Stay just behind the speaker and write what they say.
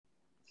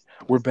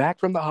We're back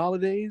from the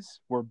holidays.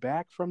 We're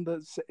back from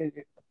the.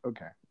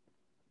 Okay.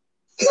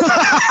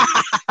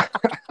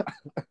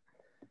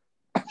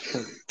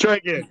 Try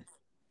again.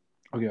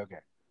 Okay.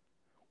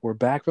 We're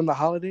back from the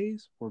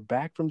holidays. We're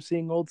back from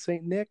seeing Old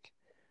Saint Nick.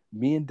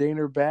 Me and Dane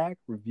are back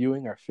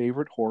reviewing our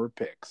favorite horror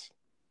picks.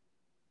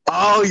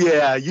 Oh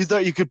yeah, you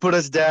thought you could put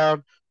us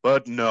down,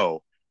 but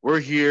no, we're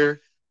here.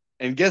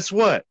 And guess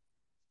what?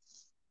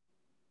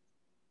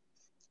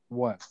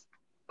 What?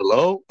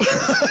 Hello?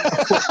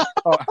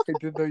 Oh, I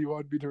didn't know you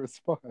wanted me to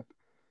respond.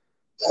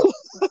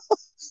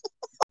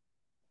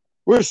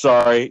 We're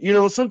sorry.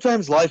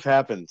 Sometimes life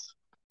happens.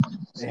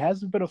 It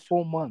hasn't been a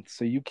full month,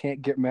 so you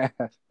can't get mad.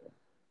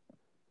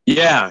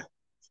 Yeah.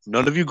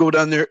 None of you go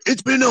down there.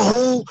 It's been a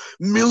whole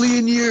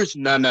million years.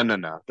 No, no, no,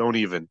 no. Don't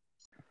even.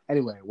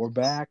 Anyway, we're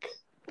back.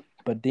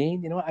 But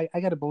Dane, I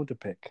got a bone to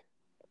pick.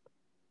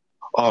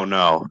 Oh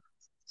no.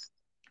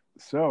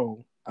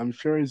 So, I'm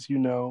sure as you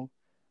know,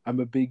 I'm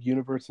a big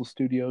Universal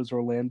Studios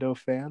Orlando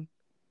fan.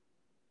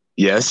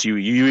 Yes, you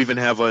even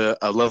have a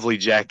lovely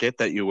jacket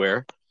that you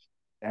wear.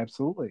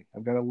 Absolutely.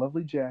 I've got a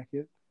lovely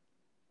jacket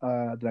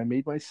that I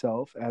made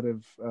myself out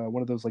of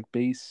one of those like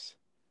base.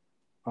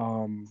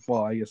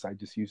 Well, I guess I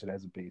just use it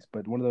as a base,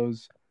 but one of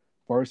those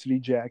varsity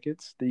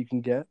jackets that you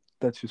can get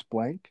that's just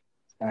blank.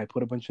 And I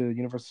put a bunch of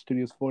Universal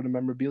Studios Florida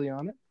memorabilia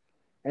on it.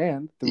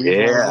 And the reason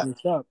why I Yeah. bring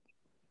this up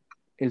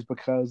is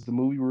because the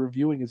movie we're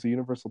reviewing is a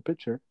Universal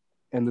picture,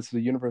 and this is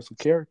a Universal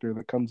character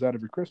that comes out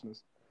every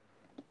Christmas.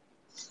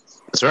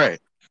 That's right.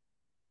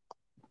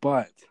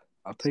 But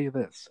I'll tell you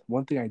this: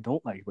 one thing I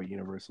don't like about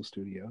Universal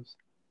Studios,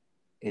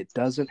 it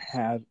doesn't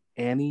have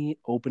any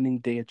opening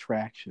day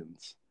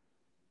attractions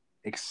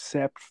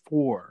except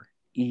for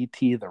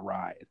E.T. the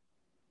Ride.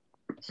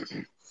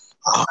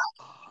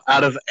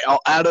 Out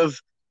of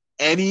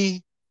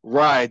any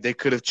ride they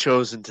could have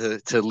chosen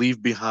to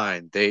leave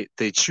behind, they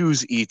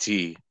choose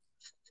ET.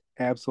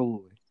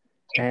 Absolutely.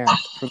 And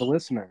for the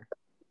listener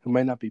who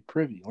might not be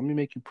privy, let me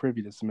make you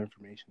privy to some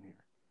information here.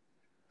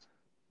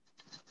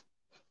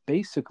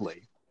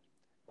 Basically,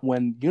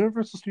 when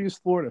Universal Studios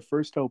Florida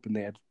first opened,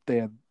 they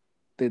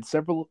had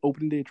several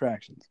opening day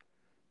attractions.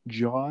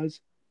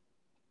 Jaws,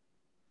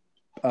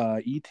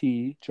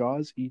 E.T.,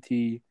 Jaws,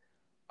 E.T.,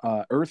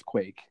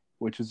 Earthquake,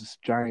 which is this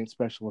giant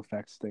special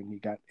effects thing. You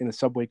got in a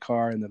subway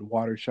car, and then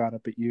water shot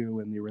up at you,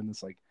 and you were in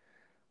this like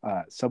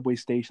subway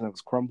station that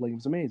was crumbling. It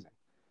was amazing.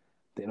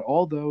 They had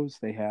all those.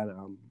 They had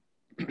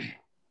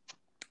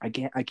I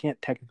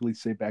can't technically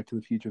say Back to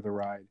the Future the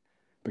ride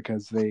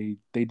because they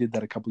did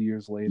that a couple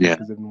years later Yeah.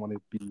 because they didn't want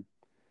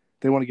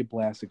to get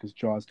blasted because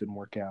Jaws didn't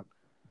work out.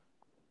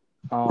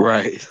 Um,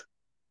 Right.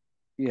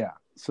 yeah,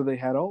 so they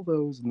had all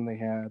those, and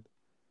then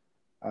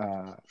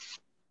uh,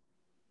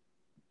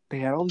 they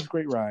had all these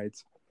great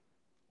rides.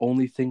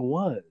 Only thing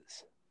was,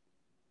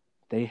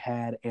 they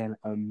had an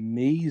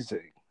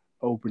amazing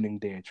opening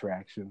day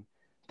attraction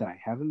that I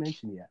haven't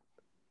mentioned yet,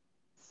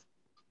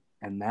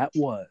 and that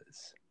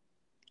was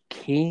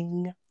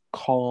King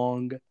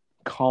Kong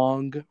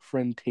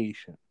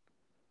Confrontation.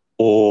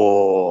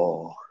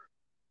 Oh.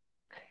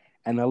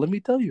 And now let me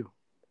tell you,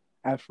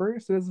 at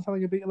first it doesn't sound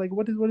like a big like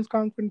what is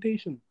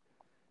confrontation?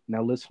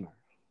 Now listener,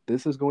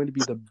 this is going to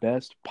be the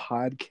best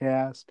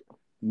podcast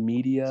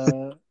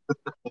media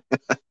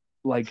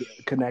like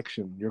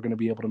connection you're going to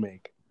be able to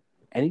make.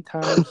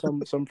 Anytime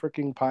some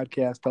freaking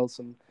podcast tells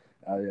some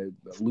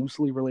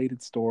loosely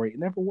related story, it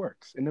never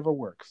works. It never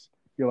works.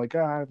 You're like,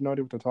 I have no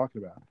idea what they're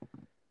talking about.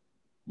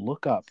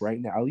 Look up right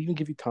now. I'll even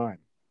give you time.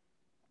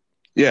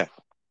 Yeah.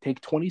 Take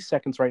 20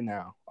 seconds right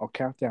now. I'll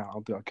count down.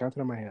 I'll count it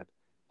in my head.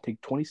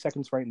 Take 20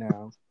 seconds right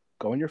now.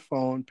 Go on your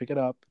phone, pick it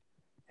up,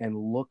 and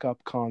look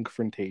up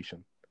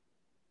Confrontation.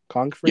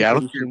 Yeah, I don't care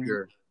if Confrontation.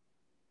 you're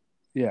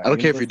Yeah, I don't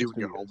care if you're Universal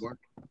doing your Studios. homework.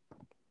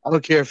 I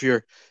don't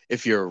care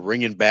if you're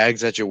ringing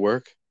bags at your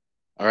work.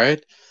 All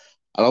right?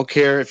 I don't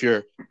care if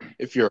you're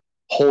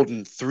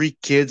holding three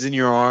kids in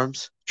your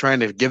arms,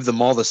 trying to give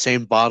them all the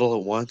same bottle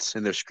at once,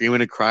 and they're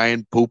screaming and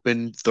crying,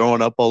 pooping,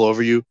 throwing up all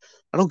over you.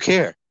 I don't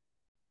care.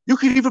 You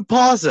can even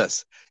pause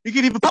us. You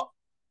can even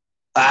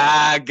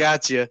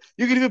got you.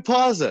 You can even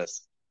pause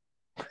us.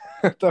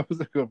 That was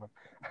a good one.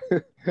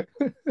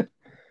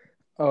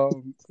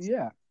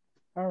 Yeah.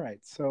 All right.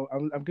 So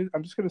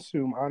I'm just gonna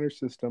assume honor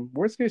system.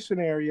 Worst case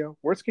scenario.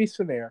 Worst case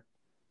scenario.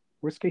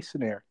 Worst case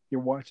scenario.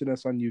 You're watching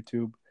us on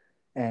YouTube,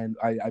 and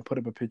I put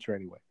up a picture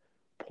anyway.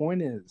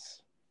 Point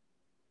is,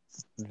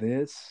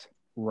 this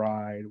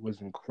ride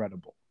was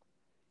incredible.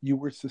 You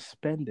were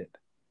suspended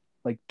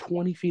like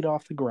 20 feet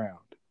off the ground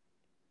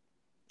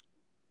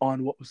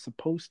on what was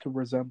supposed to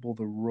resemble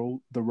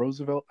the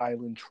Roosevelt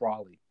Island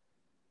trolley,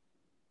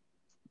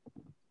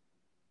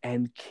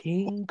 and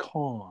King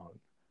Kong,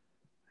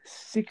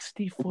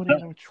 60-foot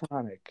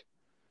animatronic,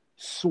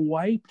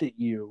 swiped at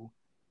you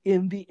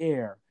in the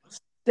air.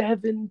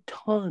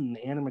 7-ton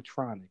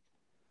animatronic.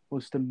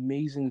 Most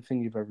amazing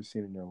thing you've ever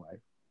seen in your life.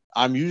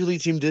 I'm usually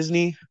Team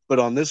Disney, but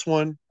on this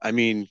one, I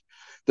mean,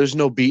 there's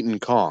no beating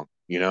Kong,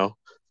 you know?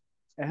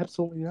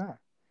 Absolutely not.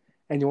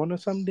 And you want to know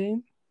something,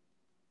 Dane?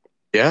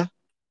 Yeah?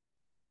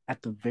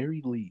 At the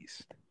very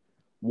least,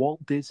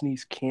 Walt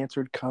Disney's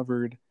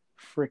cancer-covered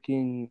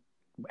freaking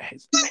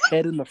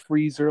head in the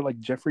freezer like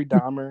Jeffrey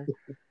Dahmer.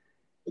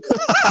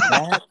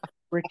 That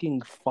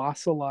freaking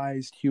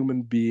fossilized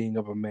human being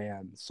of a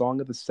man.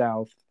 Song of the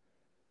South.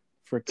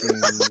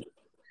 Freaking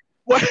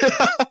What?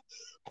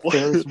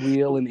 Ferris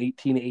wheel in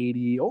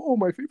 1880. Oh,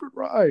 my favorite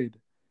ride.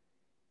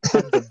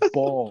 Had the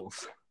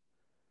balls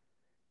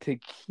to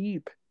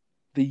keep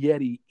the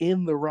Yeti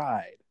in the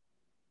ride.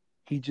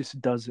 He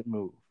just doesn't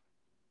move.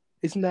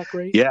 Isn't that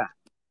great? Yeah.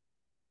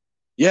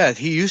 Yeah,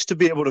 he used to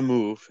be able to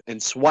move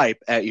and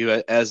swipe at you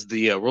as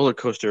the roller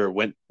coaster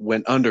went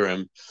under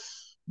him.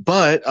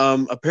 But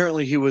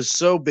apparently he was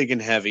so big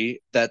and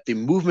heavy that the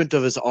movement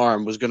of his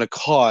arm was going to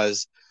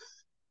cause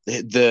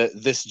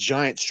this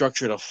giant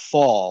structure to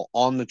fall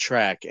on the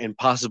track and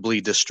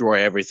possibly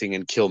destroy everything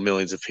and kill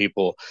millions of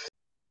people.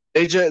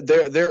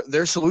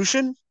 Their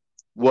solution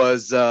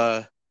was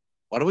why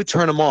don't we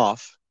turn him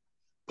off?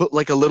 Put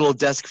like a little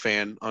desk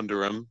fan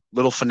under him,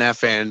 little FNAF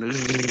fan.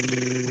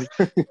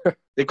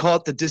 They call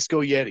it the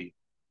Disco Yeti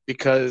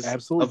because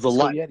Absolutely. of the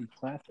Disco light. Yeti,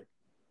 classic.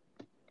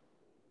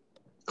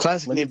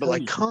 Classic Let me name, but tell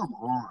like, you, come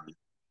on,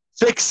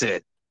 fix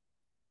it.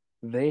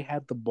 they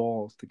had the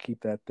balls to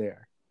keep that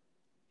there.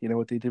 You know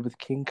what they did with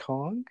King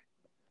Kong?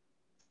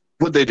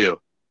 What'd they do?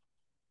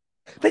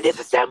 They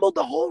disassembled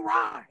the whole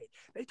ride.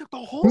 They took the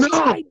whole No.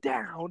 ride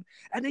down,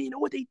 and then you know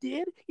what they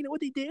did? You know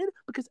what they did?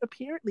 Because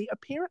apparently,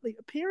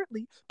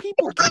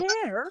 people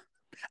care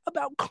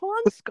about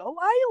Kong Skull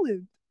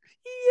Island.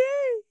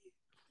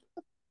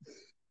 Yay!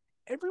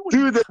 Everyone in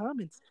Dude, the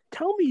comments,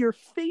 tell me your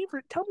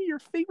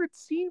favorite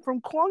scene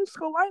from Kong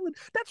Skull Island.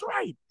 That's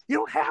right. You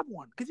don't have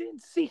one because you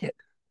didn't see it.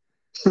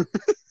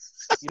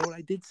 You know what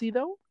I did see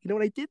though? You know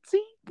what I did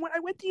see when I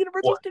went to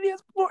Universal what? Studios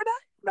Florida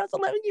when I was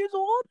 11 years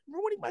old,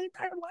 ruining my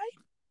entire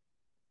life?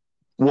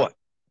 What?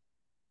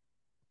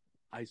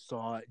 I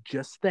saw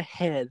just the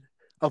head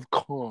of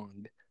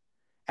Kong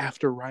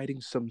after riding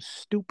some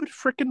stupid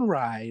freaking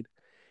ride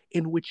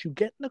in which you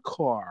get in a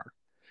car,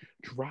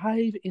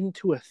 drive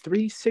into a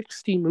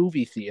 360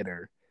 movie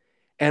theater,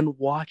 and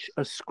watch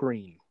a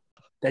screen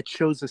that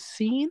shows a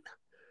scene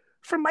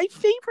from my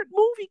favorite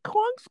movie,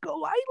 Kong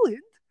Skull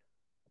Island.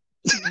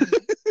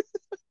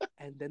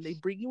 And then they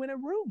bring you in a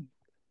room.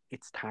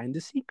 It's time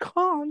to see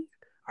Kong.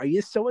 Are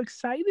you so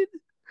excited?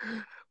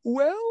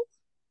 Well,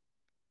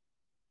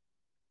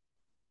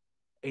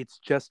 it's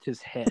just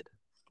his head.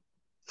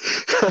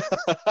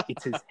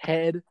 It's his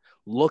head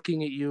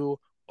looking at you.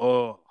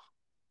 Oh.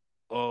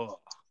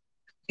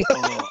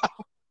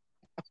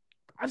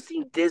 I've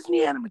seen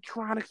Disney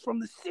animatronics from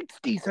the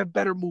 60s have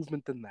better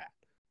movement than that.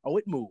 Oh,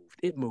 it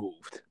moved. It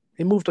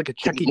moved like a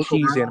Chuck E.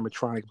 Cheese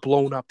animatronic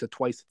blown up to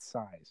twice its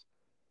size.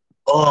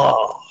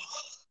 Oh,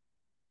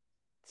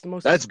 It's the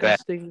most that's bad.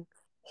 disgusting,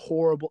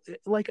 horrible.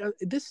 Like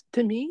this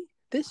to me,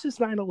 this is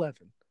 9/11.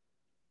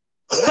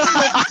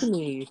 9/11 to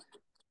me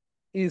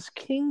is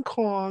King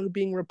Kong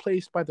being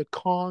replaced by the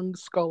Kong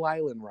Skull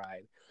Island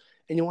ride.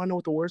 And you want to know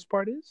what the worst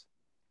part is?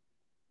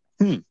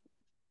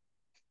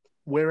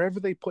 Wherever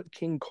they put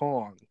King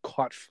Kong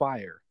caught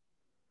fire.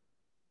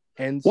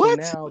 And so What?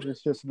 now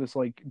there's just this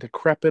like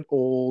decrepit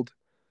old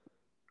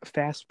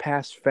fast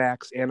pass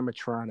facts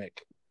animatronic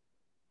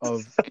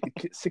of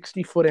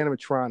 60-foot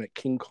animatronic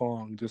King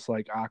Kong just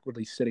like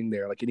awkwardly sitting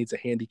there like it needs a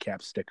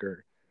handicap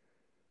sticker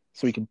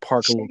so he can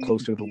park a little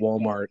closer to the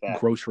Walmart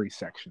grocery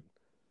section.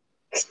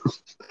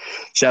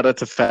 Shout out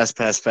to Fast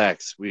Pass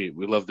Facts. We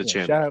love the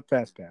channel. Shout out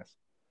Fast Pass.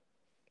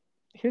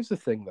 Here's the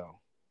thing though.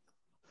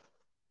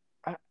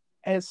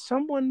 As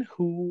someone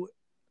who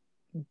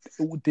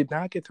did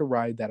not get to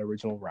ride that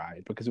original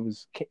ride because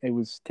it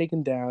was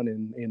taken down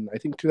in I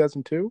think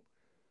 2002.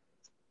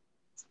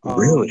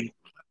 Really?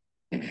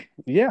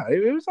 Yeah,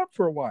 it was up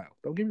for a while.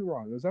 Don't get me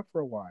wrong, it was up for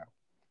a while.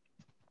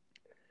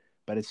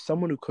 But as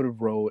someone who could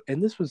have rode,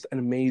 and this was an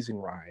amazing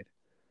ride.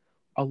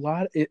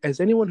 As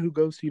anyone who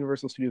goes to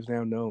Universal Studios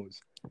now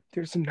knows,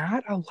 there's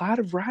not a lot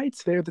of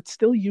rides there that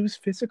still use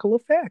physical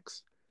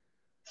effects,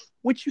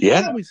 which you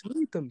don't always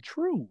need them.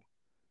 True,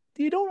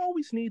 you don't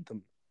always need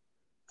them.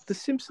 The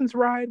Simpsons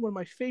ride, one of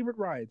my favorite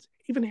rides.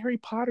 Even Harry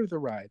Potter, the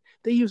ride.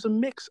 They use a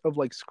mix of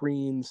like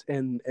screens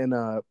and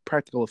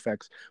practical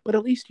effects, but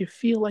at least you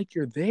feel like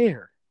you're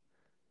there.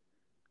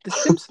 The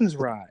Simpsons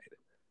ride,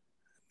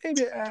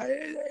 maybe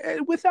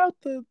without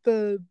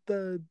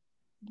the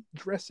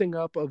dressing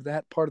up of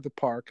that part of the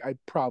park, I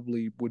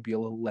probably would be a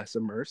little less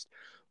immersed.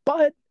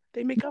 But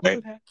they make up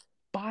for that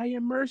by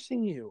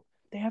immersing you.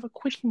 They have a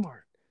Quickie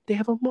Mart. They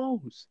have a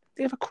Moe's.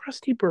 They have a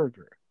Krusty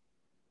Burger.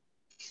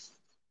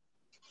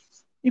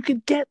 You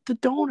could get the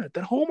donut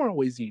that Homer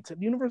always eats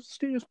at Universal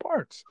Studios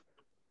parks.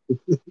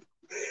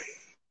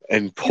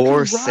 And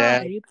poor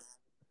sad.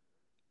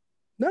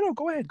 No,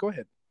 go ahead.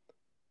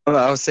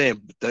 I was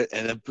saying,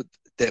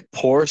 that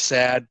poor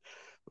sad,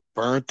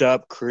 burnt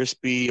up,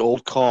 crispy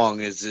old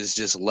Kong is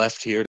just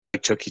left here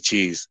like Chuck E.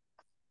 Cheese.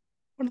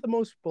 One of the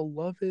most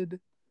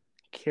beloved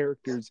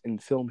characters in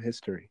film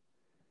history,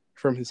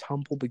 from his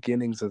humble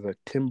beginnings as a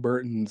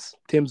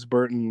Tim's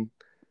Burton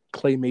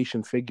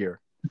claymation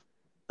figure.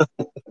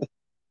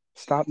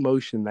 Stop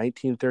motion,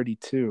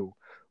 1932.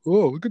 Oh,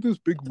 look at this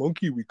big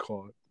monkey we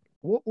caught.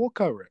 We'll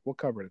cover it. We'll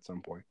cover it at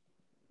some point.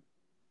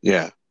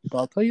 Yeah. But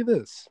I'll tell you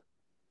this: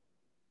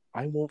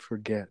 I won't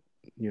forget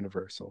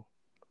Universal.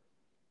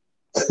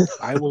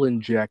 I will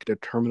inject a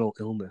terminal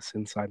illness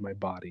inside my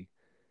body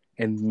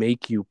and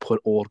make you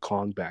put old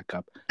Kong back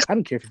up. I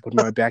don't care if you put him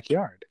in my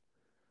backyard.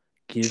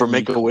 Give For me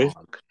Make-A-Wish?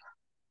 Kong. For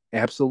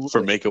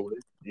Absolutely. Make-A-Wish?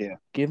 Yeah.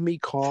 Give me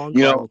Kong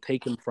You or I know, will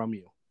take him from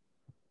you.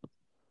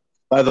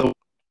 by the way,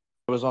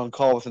 I was on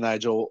call with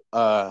Nigel.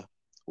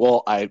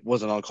 Well, I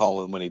wasn't on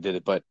call when he did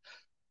it, but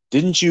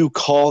didn't you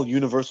call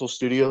Universal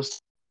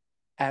Studios?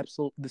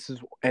 Absolutely.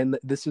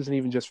 This isn't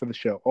even just for the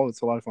show. Oh,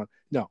 it's a lot of fun.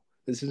 No,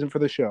 this isn't for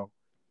the show.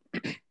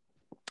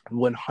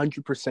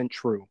 100%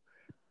 true.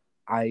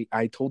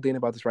 I told Dana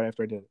about this right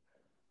after I did it.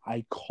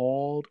 I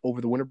called over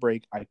the winter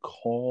break. I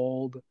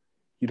called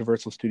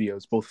Universal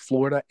Studios, both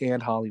Florida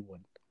and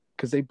Hollywood,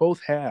 because they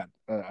both had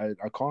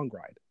a Kong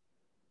ride.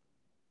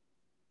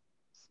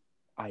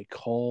 I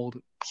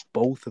called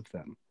both of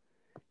them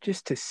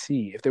just to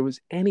see if there was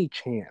any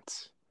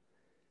chance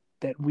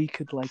that we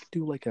could like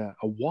do like a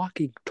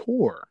walking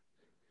tour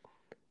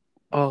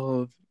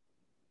of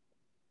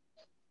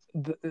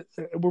the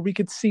where we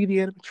could see the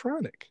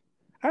animatronic.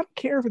 I don't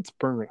care if it's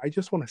burned. I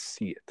just want to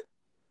see it.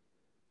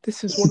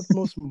 This is one of the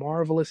most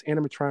marvelous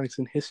animatronics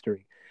in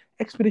history.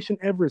 Expedition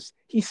Everest,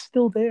 he's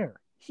still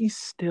there. He's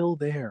still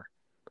there.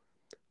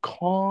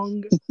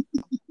 Kong,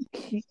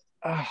 he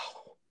oh,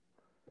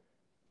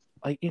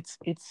 like it's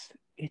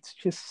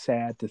just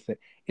sad to think.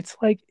 It's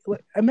like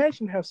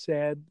imagine how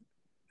sad,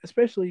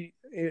 especially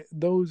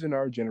those in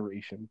our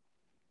generation,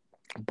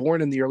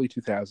 born in the early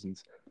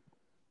 2000s,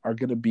 are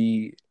going to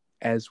be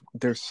as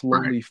they're Right.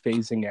 slowly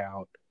phasing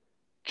out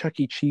Chuck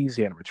E. Cheese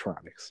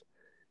animatronics.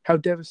 How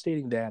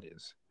devastating that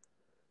is.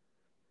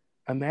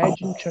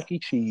 Imagine Oh. Chuck E.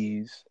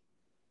 Cheese,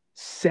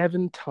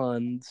 7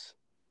 tons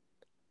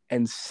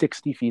and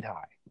 60 feet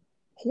high.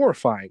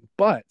 Horrifying,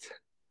 but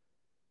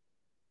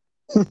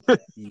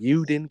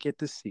you didn't get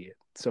to see it,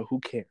 so who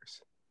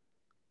cares?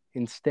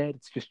 Instead,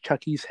 it's just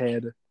Chucky's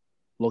head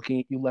looking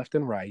at you left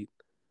and right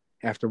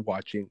after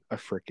watching a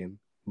freaking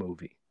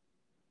movie.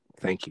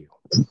 Thank you.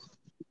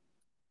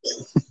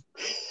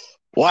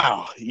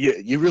 Wow.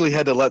 You really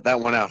had to let that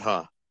one out,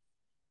 huh?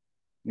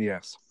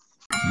 Yes.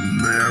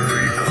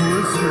 Merry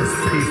Christmas,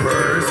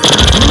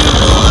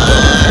 peepers!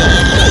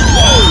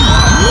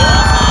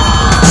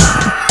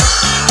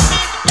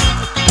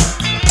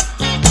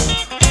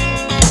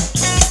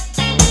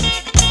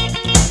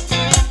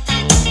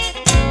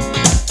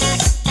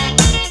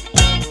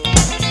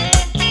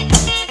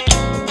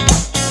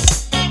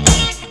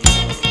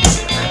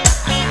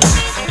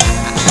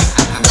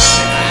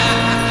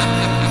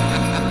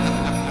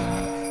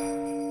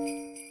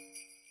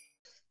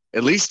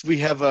 At least we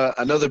have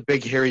another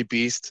big hairy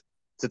beast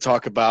to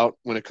talk about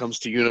when it comes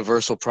to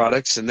Universal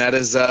products, and that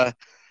is our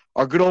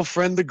good old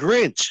friend the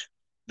Grinch,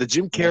 the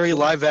Jim That's Carrey right.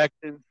 live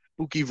action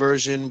spooky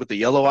version with the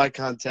yellow eye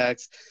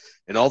contacts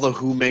and all the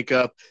Who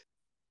makeup.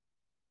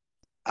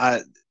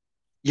 I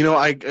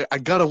I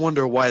gotta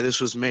wonder why this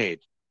was made.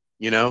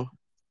 You know?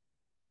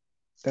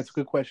 That's a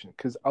good question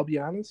because I'll be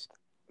honest,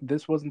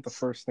 this wasn't the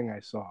first thing I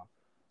saw.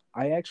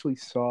 I actually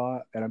saw,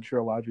 and I'm sure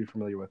a lot of you are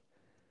familiar with,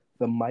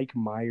 the Mike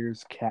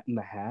Myers Cat in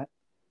the Hat.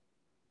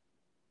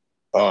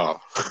 Oh,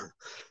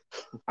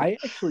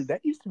 That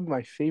used to be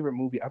my favorite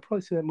movie. I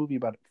probably seen that movie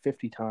about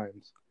 50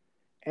 times.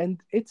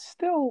 And it's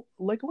still,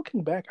 like,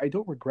 looking back, I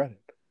don't regret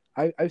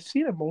it. I've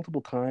seen it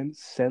multiple times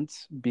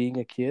since being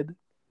a kid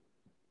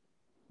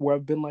where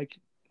I've been like,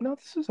 no,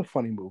 this is a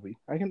funny movie.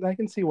 I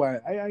can see why,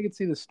 I can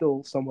see this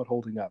still somewhat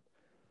holding up.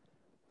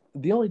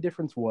 The only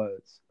difference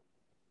was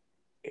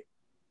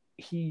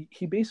he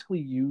basically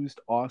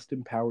used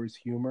Austin Powers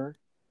humor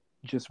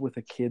just with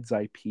a kid's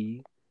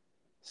IP,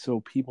 so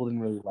people didn't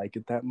really like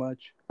it that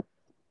much.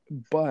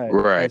 But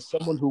right. as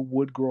someone who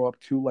would grow up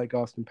to like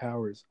Austin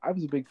Powers, I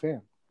was a big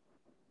fan.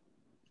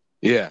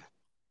 Yeah.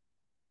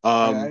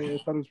 Um, I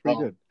thought it was pretty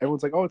good.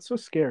 Everyone's like, "Oh, it's so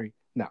scary."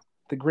 No,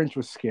 The Grinch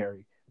was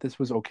scary. This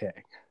was okay.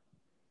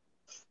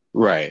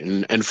 right.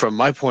 And from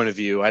my point of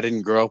view, I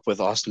didn't grow up with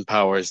Austin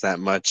Powers that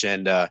much,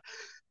 and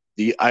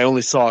the I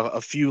only saw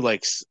a few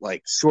like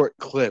short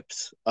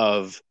clips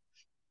of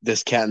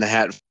this Cat in the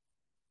Hat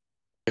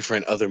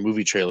different other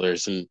movie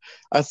trailers, and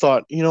I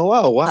thought,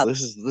 oh wow,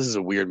 this is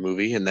a weird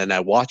movie, and then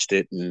I watched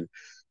it, and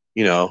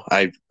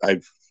I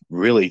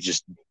really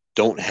just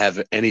don't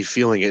have any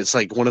feeling. It's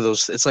like one of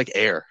those. It's like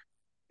air.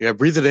 I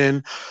breathe it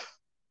in,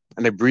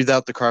 and I breathe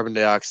out the carbon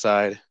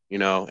dioxide,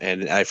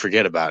 and I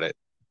forget about it.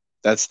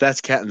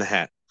 That's Cat in the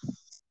Hat.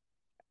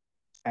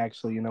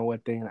 Actually, you know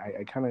what, Dan?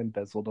 I kind of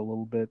embezzled a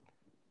little bit.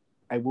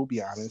 I will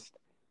be honest.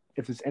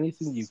 If there's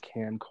anything you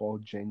can call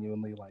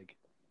genuinely like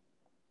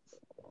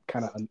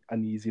kind of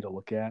uneasy to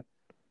look at,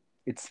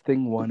 it's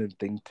Thing One and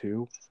Thing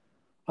Two.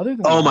 Other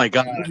than Oh that, my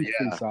god, the movie's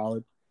pretty yeah,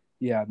 solid.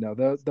 Yeah, no,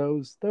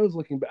 those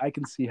looking, but I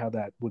can see how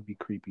that would be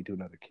creepy to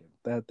another kid.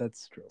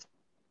 That's true.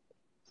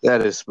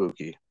 that is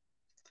spooky.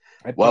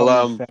 I'd Well,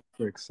 probably in fact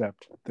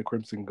accept the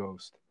Crimson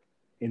Ghost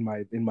in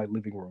my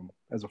living room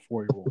as a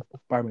 4-year-old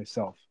by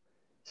myself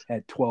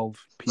at 12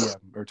 p.m.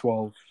 or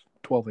 12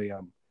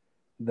 a.m.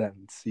 than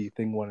see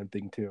Thing 1 and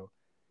Thing 2,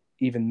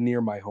 even near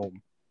my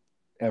home,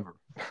 ever.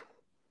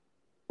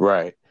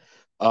 Right.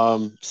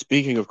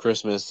 Speaking of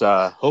Christmas,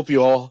 hope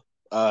you all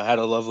had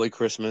a lovely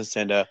Christmas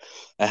and a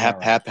All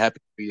right. happy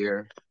New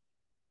Year.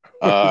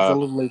 It's a Uh,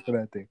 little late for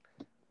that thing.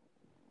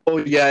 oh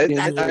yeah, I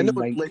January know it's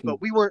late, 19th.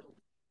 but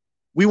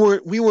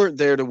we weren't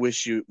there to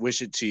wish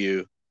it to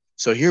you.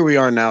 So here we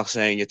are now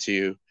saying it to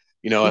you.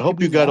 I Wait, did hope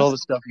we you got not? all the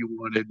stuff you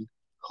wanted.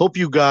 Hope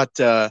you got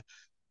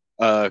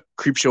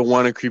Creepshow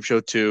 1 and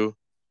Creepshow 2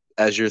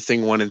 as your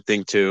Thing 1 and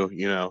Thing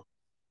 2.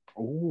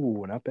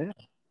 Oh, not bad.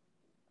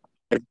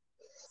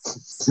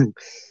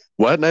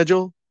 What,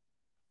 Nigel?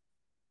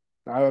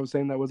 I was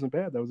saying that wasn't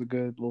bad. That was a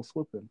good little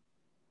slip in.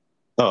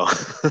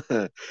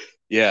 Oh,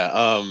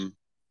 yeah.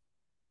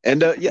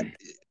 And yeah.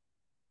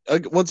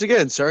 Once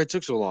again, sorry it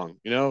took so long.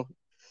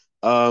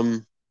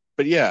 Um,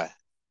 but yeah,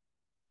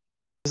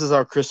 this is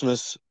our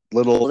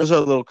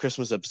little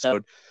Christmas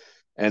episode,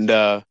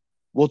 and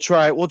we'll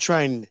try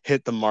and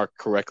hit the mark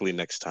correctly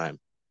next time.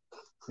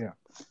 Yeah,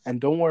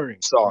 and don't worry,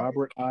 Sorry.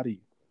 Robert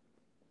Adi.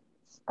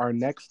 Our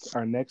next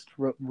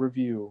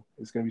review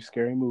is going to be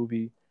Scary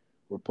Movie.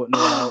 We're putting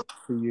it out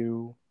for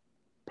you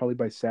probably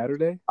by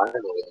Saturday. What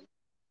is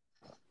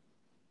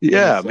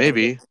Yeah, Saturday?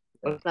 maybe.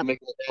 Let's not make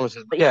any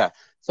promises, but yeah,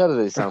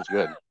 Saturday sounds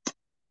good.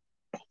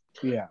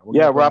 Yeah, we're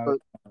gonna Yeah, put out.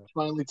 Robert,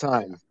 finally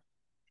time.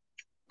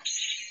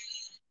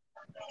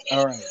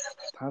 All right,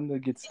 time to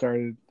get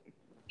started.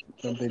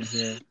 Jump in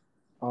here.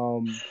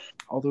 Um,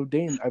 although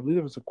Dane, I believe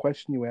there was a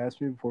question you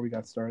asked me before we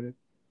got started.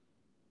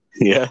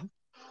 Yeah,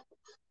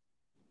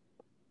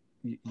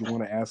 You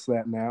want to ask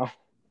that now?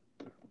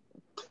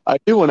 I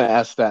do want to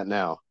ask that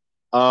now.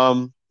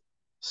 Um,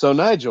 so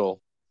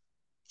Nigel,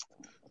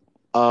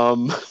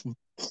 um,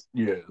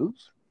 Yes.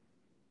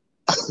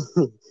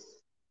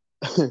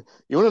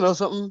 you want to know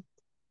something?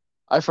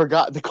 I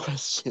forgot the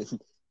question.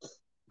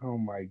 Oh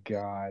my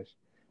gosh,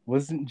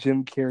 wasn't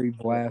Jim Carrey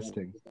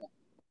blasting?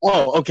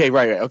 Oh, okay,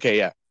 right, okay,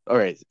 yeah. All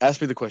right, ask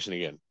me the question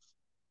again.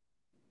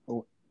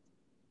 Oh,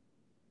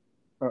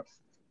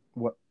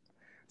 what?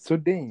 So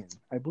Dane,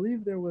 I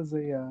believe there was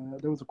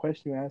a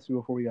question you asked me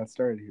before we got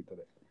started here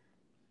today.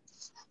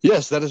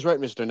 Yes, that is right,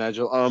 Mr.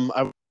 Nigel.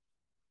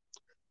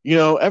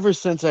 Ever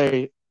since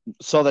I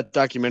saw that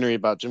documentary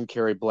about Jim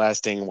Carrey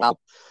blasting while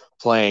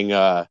playing,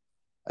 I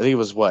think it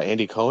was what,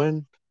 Andy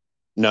Cohen?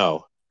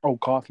 No, Oh,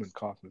 Kaufman.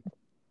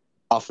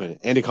 Kaufman,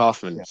 Andy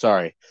Kaufman. Yeah.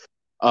 Sorry.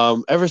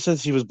 Ever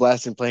since he was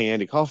blasting playing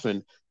Andy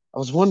Kaufman, I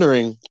was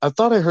wondering. I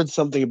thought I heard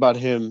something about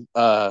him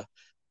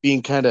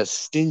being kind of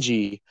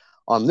stingy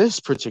on this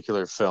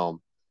particular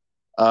film,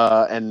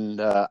 and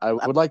I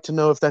would like to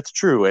know if that's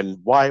true and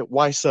why.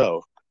 Why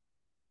so?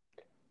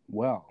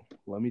 Well,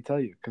 let me tell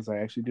you, because I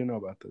actually do know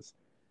about this.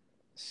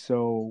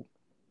 So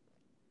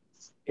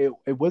it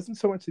wasn't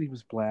so much that he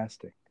was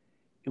blasting;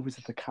 it was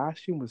that the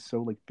costume was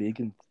so like big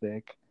and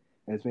thick,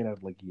 and it's made out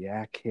of like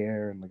yak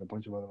hair and like a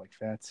bunch of other like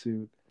fat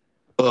suit.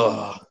 Uh,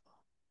 Ugh.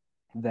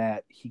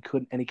 that he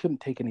couldn't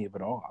take any of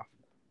it off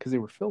because they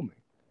were filming.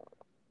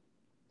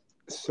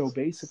 So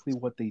basically,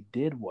 what they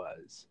did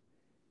was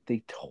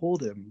they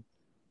told him,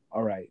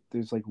 "All right,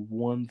 there's like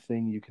one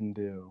thing you can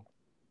do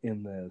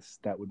in this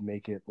that would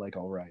make it like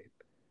all right.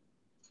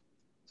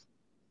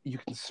 You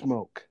can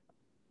smoke."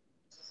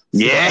 So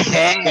the kid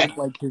Yeah. spent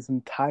like his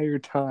entire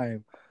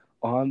time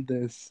on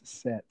this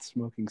set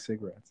smoking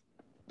cigarettes.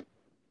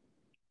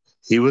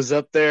 He was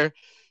up there.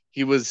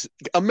 He was.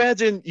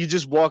 Imagine you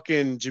just walk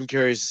in Jim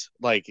Carrey's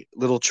like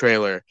little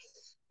trailer.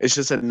 It's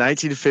just a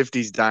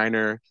 1950s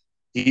diner.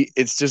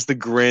 It's just the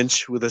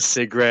Grinch with a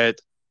cigarette,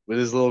 with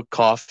his little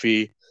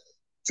coffee,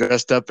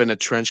 dressed up in a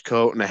trench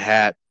coat and a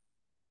hat.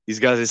 He's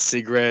got his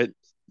cigarette,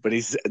 but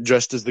he's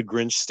dressed as the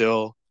Grinch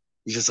still.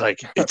 He's just like,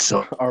 it's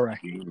so All right.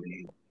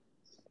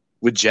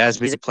 with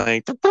jazz music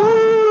playing.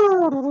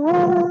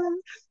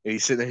 And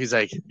he's sitting there. He's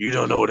like, you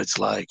don't know what it's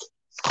like.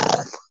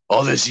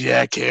 All this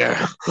yak hair.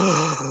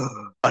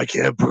 I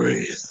can't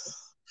breathe.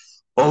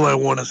 All I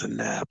want is a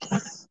nap.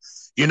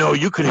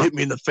 You could hit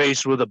me in the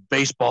face with a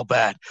baseball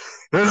bat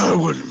and I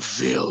wouldn't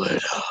feel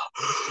it.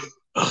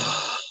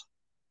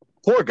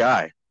 Poor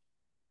guy.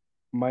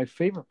 My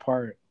favorite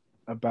part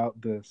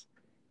about this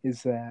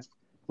is that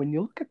when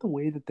you look at the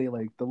way that they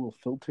like the little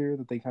filter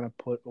that they kind of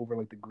put over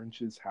like the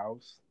Grinch's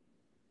house,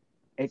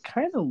 it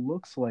kind of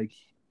looks like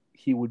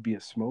he would be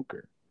a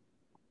smoker.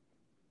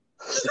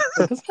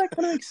 Doesn't that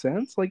kind of make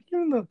sense? Like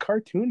even the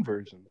cartoon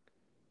version,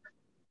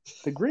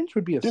 the Grinch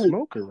would be a Dude,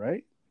 smoker,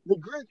 right?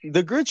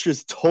 the Grinch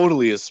is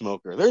totally a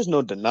smoker. There's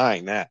no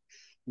denying that.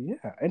 Yeah.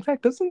 In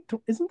fact, doesn't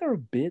isn't there a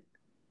bit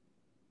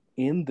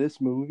in this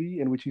movie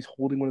in which he's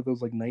holding one of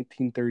those like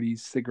 1930s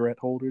cigarette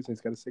holders and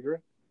he's got a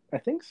cigarette? I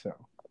think so.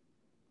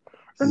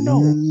 Or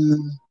no,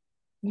 Mm,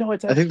 no,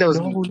 it's I think that was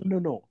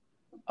no.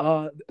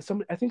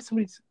 I think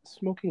somebody's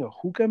smoking a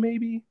hookah.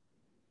 Maybe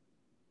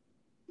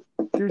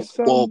there's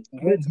well, some,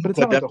 but it's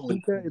not like a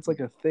definitely. hookah. It's like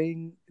a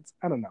thing. It's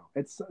I don't know.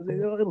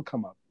 It'll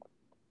come up.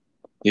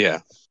 Yeah.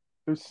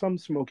 There's some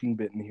smoking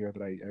bit in here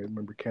that I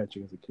remember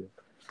catching as a kid.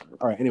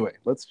 All right. Anyway,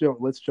 let's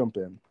jump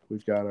in.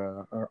 We've got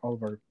all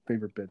of our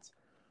favorite bits.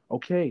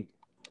 Okay,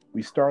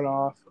 we start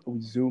off.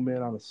 We zoom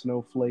in on a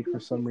snowflake for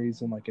some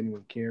reason, like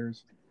anyone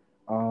cares.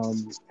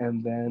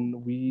 And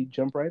then we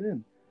jump right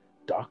in.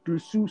 Dr.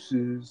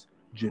 Seuss's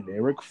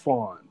generic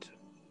font.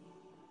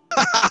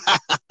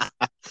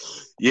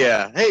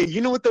 Yeah. Hey,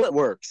 you know what? That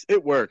works.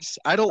 It works.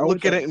 I don't Oh, it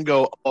look at it does. and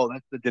go, "Oh,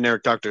 that's the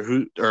generic Doctor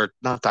Who," or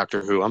not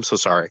Doctor Who. I'm so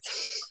sorry.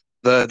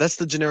 That's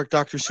the generic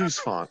Dr. Seuss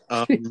font.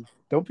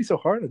 Don't be so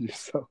hard on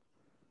yourself.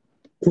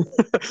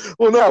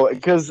 Well, no,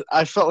 because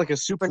I felt like a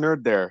super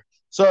nerd there.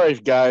 Sorry,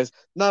 guys.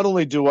 Not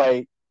only do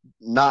I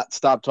not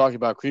stop talking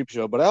about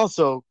Creepshow, but I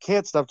also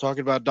can't stop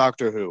talking about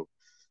Doctor Who.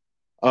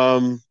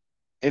 Um.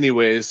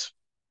 Anyways,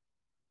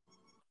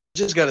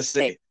 just gotta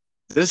say,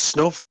 this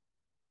snow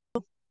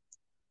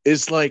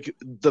is like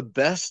the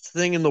best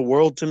thing in the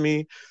world to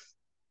me,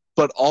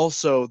 but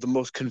also the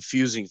most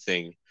confusing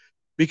thing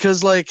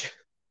because, like,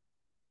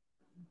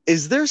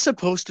 is there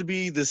supposed to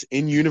be this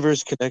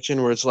in-universe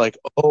connection where it's like,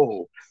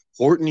 oh,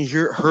 Horton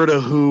here heard a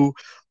Who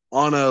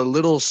on a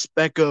little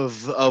speck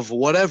of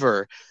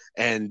whatever,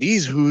 and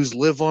these Who's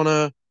live on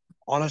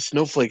a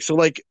snowflake. So,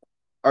 like,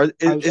 I was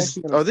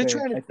actually gonna are they say,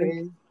 trying to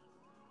say?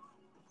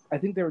 I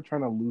think they were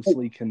trying to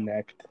loosely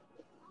connect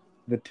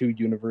the two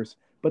universe,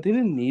 but they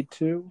didn't need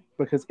to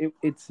because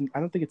it's. I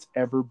don't think it's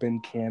ever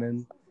been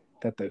canon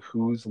that the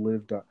Who's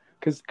lived on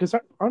because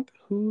aren't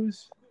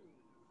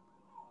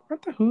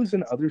the Who's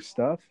in other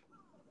stuff?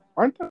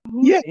 Aren't the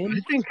Who's Yeah, in? I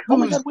think Oh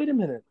my Who's God! Wait a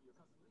minute.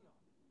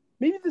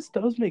 Maybe this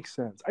does make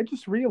sense. I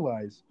just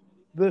realized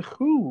the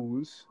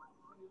Who's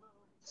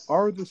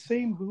are the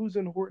same Who's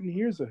in Horton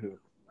Hears a Who.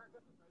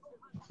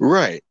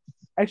 right.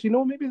 Actually,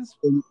 no. Maybe this.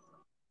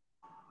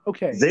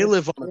 Okay, They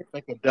live on a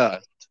speck of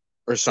dust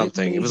or it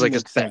something. It was maybe like a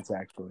makes speck. sense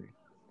actually.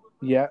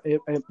 Yeah,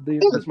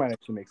 this might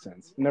actually make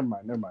sense. Never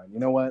mind, never mind. You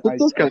know what? It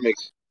does kind of make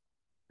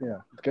Yeah,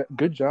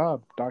 good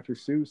job, Dr.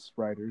 Seuss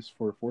writers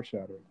for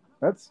foreshadowing.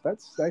 That's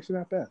actually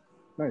not bad.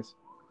 Nice.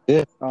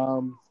 yeah.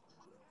 Um,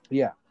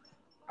 yeah.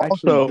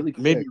 Actually, Also, really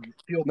maybe quick.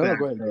 feel No, bad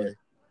go ahead, for Gary.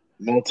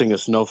 melting a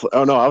snowflake.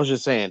 Oh no, I was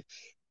just saying, it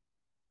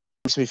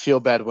makes me feel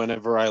bad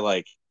whenever I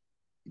like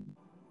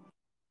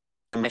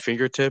my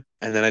fingertip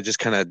and then I just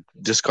kind of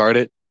discard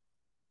it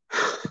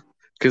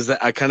because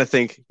I kind of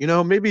think,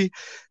 maybe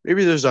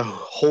there's a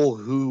whole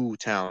Who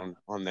town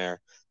on there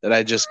that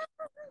I just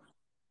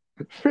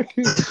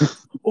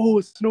Oh,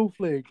 a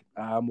snowflake.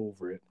 I'm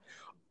over it.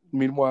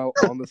 Meanwhile,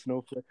 on the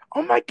snowflake.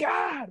 Oh my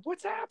God!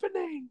 What's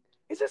happening?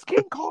 Is this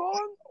King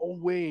Kong? Oh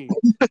wait,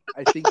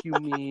 I think you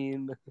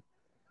mean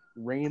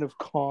Reign of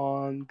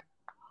Kong,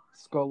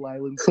 Skull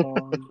Island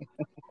Kong.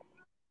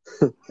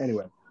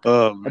 Anyway.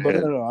 oh But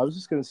man, no. I was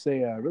just gonna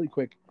say, really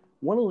quick.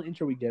 One little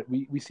intro we get,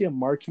 we see a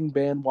marching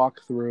band walk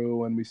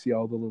through, and we see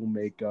all the little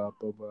makeup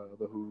of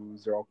the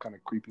Who's. They're all kind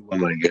of creepy oh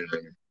my looking.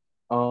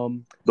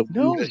 god, the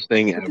No, weirdest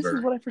thing but this is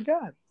ever. what I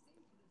forgot.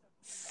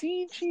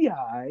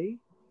 CGI,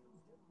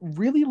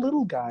 really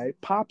little guy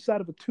pops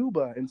out of a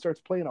tuba and starts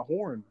playing a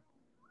horn,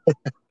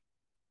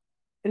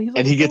 and he's And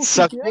like he full gets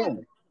sucked CGI.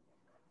 in.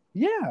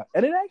 Yeah,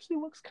 and it actually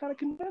looks kind of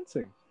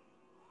convincing.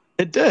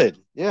 It did,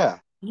 yeah.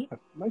 Yeah,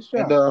 nice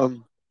And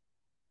job.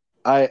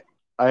 I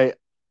I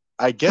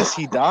I guess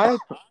he died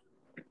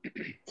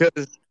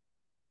because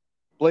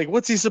like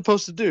what's he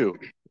supposed to do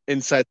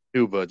inside the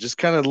tuba? Just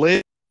kind of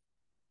lay.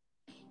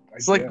 I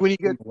It's like guess. when you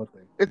I get don't know what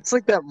they. it's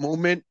like that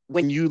moment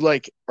when you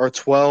like are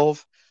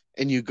 12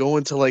 and you go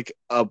into like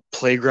a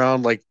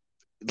playground like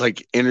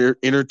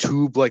inner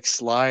tube like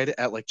slide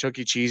at like Chuck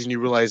E. Cheese and you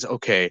realize,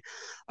 okay,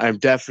 I'm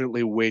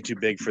definitely way too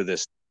big for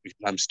this because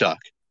I'm stuck.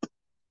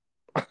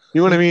 You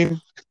know what I mean?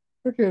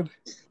 Freaking,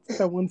 it's like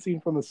that one scene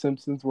from The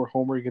Simpsons where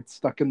Homer gets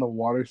stuck in the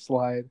water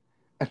slide,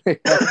 and they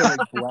have to like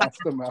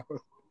blast him out.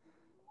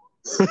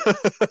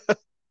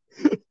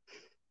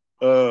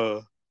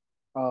 uh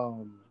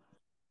Um,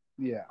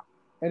 yeah.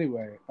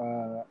 Anyway,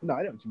 no,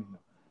 I know what you mean.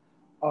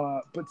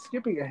 Though. But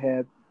skipping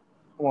ahead,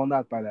 well,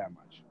 not by that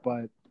much,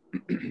 but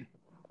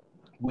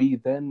we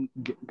then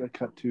get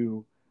cut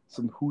to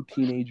some Who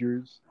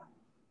teenagers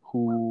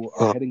who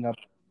are heading up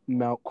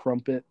Mount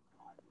Crumpet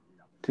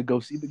to go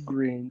see the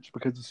Grinch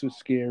because it's so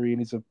scary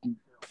and he's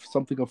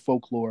something of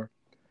folklore.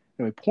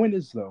 Anyway, point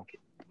is though,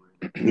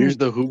 Here's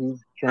the Who,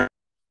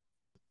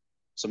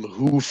 some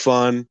Who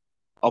fun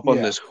up on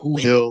yeah, this Who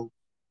hill,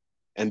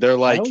 and they're I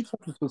like, always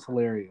thought this was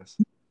hilarious.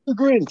 the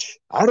Grinch.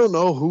 I don't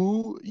know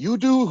who you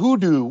do, who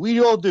do, we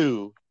all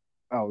do.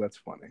 Oh, that's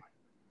funny.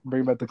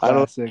 Bring back the I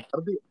don't. classic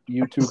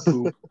YouTube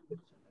poop.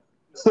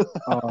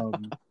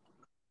 Um,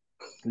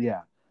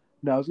 yeah.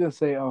 No, I was gonna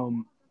say,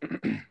 and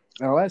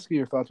I'll ask you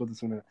your thoughts about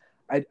this in a minute.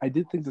 I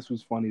did think this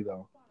was funny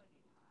though.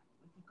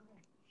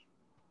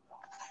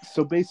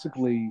 So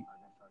basically,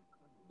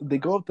 they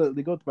go up the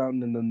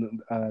mountain, and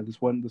then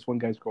this one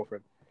guy's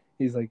girlfriend,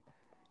 he's like,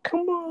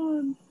 "Come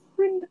on,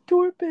 ring the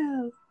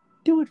doorbell,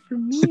 do it for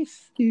me,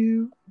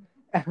 Stu."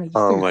 And I just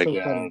Oh think it's my so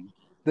god. funny.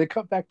 They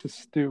cut back to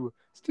Stu.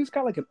 Stu's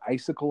got like an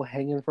icicle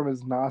hanging from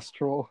his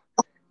nostril.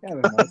 Yeah, I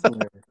don't know. It's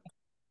hilarious.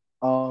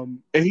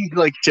 And he's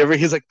like shivering.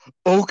 He's like,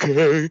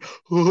 okay.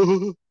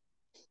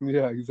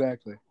 Yeah,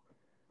 exactly.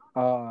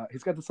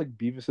 He's got this like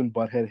Beavis and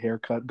Butthead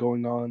haircut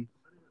going on.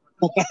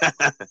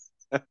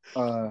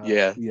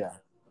 Yeah. Yeah.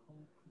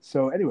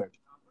 So anyway,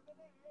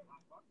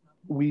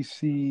 we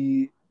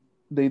see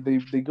they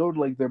go to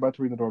like they're about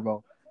to ring the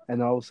doorbell,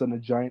 and all of a sudden a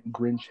giant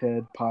Grinch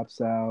head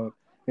pops out.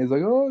 And he's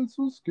like, "Oh, it's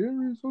so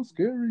scary, so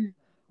scary."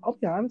 I'll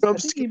be honest. I'm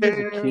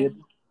scared.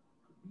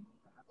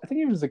 I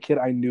think even as a kid,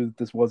 I knew that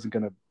this wasn't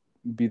gonna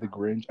be the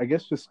Grinch. I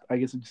guess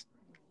it just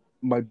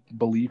my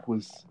belief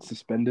was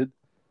suspended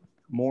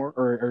more,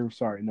 or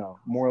sorry, no,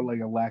 more like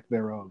a lack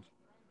thereof.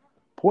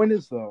 Point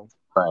is though,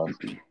 Right.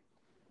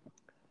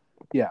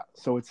 yeah.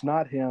 So it's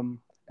not him,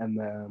 and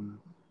then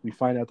we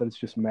find out that it's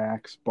just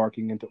Max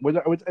barking into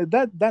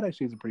that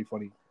actually is a pretty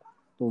funny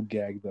little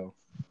gag though.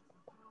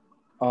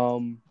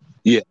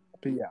 Yeah.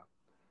 But yeah,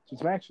 so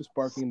it's Max just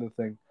barking into the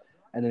thing,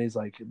 and then he's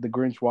like, the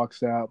Grinch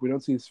walks out. We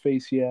don't see his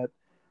face yet,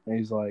 and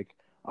he's like,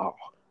 "Oh,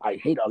 I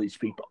hate all these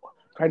people.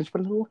 Trying to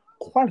spend a little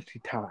quality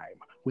time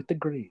with the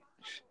Grinch."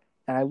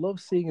 And I love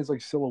seeing his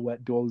like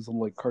silhouette do all these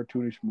little like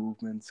cartoonish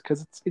movements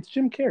because it's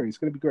Jim Carrey. It's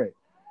gonna be great.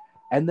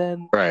 And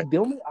then Right. the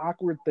only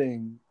awkward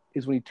thing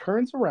is when he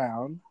turns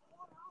around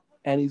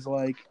and he's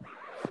like,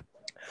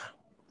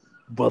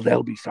 "Well,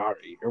 they'll be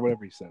sorry," or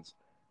whatever he says.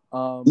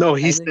 No,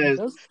 he And then he says,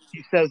 does,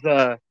 he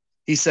says,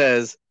 he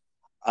says,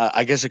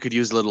 I guess I could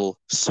use a little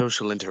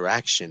social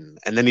interaction.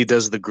 And then he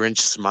does the Grinch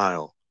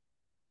smile.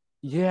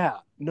 yeah,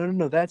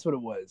 no, that's what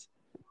it was.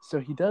 So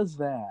he does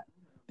that.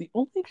 The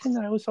only thing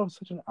that I always thought was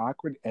such an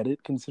awkward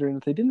edit, considering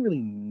that they didn't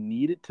really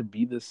need it to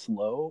be this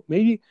slow.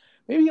 Maybe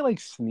he like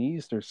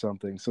sneezed or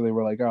something, so they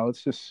were like, "Oh,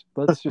 let's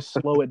just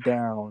slow it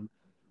down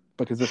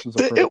because this was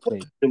a It perfect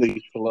was take."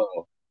 really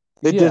slow.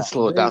 They did Yeah,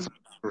 slow it down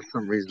for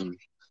some reason.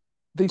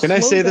 they Can I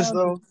say slowed this, down.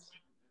 though?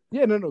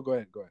 Yeah, no, go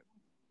ahead, go ahead.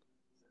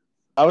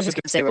 I was just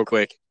going to say real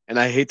quick, and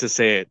I hate to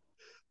say it,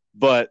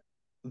 but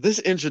this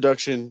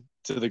introduction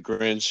to the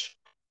Grinch,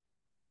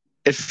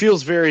 it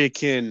feels very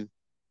akin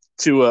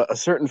to a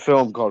certain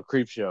film called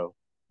Creepshow.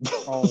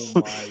 Oh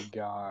my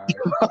gosh.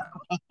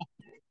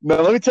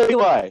 Now, let me tell you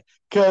why.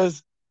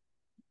 Because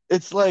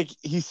it's like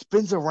he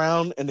spins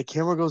around and the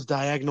camera goes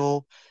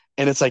diagonal,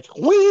 and it's like,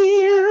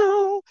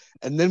 "Wow!"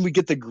 And then we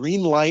get the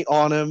green light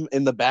on him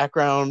in the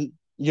background.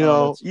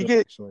 Oh, that's You true, get,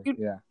 actually. you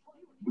Yeah.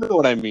 know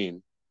what I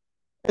mean.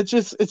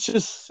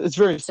 It's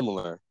very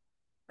similar.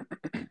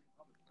 I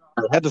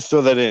had to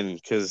throw that in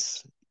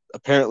because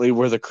apparently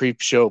we're the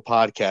Creep Show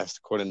podcast,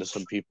 according to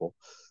some people.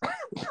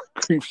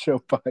 Creep Show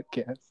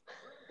podcast.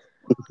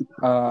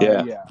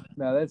 Yeah. Yeah,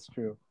 no, that's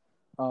true.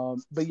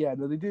 But yeah,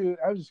 no, they do.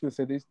 I was just gonna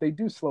say they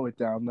do slow it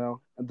down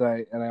though,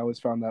 and I always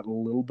found that a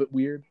little bit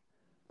weird.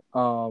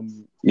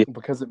 Yeah.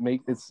 Because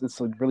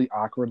it's like really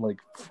awkward, like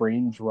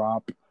frame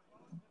drop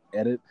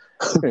edit.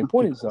 Okay,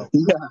 point is though,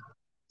 Yeah.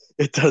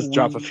 It does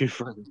drop a we few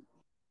frames.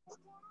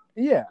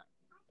 yeah,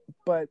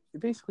 but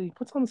basically he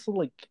puts on this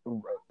little, like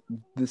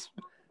this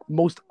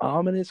most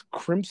ominous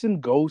crimson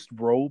ghost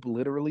robe,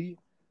 literally,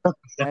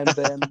 and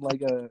then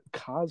like a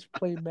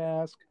cosplay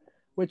mask.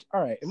 Which,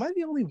 all right, am I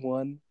the only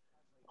one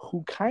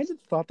who kind of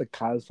thought the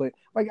cosplay,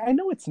 like, I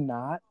know it's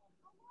not.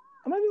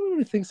 Am I the only one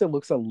who thinks it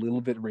looks a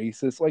little bit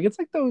racist? Like, it's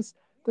like those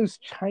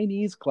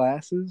Chinese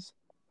glasses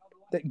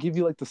that give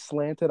you like the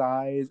slanted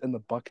eyes and the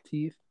buck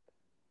teeth.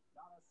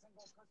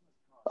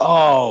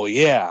 Oh,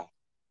 yeah.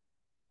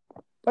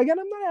 Like, and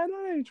I'm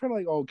not even trying to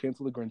like, oh,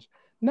 cancel the Grinch.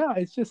 No,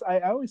 it's just I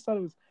always thought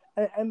it was,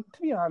 and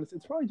to be honest,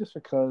 it's probably just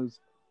because,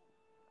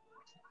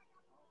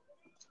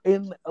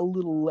 in a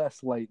little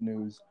less light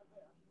news,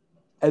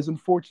 as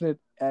unfortunate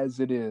as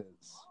it is,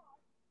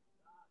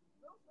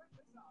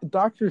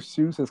 Dr.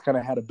 Seuss has kind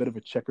of had a bit of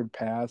a checkered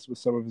past with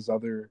some of his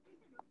other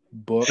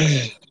books,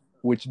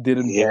 which did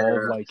involve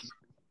Yeah. like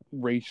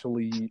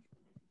racially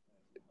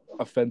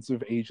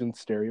offensive Asian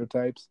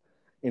stereotypes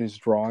in his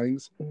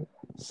drawings.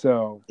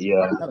 So Yeah.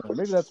 I don't know.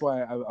 Maybe that's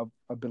why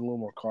I've been a little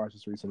more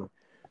cautious recently.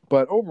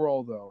 But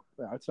overall, though,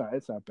 no,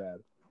 it's not bad.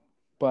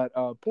 But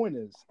point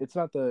is, it's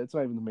not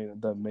even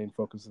the main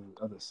focus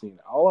of the scene.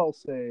 All I'll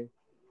say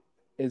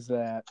is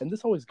that, and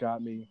this always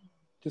got me,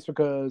 just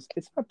because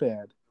it's not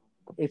bad.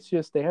 It's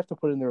just they have to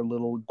put in their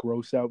little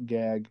gross out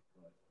gag.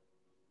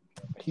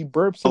 He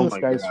burps in Oh this my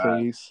guy's God.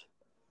 face,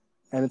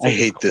 and it's I like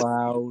this hate this.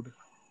 cloud.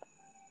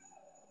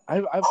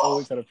 I've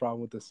always had a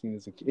problem with this scene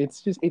as a kid.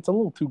 It's a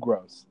little too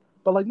gross,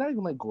 but like not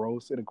even like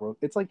gross in a gross.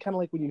 It's like kind of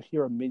like when you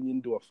hear a minion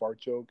do a fart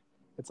joke.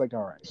 It's like,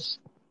 all right,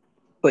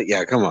 But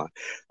yeah, come on.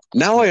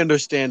 Now I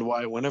understand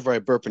why whenever I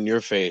burp in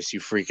your face, you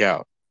freak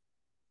out.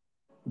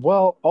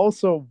 well,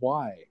 also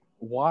why?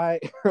 Why?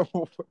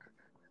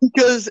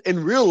 Because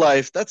in real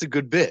life, that's a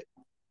good bit.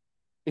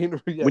 Yeah,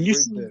 When you great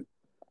see, bit.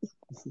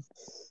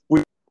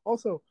 when,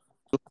 Also,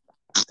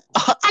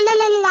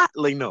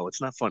 like, no,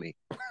 it's not funny.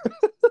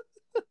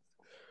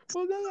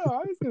 well, no,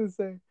 I was gonna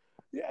say,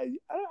 yeah,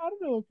 I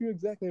don't know if you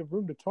exactly have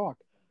room to talk.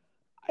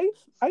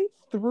 I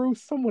threw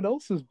someone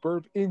else's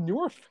burp in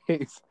your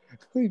face.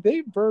 Like,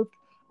 they burped.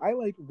 I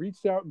like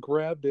reached out,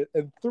 grabbed it,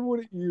 and threw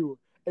it at you,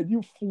 and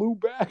you flew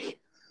back.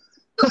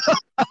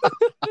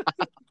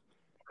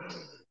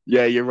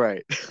 Yeah, you're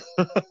right.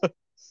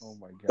 Oh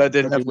my That god.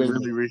 did Okay, happen wait a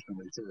really minute.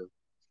 recently too.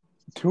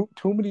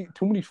 Too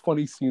many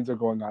funny scenes are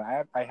going on.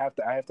 I have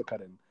to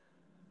cut in.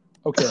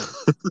 Okay,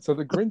 so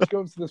the Grinch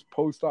goes to this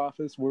post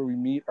office where we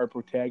meet our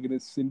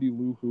protagonist Cindy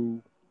Lou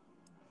Who,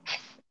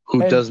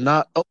 Who and does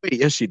not? Oh wait,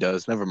 yes, she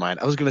does. Never mind.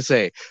 I was gonna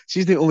say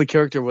she's the only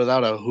character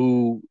without a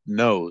who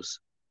knows,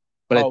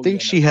 but I oh think yeah, no,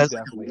 she she has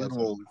like a definitely has a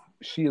little. who.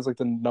 She is like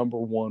the number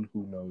one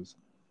who knows.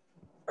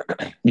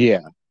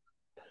 Yeah.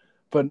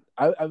 But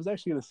I was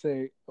actually gonna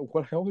say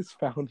what I always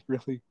found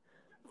really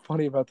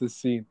funny about this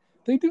scene.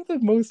 They do the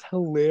most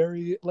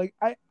hilarious. Like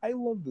I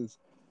love this.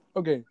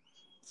 Okay,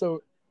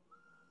 so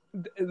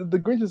the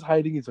Grinch is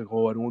hiding. He's like,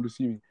 "Oh, I don't want to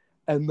see me,"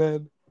 and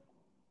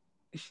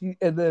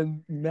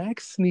then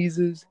Max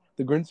sneezes.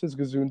 The Grinch says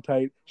 "Gazoon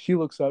tight." She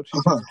looks up. She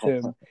sees it's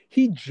him.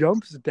 He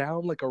jumps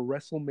down like a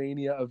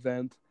WrestleMania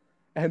event,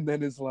 and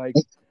then he's like,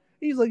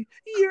 "Here,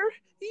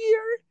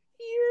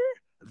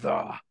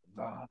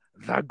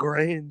 the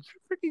Grinch."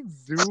 Freaking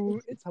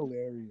zoo. It's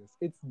hilarious.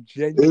 It's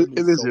genuinely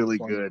It is so really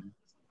funny good.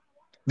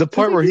 The because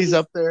part they where do he's this.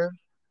 up there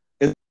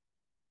and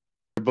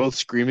they're both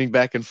screaming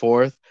back and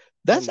forth,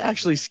 I that's love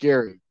actually that.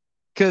 scary.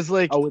 Because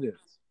like Oh, it is.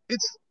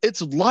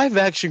 it's live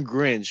action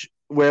Grinch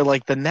where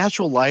like the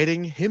natural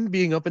lighting, him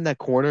being up in that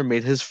corner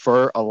made his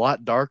fur a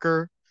lot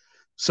darker.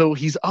 So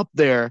he's up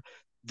there,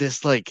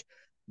 this like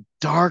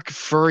dark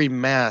furry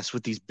mass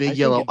with these I big think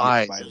yellow it'd be a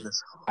eyes and spider.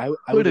 this I would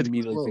hooded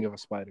immediately think cloak. of a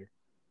spider.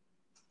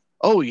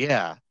 Oh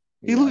yeah.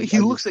 Yeah, He I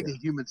looks just like yeah. a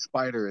human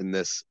spider in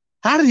this.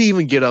 How did he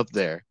even get up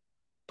there?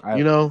 I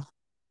You don't know.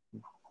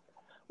 know?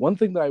 One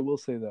thing that I will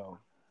say though,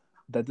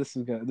 that this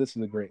is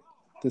a great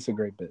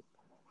bit.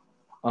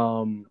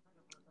 Um,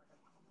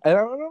 and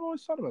I don't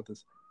always thought about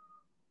this.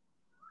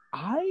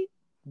 I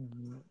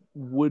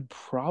would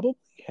probably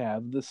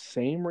have the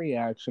same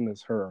reaction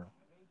as her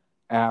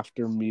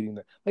after meeting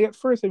that. Like at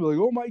first, I'd be like,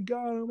 oh my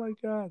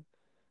god,"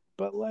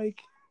 but like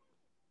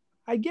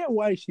I get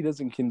why she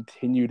doesn't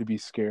continue to be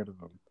scared of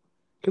him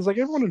because like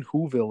everyone in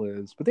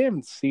Whoville is, but they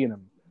haven't seen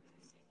him.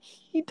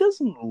 He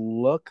doesn't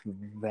look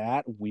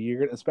that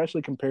weird,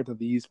 especially compared to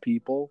these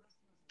people.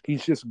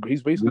 He's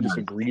basically just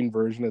a green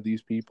version of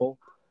these people.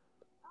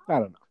 I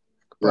don't know,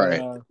 but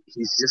Right.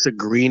 He's just a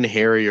green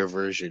hairier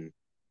version.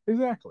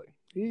 exactly,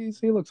 he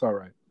looks all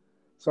right.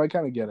 So I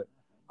kind of get it.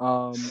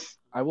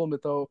 I will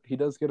admit though, he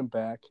does get him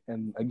back,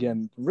 and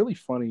again, really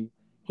funny.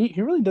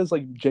 He really does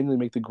like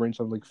genuinely make the Grinch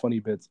have like funny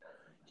bits.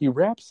 He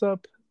wraps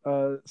up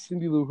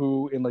Cindy Lou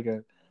Who in like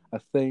a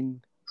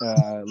thing,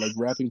 like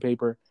wrapping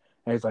paper,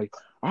 and he's like,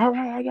 "All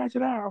right, I got you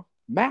now,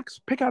 Max.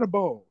 Pick out a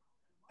bowl."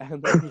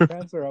 And then he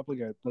has her up like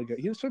a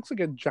he just looks like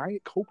a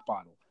giant Coke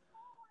bottle.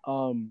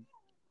 Um,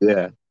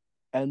 Yeah.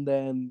 and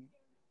then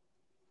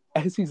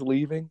as he's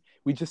leaving,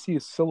 we just see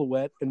his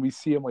silhouette and we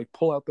see him like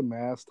pull out the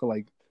mask to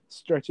like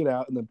stretch it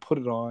out and then put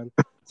it on.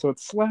 So it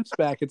slaps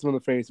back, hits him in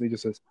the face, and he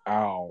just says,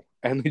 "Ow,"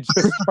 and he just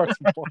starts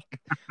walking.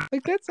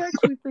 Like that's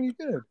actually pretty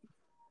good.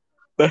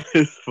 That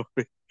is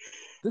funny.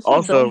 This is one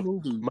Also,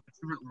 movie. my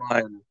favorite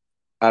line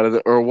out of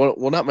the or one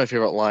well not my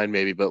favorite line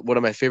maybe, but one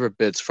of my favorite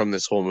bits from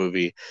this whole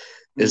movie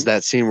is Mhm.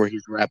 that scene where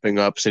he's wrapping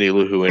up Cindy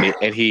Lou Who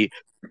and he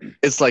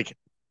it's like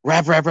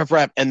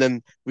wrap, and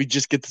then we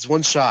just get this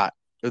one shot.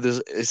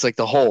 It's like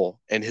the hole,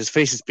 and his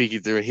face is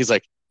peeking through, and he's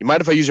like, "You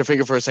mind if I use your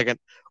finger for a second?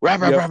 Yep,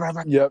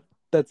 Wrap." yep.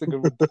 That's a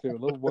good one too.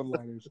 Little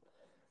one-liners.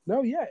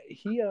 No, yeah,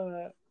 he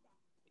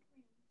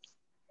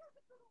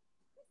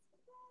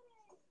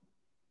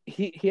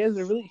has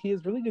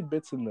really good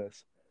bits in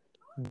this.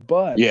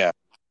 But Yeah.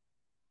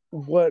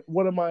 what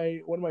one of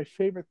my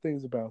favorite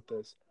things about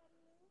this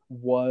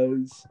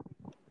was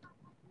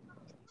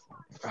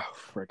oh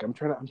frick, I'm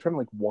trying to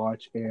like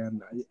watch,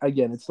 and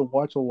again it's the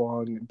watch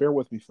along. Bear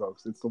with me,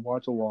 folks. It's the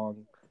watch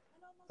along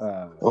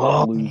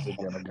Oh, blues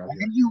again. I got why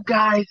here. do you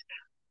guys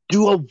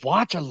do a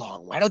watch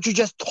along? Why don't you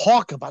just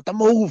talk about the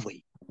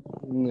movie?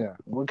 Yeah,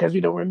 well, because we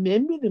don't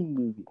remember the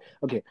movie.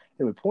 Okay,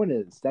 anyway, point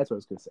is that's what I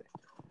was gonna say.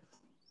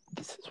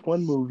 This is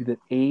one movie that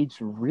aged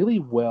really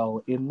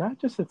well in not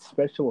just its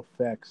special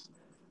effects,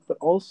 but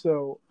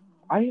also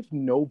I have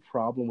no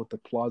problem with the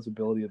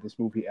plausibility of this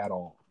movie at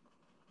all.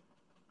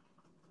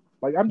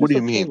 Like I'm What do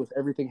just you okay mean? with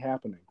everything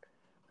happening.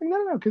 Like,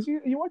 no, because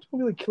you watch a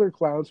movie like Killer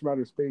Clowns from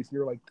Outer Space and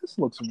you're like, this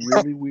looks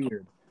really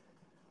weird.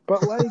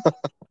 But like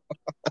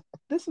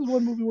this is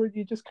one movie where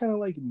you just kind of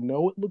like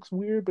know it looks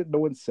weird, but no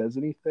one says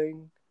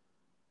anything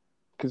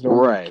because no one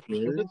really Right,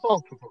 because cares. it's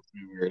all supposed to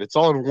be weird. It's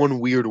all in one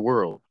weird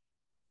world.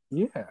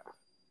 Yeah,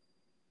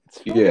 it's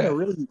filmed in a Yeah.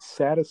 really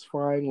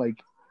satisfying,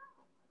 like,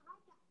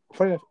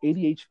 funny enough,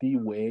 ADHD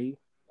way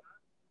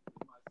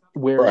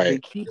where they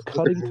Right. keep It's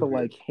cutting to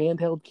weird. like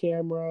handheld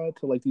camera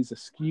to like these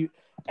askew.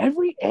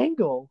 Every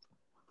angle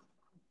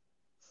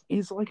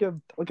is like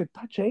a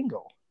Dutch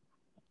angle.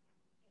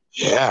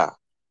 Yeah.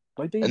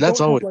 Like they And that's don't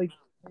have always like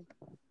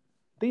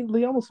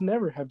they almost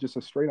never have just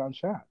a straight on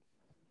shot.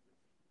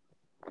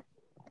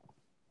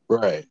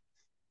 right.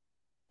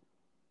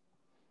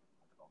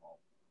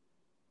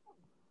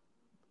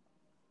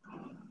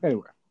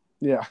 Anyway,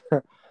 yeah.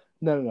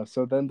 No, no, no.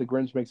 So then the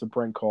Grinch makes a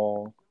prank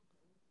call,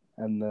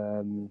 and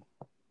then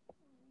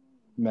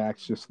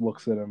Max just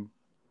looks at him.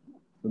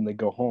 Then they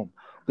go home.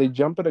 They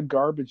jump at a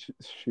garbage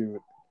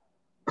chute,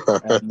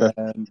 and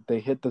then they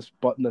hit this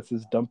button that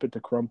says "Dump it to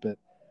Crumpet,"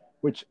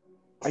 which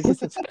I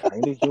guess it's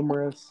kind of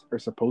humorous or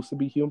supposed to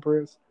be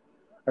humorous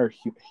or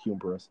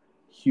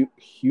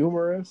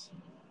humorous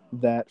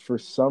that for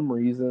some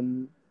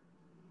reason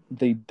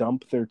they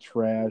dump their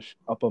trash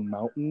up a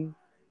mountain,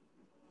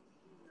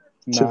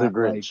 To the not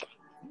Grinch. like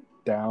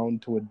down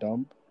to a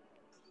dump.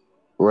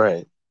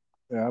 Right.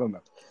 Yeah, I don't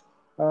know.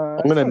 I'm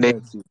It's gonna not a bad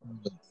name scene.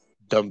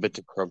 Dump It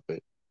to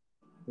Crumpet.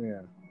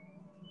 Yeah.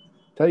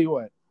 Tell you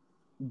what,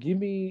 give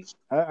me.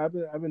 I've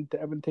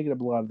been taking up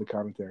a lot of the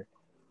commentary.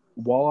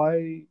 While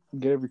I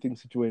get everything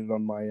situated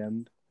on my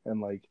end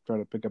and like try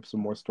to pick up some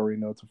more story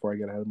notes before I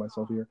get ahead of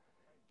myself here,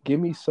 give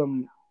me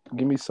some.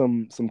 Give me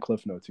some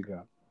cliff notes you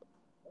got.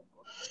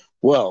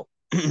 Well,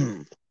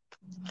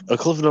 a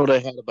cliff note I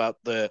had about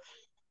the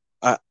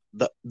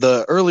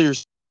earlier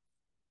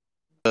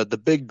the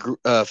big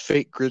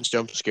fake Grinch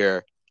jump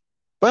scare.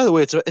 By the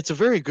way, it's a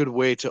very good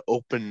way to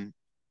open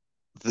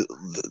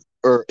the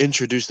or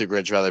introduce the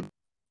Grinch rather.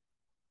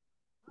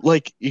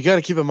 Like you got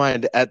to keep in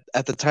mind at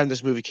the time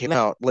this movie came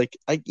out, like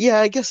I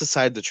guess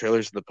aside the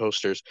trailers and the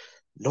posters,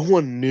 no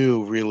one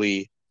knew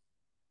really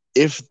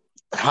if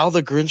how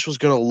the Grinch was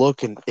going to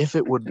look and if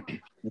it would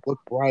look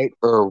right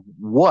or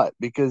what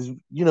because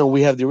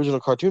we have the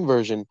original cartoon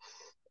version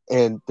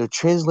and they're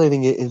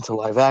translating it into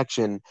live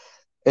action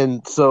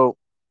and so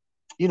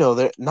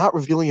they're not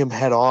revealing him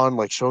head on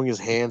like showing his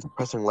hands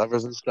pressing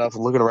levers and stuff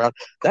and looking around.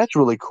 That's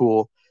really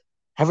cool.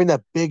 Having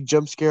that big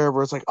jump scare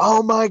where it's like,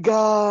 oh my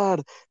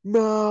god,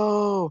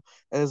 no,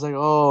 and it's like,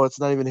 oh, it's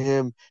not even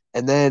him,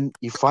 and then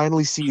you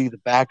finally see the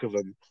back of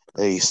him,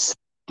 and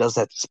does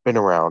that spin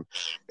around.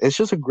 It's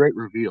just a great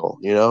reveal.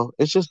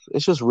 It's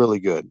just really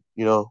good.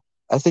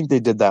 I think they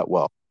did that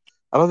well.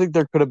 I don't think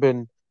there could have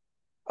been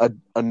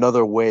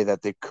another way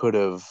that they could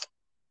have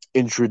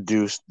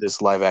introduced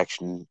this live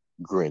action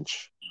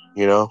Grinch.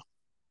 You know,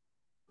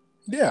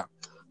 Yeah.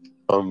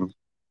 um,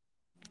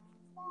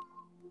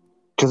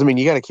 because I mean,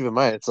 you got to keep in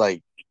mind, it's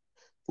like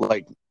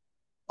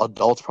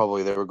adults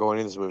probably they were going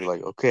into this movie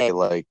like, okay,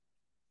 like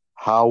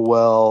how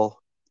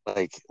well,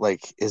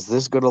 like is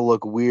this gonna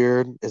look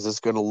weird? Is this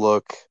gonna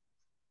look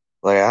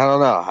like I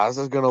don't know? How's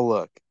this gonna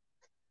look?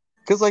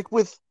 Because like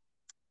with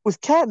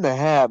Cat in the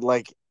Hat,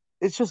 like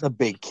it's just a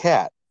big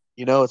cat.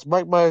 It's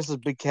Mike Myers'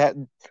 big cat,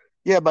 and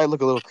yeah, it might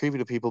look a little creepy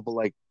to people, but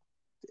like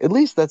at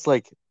least that's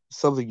like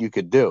something you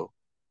could do.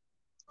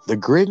 The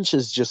Grinch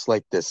is just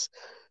like this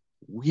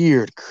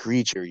weird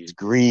creature. He's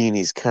green.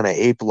 He's kind of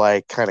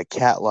ape-like, kind of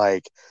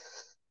cat-like.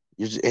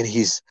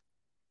 And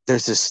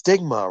there's this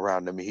stigma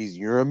around him.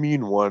 You're a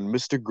mean one,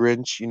 Mr.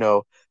 Grinch.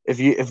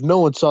 If no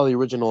one saw the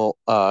original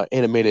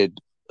animated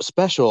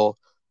special,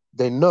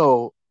 they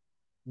know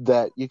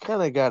that you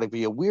kind of got to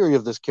be weary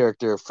of this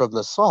character from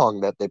the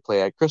song that they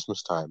play at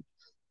Christmas time.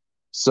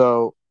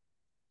 So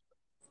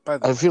By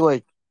the I way, feel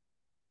like,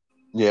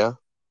 yeah,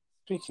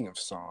 speaking of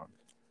song,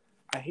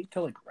 I hate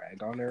to like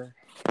rag on her,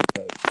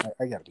 but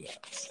I gotta be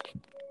honest.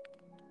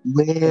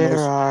 The where most,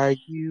 are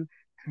you,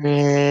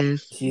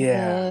 Christmas?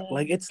 yeah,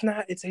 like it's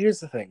not. It's here's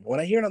the thing. When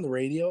I hear it on the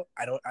radio,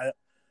 I don't.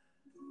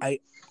 I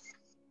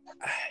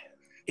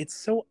it's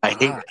so I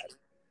hate odd. it.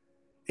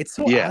 It's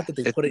so Yeah, odd that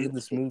they it's put it in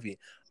this movie.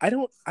 I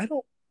don't. I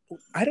don't.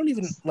 I don't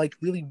even like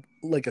really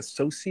like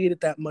associate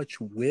it that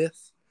much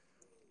with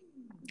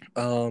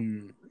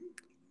um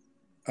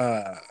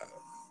uh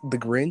the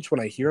Grinch when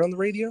I hear it on the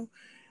radio.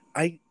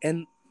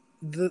 And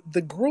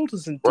the girl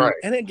doesn't do, right.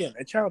 and again,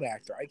 a child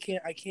actor.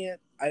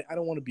 I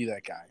don't want to be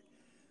that guy.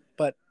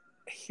 But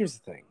here's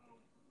the thing.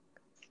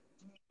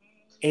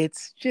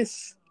 It's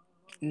just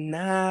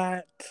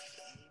not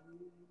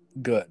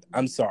good.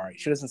 I'm sorry.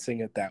 She doesn't sing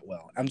it that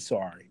well. I'm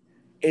sorry.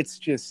 It's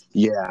just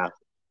Yeah,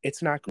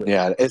 it's not great.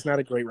 yeah. It's not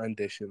a great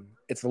rendition.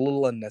 It's a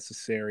little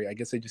unnecessary. I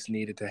guess they just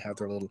needed to have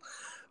their little.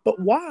 But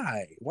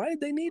why? Why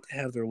did they need to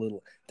have their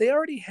little? They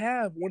already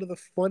have one of the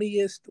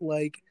funniest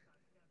like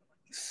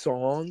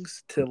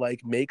songs to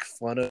like make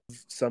fun of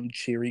some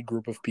cheery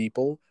group of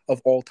people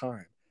of all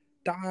time.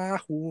 Da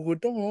who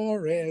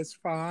Doris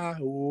fa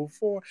who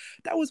for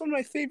that was one of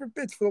my favorite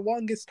bits for the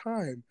longest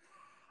time.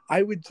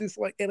 I would just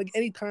like and like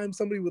anytime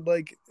somebody would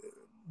like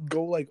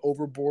go like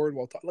overboard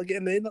while talking like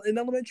in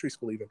elementary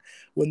school even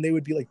when they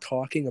would be like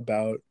talking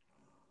about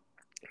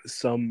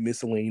some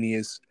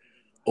miscellaneous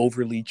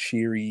overly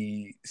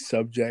cheery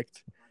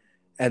subject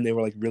and they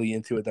were like really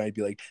into it, then I'd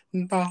be like,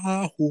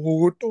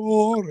 Bajo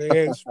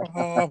Torres,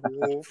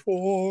 Bajo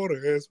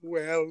Forest,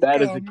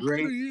 That is a welcome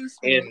great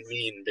and Christmas.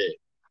 mean bit.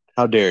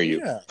 How dare you?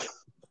 Yeah.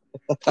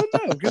 Well,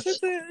 no, because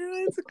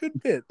it's a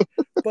good bit.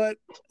 But,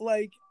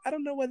 like, I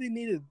don't know why they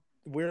needed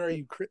Where Are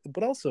You,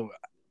 but also,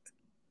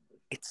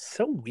 it's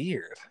so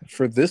weird.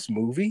 For this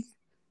movie,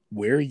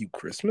 Where Are You,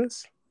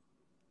 Christmas?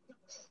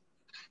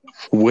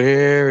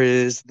 Where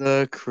is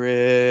the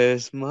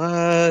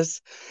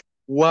Christmas?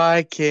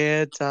 Why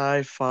can't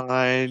I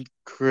find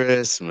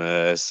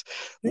Christmas?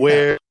 Yeah.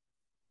 Where?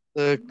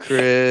 the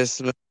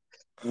Christmas.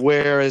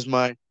 Where is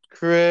my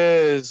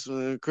Christmas?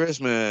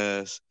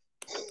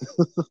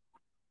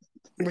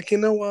 Like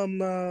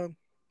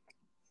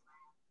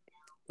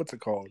what's it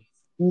called?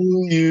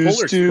 Who Polar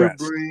used to Express.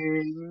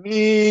 bring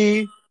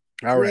me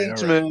All right, all right.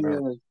 Christmas?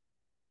 No,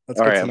 let's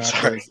All get right, I'm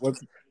sorry.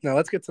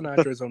 Let's get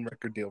Sinatra's own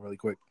record deal really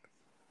quick.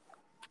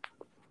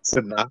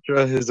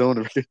 Sinatra, his own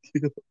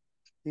radio.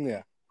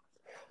 Yeah,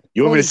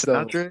 You want me to please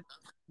though. Sinatra?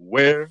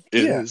 Where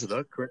Yeah, is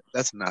the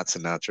That's not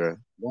Sinatra.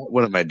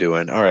 What am I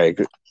doing? All right,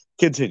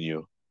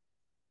 continue.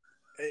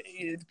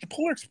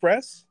 Polar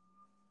Express.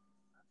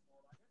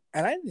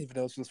 And I didn't even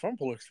know this was from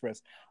Polar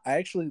Express. I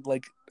actually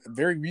like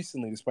very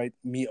recently, despite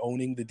me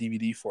owning the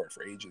DVD for it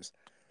for ages,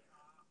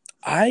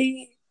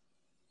 I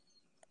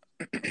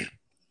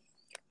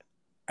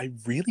I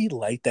really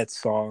like that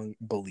song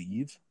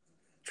 "Believe"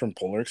 from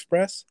Polar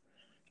Express.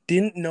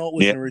 Didn't know it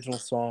was Yeah. an original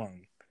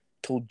song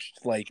till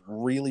like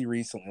really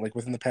recently, like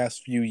within the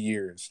past few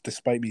years,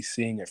 despite me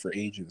seeing it for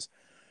ages.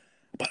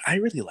 But I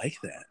really like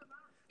that.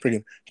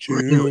 Freaking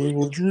Really?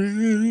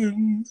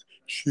 children,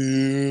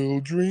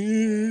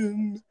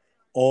 children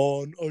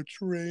on a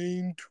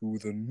train to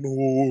the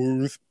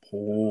North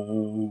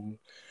Pole.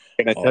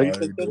 Can I tell you I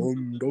something?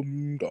 dum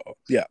dum da.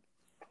 Yeah,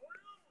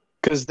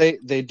 Because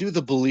they do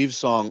the Believe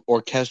song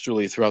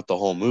orchestrally throughout the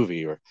whole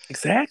movie,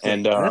 exactly.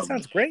 and And that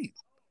sounds great.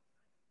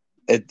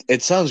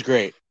 it sounds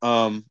great.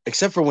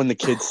 Except for when the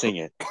kids sing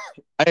it.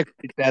 I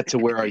equate that to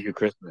 "Where Are You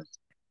Christmas."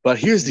 But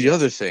here's the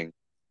other Yes. thing.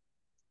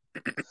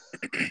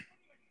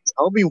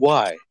 Tell me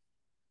why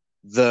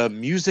the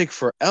music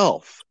for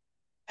Elf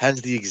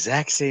has the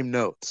exact same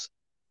notes.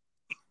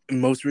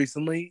 Most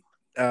recently,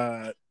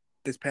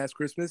 this past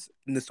Christmas,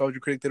 Nostalgia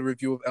Critic did a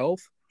review of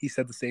Elf. He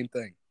said the same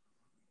thing.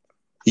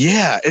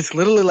 Yeah, it's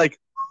literally like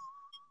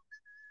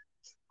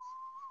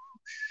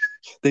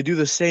they do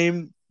the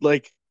same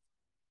they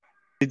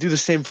do the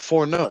same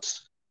four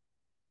notes.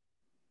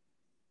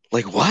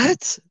 Like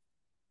what?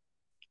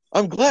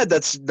 I'm glad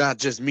that's not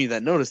just me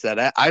that noticed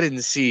that. I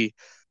didn't see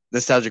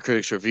Nostalgia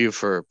Critics review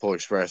for Polar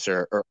Express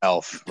or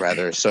Elf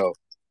rather, so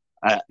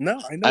I No,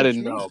 I know I what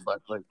didn't you mean. know,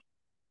 but like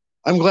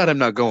I'm glad I'm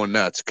not going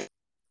nuts. Yeah.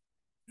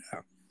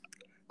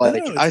 No,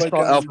 Like no, I it's like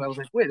saw Elf and I was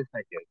like, wait a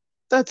second,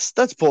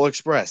 that's Polar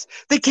Express.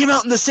 They came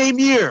out in the same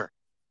year.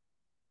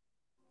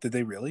 did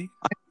they really?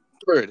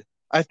 Heard.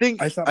 I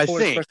thought I Polar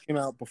think Express came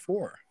out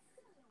before.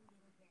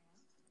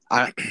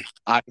 I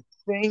I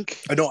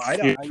think No, I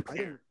don't. I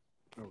don't.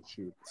 Oh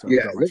shoot! Sorry, I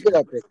yeah. dropped my Look it phone.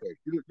 up real quick.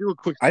 Do a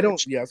quick I don't.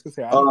 search. Yeah, I was gonna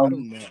say I don't. I Um,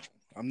 don't know.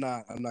 I'm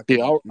not yeah,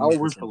 gonna I'll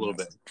make riff this a little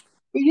invest. bit.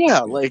 But yeah, Yeah.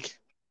 like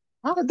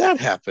how did that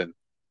happen?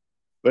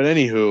 But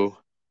anywho,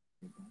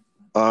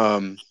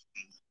 um,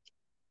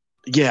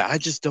 yeah, I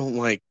just don't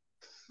like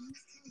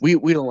we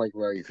don't like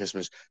Merry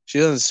Christmas. She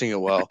doesn't sing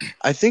it well.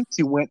 I think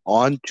she went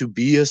on to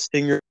be a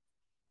singer,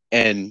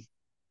 and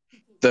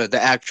the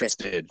actress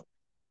did.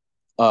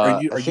 I Are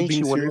you think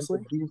being she went on to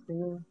seriously? be a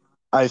singer.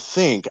 I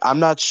think I'm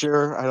not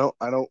sure.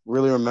 I don't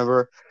really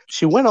remember.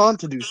 She went on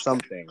to do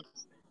something.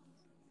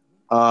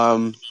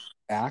 Um,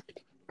 Act.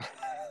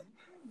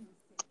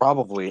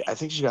 Probably. I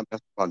think she got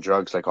messed up on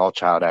drugs like all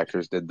child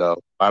actors did,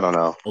 though. I don't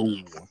know. Oh.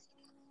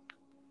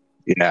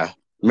 Yeah.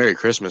 Merry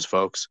Christmas,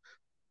 folks.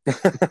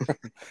 Dun,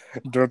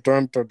 dun,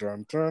 dun,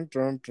 dun, dun,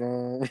 dun,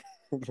 dun.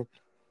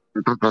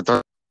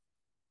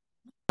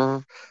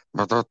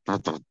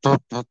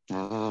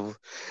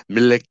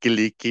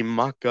 Milekiliki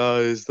maka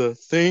is the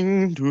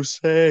thing to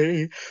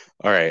say.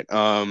 All right.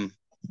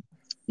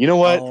 You know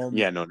what? Um.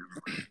 Yeah, no.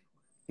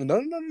 No,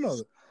 no, no,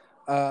 no.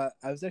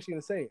 I was actually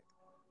gonna say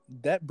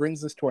that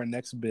brings us to our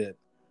next bit.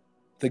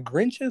 The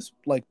Grinch's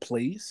like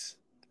place,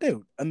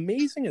 dude.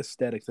 Amazing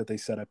aesthetics that they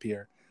set up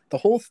here. The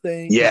whole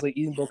thing. Yeah. He's like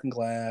eating broken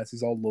glass.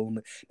 He's all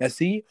lonely. Now,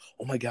 see.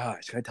 Oh my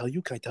gosh. Can I tell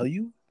you? Can I tell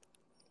you?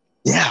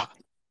 Yeah.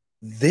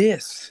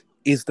 This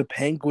is the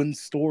Penguin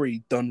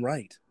story done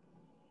right.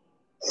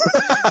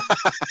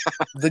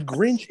 The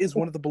Grinch is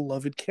one of the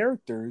beloved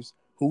characters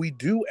who we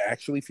do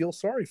actually feel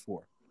sorry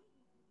for.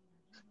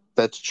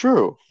 That's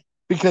true.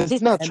 Because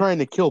he's not And trying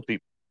to kill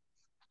people.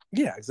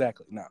 yeah,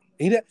 exactly. No,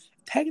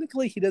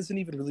 technically he doesn't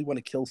even really want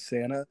to kill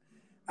Santa.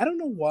 I don't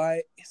know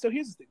why. So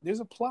here's the thing. There's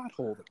a plot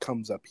hole that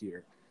comes up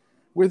here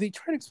where they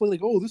try to explain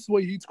like, oh, this is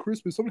why he eats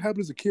Christmas. Something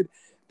happened as a kid.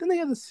 Then they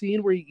have the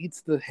scene where he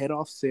eats the head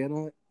off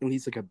Santa when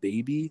he's like a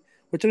baby.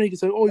 Which I know you can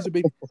say, oh, he's a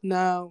baby.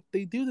 No,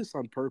 they do this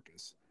on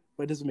purpose,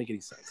 but it doesn't make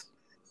any sense.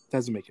 It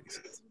doesn't make any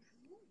sense.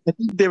 I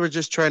think they were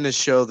just trying to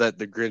show that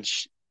the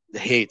Grinch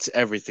hates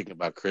everything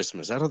about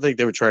Christmas. I don't think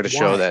they were trying to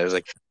show Why? that. It was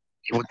like,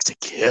 he wants to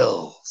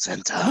kill No,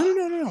 Santa. no,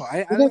 no, no, no. Well,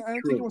 that's I don't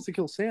think he true. wants to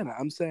kill Santa.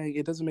 I'm saying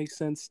it doesn't make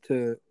sense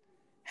to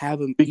have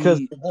him Because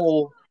eat. the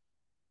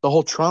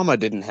whole trauma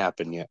didn't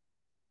happen yet.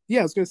 Yeah,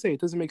 I was gonna say it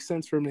doesn't make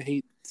sense for him to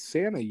hate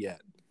Santa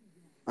yet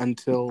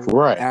until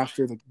Right.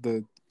 after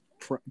the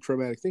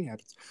traumatic thing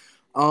happens.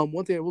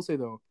 One thing I will say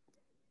though,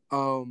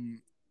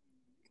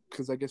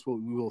 because I guess we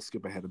will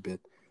skip ahead a bit.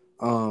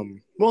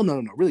 Well,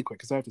 no, really quick,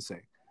 because I have to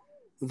say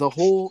the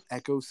whole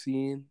Echo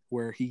scene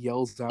where he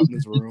yells out in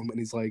his room and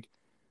he's like,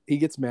 he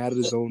gets mad at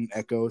his own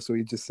Echo, so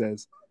he just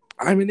says,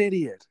 "I'm an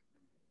idiot."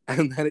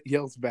 and then it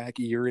yells back,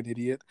 "You're an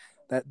idiot."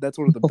 That's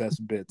one of the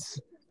best bits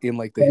in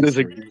like the That is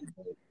a history.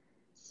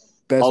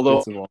 Best although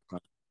bits of all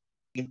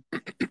time.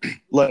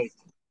 like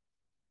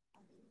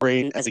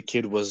brain as a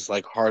kid was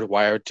like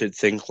hardwired to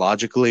think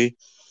logically.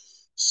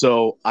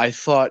 So I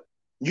thought,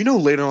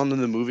 later on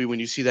in the movie when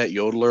you see that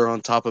yodeler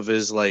on top of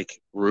his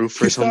like roof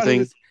or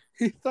something,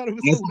 He thought it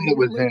was I a thought it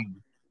was yodeler.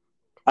 him.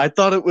 I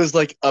thought it was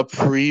like a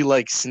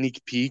like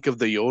sneak peek of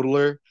the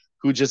yodeler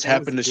who just That was a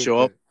happened to good show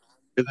up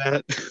bit. to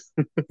that.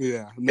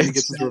 Yeah, and then he And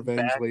gets his snap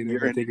revenge back, later you're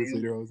by an taking his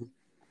idiot. later.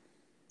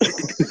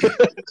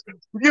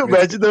 Can you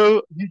imagine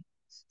though?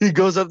 He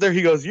goes up there,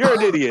 he goes, "You're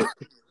an idiot."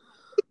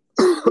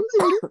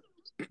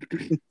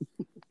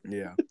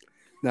 Yeah,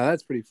 now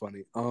that's pretty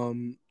funny.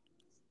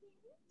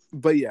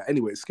 But yeah,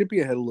 anyway,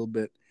 skipping ahead a little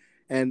bit,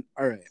 and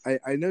all right,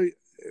 I know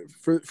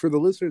for the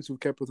listeners who've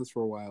kept with us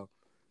for a while,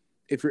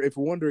 if you're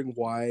wondering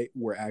why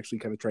we're actually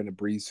kind of trying to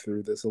breeze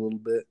through this a little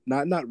bit,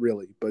 not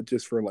really, but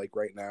just for like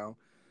right now,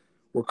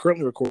 we're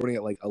currently recording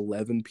at like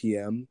 11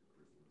 p.m.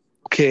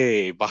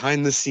 Okay,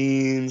 behind the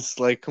scenes,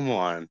 like, come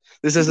on.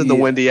 This isn't the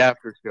Yeah. Wendy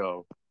After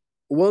Show.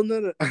 Well,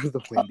 no,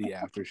 the Wendy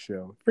After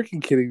Show.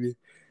 Freaking kidding me.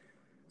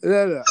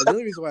 No. The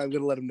only reason why I'm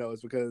gonna let them know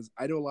is because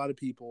I know a lot of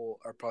people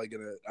are probably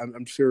gonna.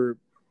 I'm sure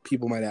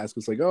people might ask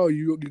us like, "Oh,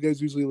 you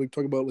guys usually like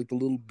talk about like the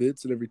little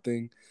bits and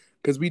everything,"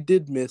 because we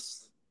did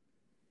miss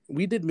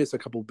a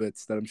couple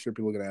bits that I'm sure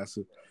people are gonna ask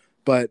us.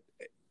 But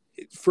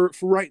for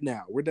right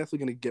now, we're definitely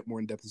gonna get more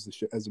in depth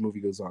as the movie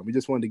goes on. We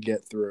just wanted to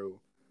get through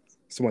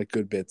some like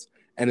good bits,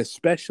 and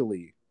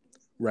especially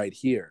right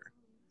here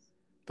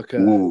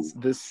because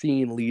this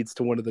scene leads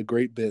to one of the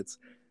great bits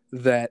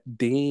that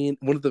Dane,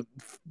 one of the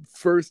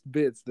first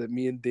bits that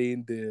me and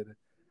Dane did.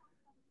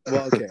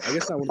 Well, okay, I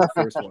guess not one of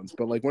the first ones,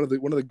 but like one of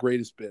the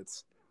greatest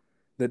bits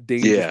that Dane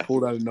just Yeah.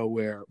 pulled out of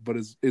nowhere, but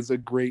is a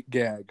great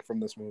gag from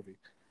this movie.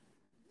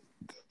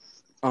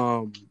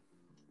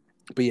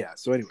 But yeah,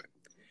 so anyway,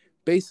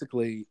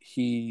 basically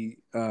he's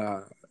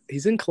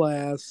in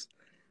class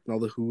and all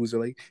the Who's are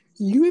like,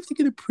 "You have to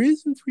get a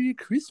present for your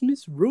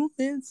Christmas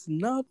romance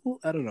novel."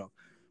 I don't know.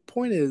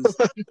 Point is,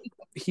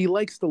 he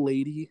likes the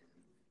lady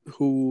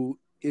who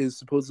is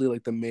supposedly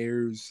like the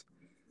mayor's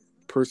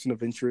person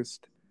of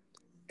interest.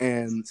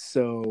 And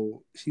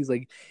so she's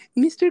like,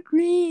 "Mr.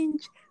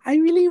 Grinch, I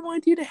really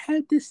want you to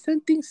have this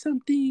something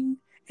something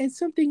and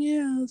something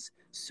else.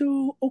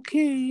 So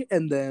okay."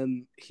 And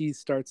then he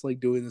starts like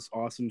doing this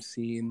awesome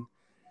scene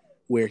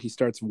where he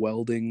starts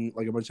welding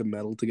like a bunch of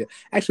metal together.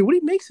 Actually, what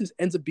he makes is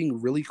ends up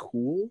being really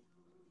cool.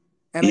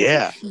 And I think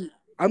Yeah.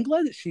 I'm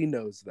glad that she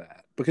knows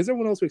that because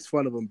everyone else makes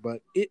fun of him,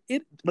 but it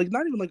like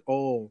not even like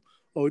oh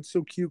it's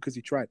so cute because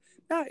he tried.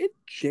 Nah, it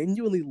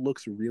genuinely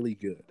looks really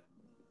good.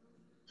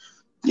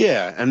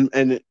 Yeah,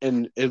 and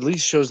at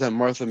least shows that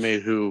Martha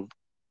Maid who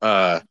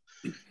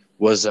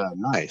was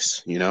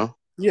nice,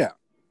 Yeah.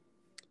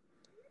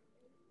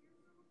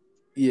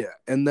 Yeah,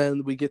 and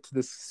then we get to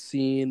this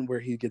scene where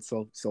he gets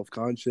self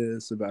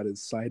conscious about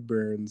his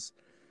sideburns,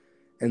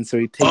 and so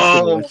he takes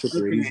an Oh, electric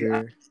okay. I'm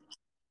razor.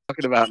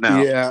 talking about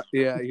now. Yeah,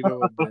 you know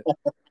what bit.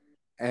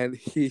 And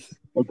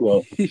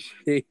Okay. he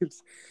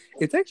shaves.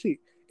 It's actually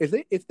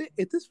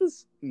if this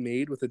was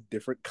made with a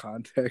different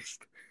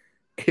context,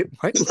 it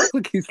might look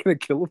like he's gonna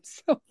kill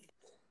himself,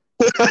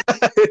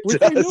 which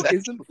I know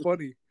isn't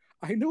funny.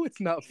 I know it's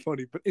not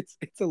funny, but it's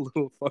a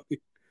little funny.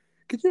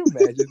 Could you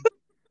imagine?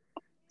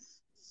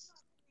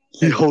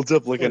 He Anyway, holds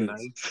up like a what is-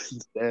 knife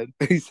instead.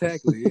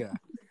 Exactly, yeah.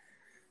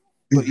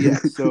 But yeah,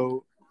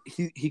 so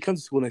he comes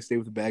to school next day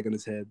with a bag on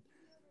his head.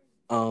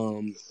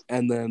 And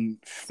then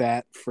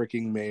fat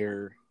freaking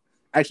mayor,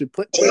 actually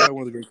played by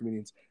one of the great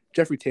comedians,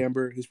 Jeffrey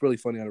Tambor, who's really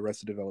funny on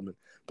Arrested Development.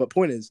 But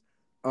point is,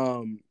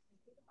 or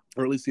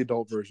at least the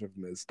adult version of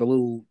him is the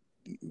little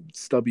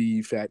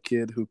stubby fat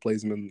kid who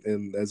plays him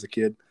in as a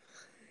kid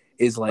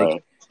is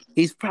like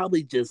he's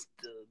probably just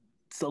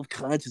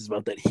self-conscious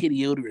about that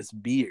hideous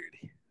beard.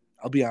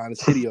 I'll be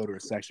honest,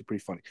 hideous is actually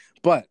pretty funny.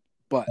 But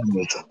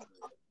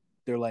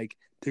they're like,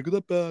 take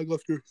that bag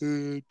off your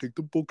head, take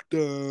the book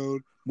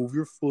down, move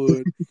your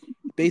foot.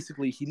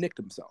 Basically, he nicked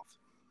himself.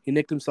 He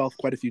nicked himself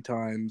quite a few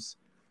times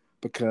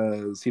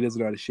because he doesn't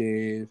know how to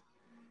shave.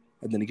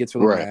 And then he gets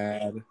really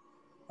mad.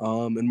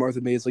 And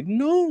Martha May is like,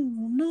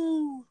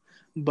 no.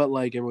 But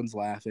like everyone's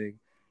laughing.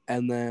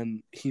 And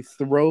then he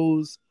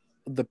throws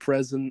the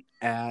present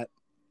at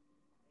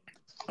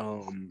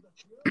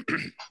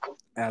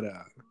at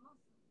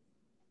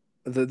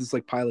this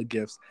like pile of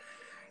gifts.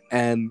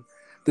 And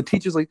the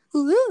teacher's like,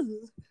 "Ugh."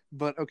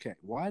 But okay,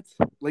 what?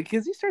 Like,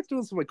 because he starts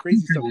doing some like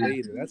crazy stuff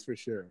later, that's for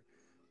sure.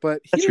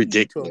 But he That's didn't need to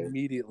ridiculous.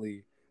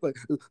 immediately like,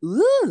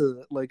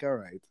 "Ugh." Like, all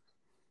right.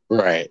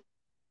 Right.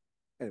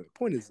 Anyway,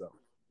 point is though,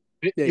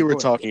 You were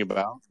talking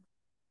about.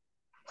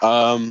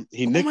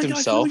 He nicked my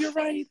himself. Gosh, no, you're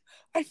right.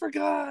 I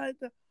forgot.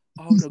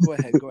 Oh no, go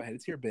ahead.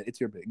 It's your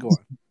bit. Go on.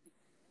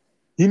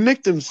 He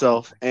nicked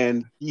himself,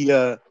 and he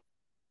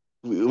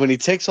when he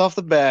takes off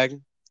the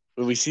bag,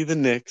 when we see the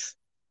nicks,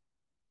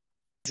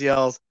 he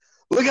yells,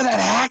 "Look at that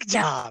hack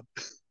job!"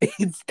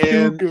 It's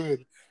too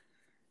good.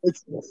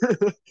 It's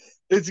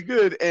it's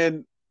good,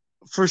 and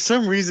for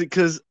some reason,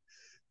 because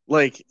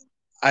like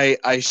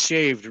I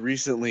shaved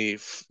recently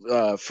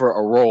for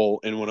a role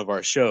in one of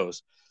our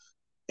shows,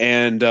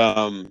 and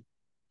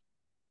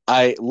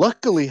I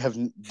luckily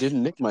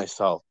didn't nick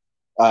myself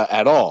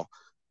at all,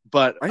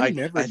 but I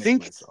never I nick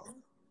think myself. It's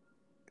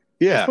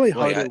yeah, probably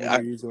like harder when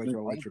you're using like an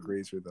electric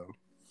razor, though.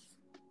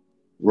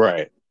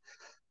 right,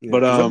 Yeah,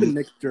 but because I've been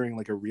nicked during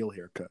like a real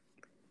haircut.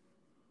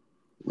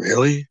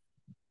 really,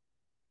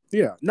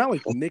 Yeah, not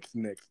like nicked.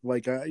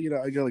 Like I get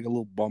like a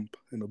little bump,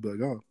 and it'll be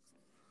like,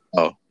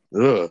 oh,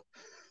 oh, ugh.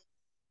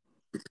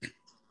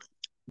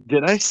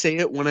 Did I say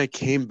it when I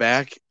came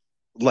back,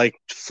 like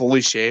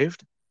fully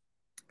shaved?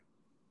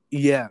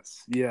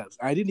 yes, yes.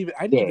 I didn't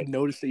Good. even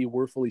notice that you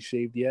were fully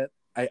shaved yet.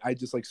 I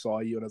just like saw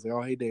you, and I was like,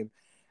 oh, hey, Dane,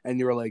 and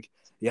you were like,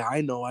 yeah,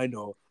 I know, I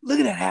know. Look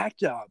at that hack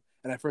job.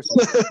 And at first I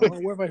was like, oh,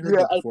 where have I heard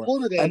Yeah, that I before?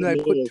 pulled it out And of then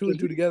I put nowhere two and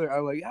two together.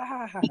 I'm like,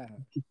 ah,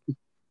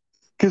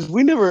 because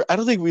we never. I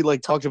don't think we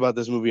like talked about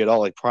this movie at all,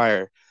 like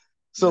prior.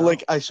 So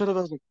like no, I should have.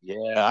 I was like,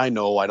 yeah, I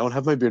know. I don't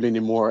have my beard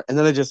anymore, and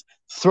then I just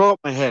throw up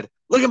my head.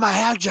 Look at my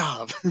hack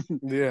job.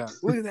 yeah,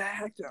 look at that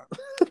hack job.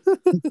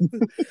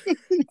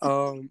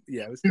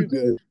 Yeah, it was too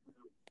good.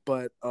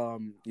 But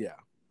yeah.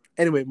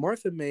 Anyway,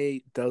 Martha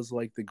May does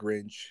like the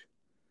Grinch,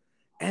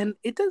 and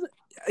it doesn't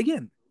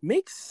again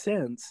makes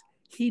sense.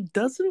 He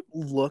doesn't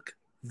look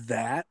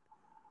that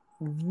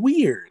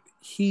weird.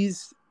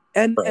 He's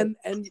Right.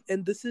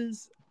 and this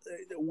is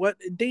what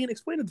Dane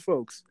explained to the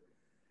folks.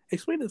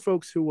 Explain to the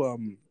folks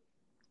who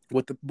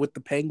with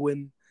the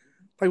penguin,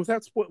 like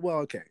without spoil. Well,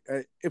 okay,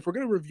 if we're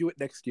gonna review it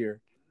next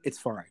year, it's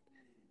fine.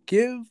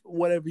 Give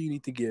whatever you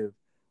need to give.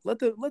 Let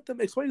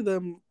them explain to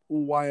them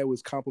why I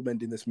was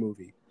complimenting this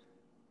movie.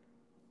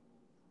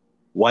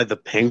 Why the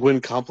Penguin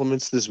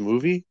compliments this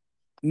movie?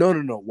 No,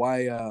 no, no.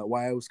 Why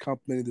I was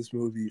complimenting this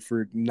movie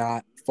for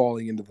not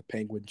falling into the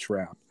penguin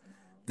trap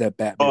that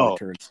Batman Oh,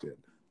 Returns did.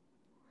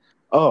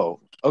 oh,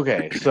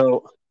 okay.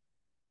 So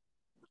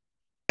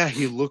yeah,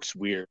 he looks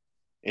weird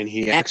and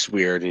he acts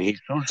weird and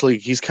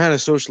he's kind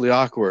of socially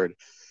awkward,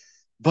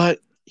 but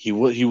he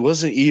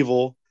wasn't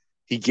evil.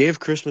 He gave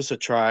Christmas a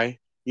try,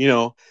 you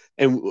know,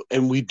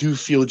 and we do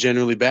feel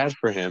generally bad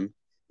for him,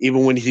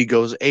 even when he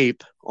goes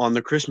ape on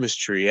the Christmas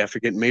tree after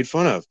getting made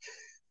fun of.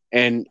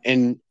 And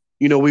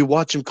we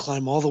watch him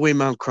climb all the way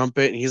Mount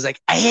Crumpet, and he's like,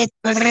 "I hate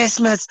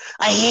Christmas,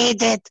 I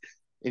hate it,"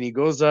 and he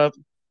goes up.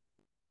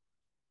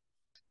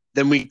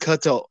 Then we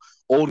cut to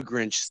old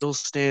Grinch still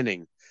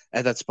standing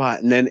at that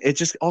spot, and then it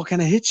just all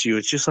kind of hits you.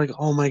 It's just like,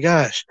 oh my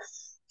gosh,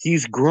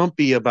 he's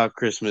grumpy about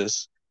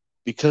Christmas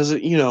because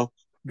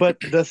but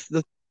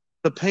the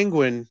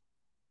penguin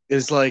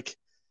is like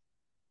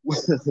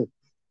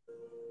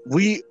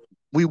we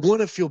we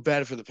want to feel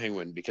bad for the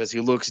penguin because he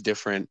looks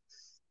different,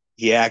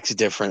 he acts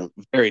different,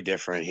 very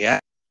different.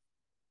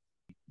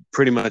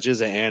 Pretty much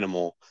is an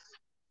animal,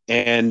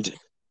 and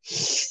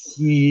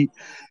he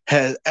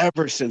has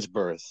ever since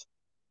birth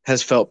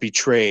has felt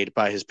betrayed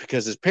by his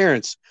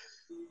parents,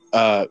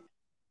 uh,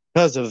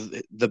 because of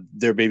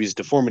their baby's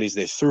deformities.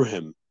 They threw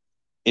him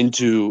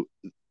into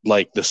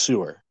like the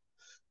sewer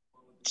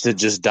to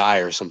just die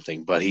or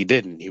something, but he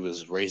didn't. He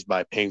was raised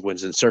by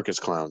penguins and circus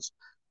clowns.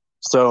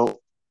 So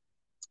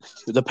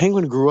the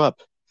penguin grew up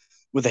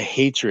with a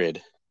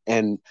hatred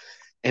and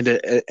and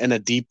a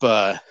deep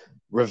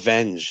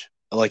revenge,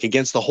 like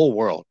against the whole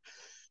world.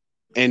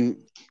 And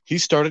he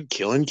started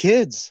killing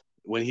kids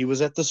when he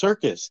was at the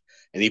circus,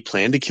 and he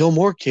planned to kill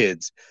more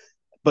kids.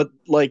 But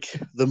like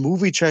the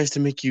movie tries to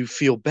make you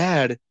feel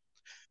bad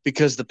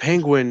because the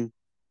penguin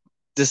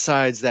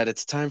decides that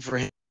it's time for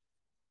him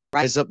to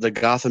rise up the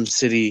Gotham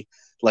City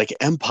like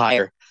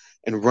empire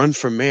and run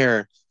for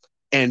mayor,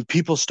 and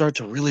people start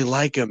to really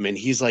like him, and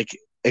he's like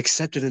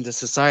accepted into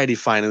society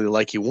finally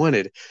like he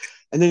wanted.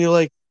 And then you're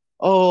like,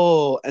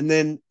 oh, and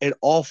then it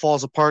all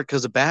falls apart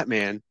because of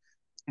Batman,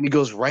 and he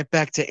goes right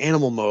back to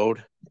animal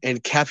mode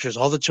and captures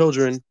all the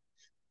children,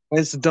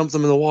 plans to dump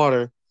them in the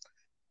water,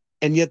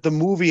 and yet the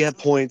movie at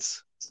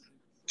points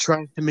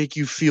tries to make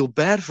you feel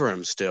bad for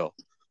him still,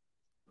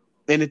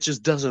 and it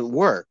just doesn't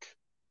work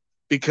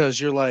because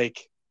you're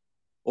like,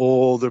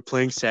 oh, they're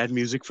playing sad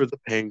music for the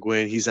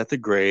penguin, he's at the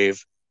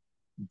grave,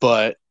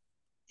 but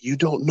you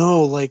don't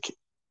know, like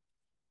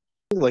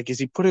is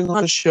he putting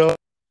on a show?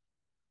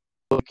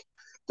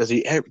 Does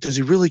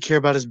he really care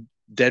about his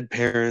dead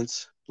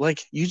parents?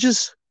 Like you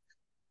just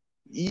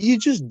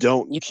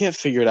don't, you can't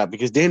figure it out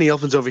because Danny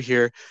Elfman's over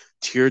here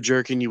tear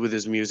jerking you with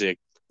his music,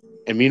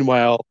 and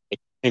meanwhile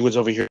Penguin's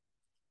over here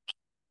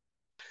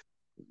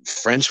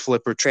French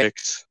flipper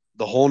tricks,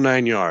 the whole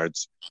 9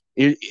 yards.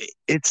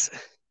 It's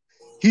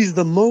he's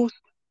the most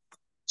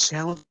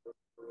challenging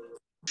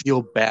to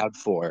feel bad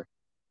for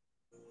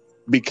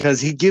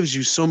because he gives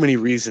you so many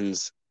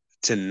reasons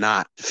to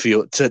not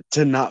feel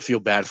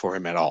bad for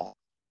him at all.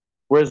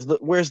 Whereas the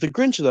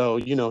Grinch, though,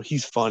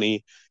 he's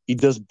funny, he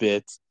does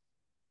bits,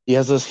 he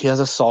has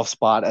a soft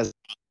spot as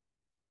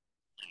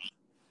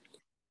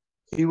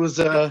he was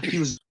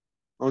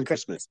on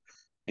Christmas,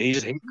 and he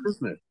just hates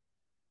Christmas.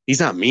 He's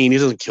not mean, he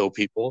doesn't kill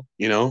people.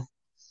 Yeah,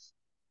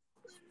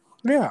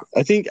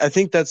 I think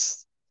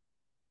that's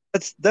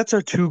that's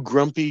our two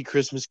grumpy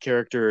Christmas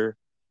character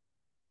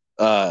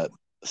uh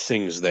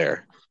things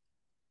there.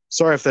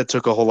 Sorry if that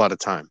took a whole lot of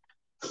time.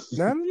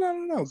 No.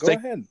 Go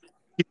Thank ahead.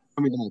 you for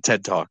coming on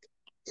TED Talk.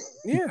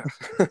 Yeah.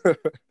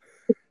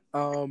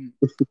 um,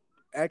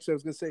 actually, I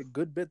was gonna say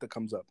good bit that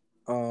comes up.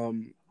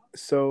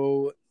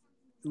 So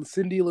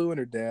Cindy Lou and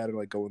her dad are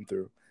like going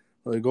through,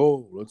 like,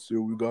 oh, let's see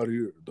what we got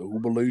here. The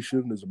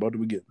jubilation is about to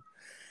begin.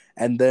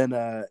 And then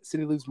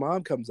Cindy Lou's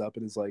mom comes up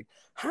and is like,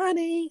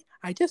 honey,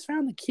 I just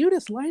found the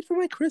cutest light for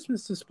my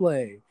Christmas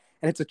display.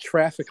 And it's a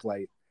traffic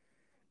light.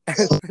 And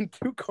then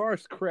two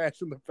cars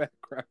crash in the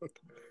background.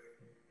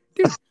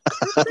 Dude,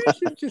 car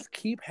crashes just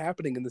keep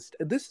happening in this.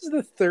 This is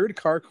the third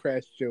car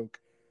crash joke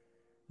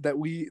that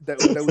we've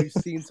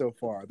seen so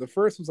far. The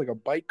first was like a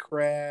bike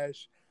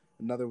crash.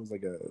 Another was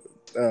like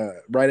a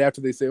right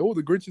after they say, "Oh,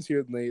 the Grinch is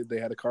here," and they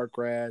had a car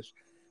crash.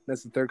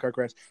 That's the third car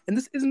crash, and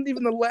this isn't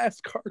even the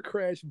last car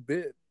crash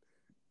bit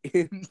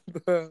in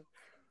the.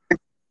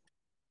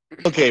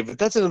 Okay, but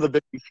that's another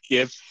big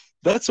skip.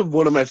 That's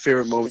one of my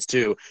favorite moments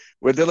too,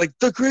 where they're like,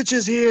 "The Grinch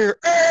is here!"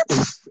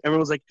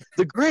 Everyone's like,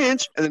 "The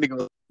Grinch," and then they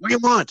go, "What do you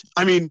want?"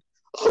 I mean,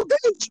 "Oh,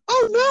 Grinch!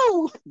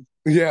 Oh no!"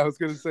 Yeah, I was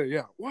gonna say,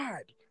 yeah,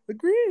 what the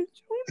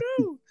Grinch? Oh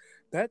no,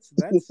 that's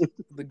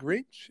the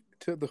Grinch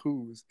to the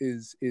Who's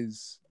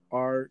is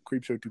our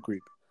creep show to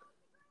creep.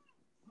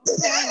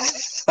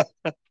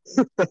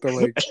 They're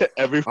like,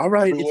 Every all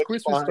right, it's everyone's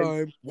Christmas fine.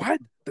 time.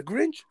 What the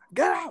Grinch?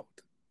 Get out!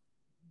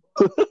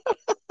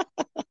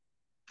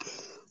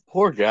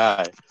 Poor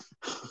guy.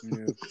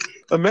 Yeah.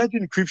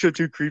 Imagine Creepshow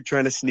 2 Creep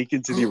trying to sneak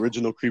into the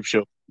original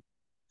Creepshow.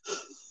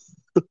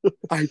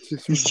 I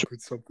just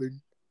remembered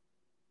something.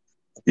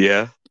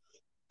 Yeah.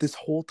 This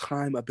whole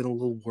time I've been a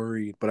little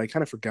worried, but I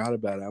kind of forgot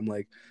about it. I'm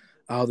like,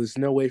 oh, there's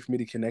no way for me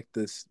to connect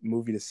this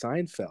movie to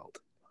Seinfeld.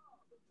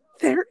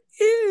 There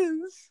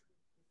is.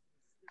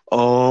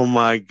 Oh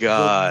my The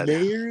god.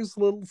 mayor's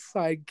little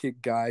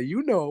sidekick guy,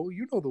 you know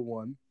the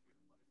one,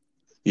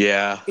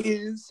 Yeah.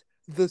 is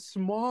the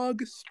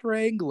Smog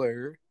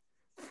Strangler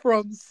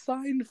from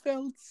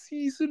Seinfeld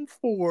season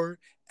 4,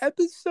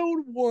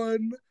 episode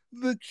 1,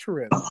 The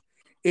Trip,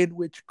 in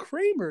which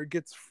Kramer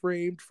gets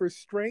framed for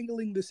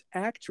strangling this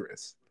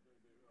actress.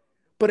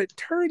 But it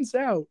turns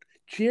out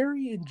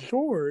Jerry and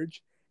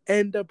George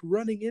end up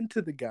running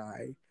into the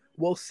guy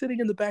while sitting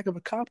in the back of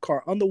a cop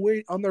car on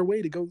their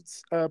way to go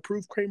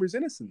prove Kramer's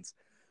innocence.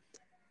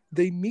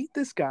 They meet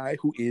this guy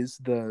who is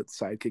the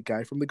sidekick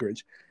guy from the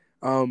Grinch.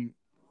 Um,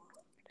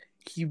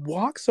 he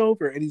walks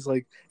over and he's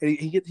like, and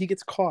he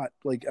gets caught,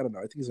 like, I don't know,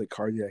 I think he's like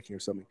carjacking or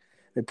something.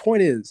 The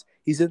point is,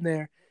 he's in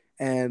there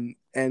and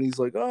he's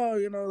like, oh,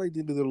 you know, like,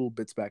 they do the little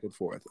bits back and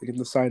forth, like in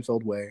the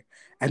Seinfeld way.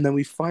 And then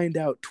we find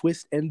out,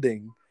 twist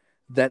ending,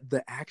 that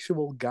the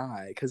actual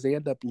guy, because they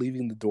end up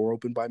leaving the door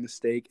open by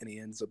mistake, and he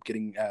ends up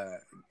running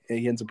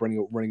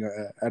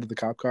out of the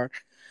cop car.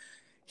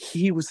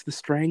 He was the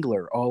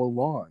strangler all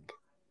along.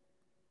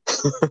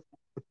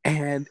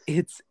 And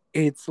it's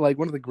like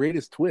one of the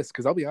greatest twists,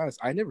 because I'll be honest,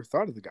 I never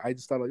thought of the guy. I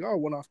just thought, like, oh,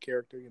 one-off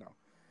character, you know.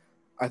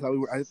 I thought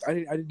I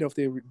didn't know if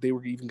they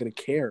were even going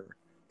to care,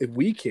 if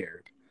we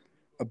cared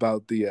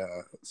about the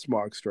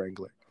Smog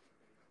Strangler.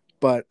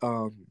 But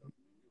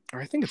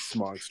I think it's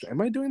Smog Strangler.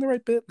 Am I doing the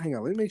right bit? Hang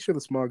on, let me make sure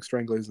the Smog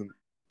Strangler is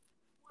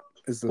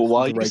Well,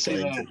 while the you right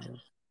say guy. that,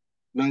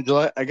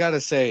 Nigel, I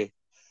gotta say,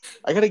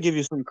 I gotta give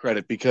you some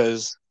credit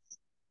because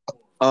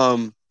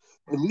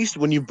at least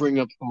when you bring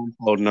up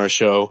Seinfeld in our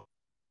show,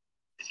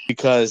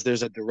 because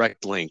there's a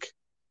direct link,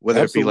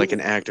 whether it be like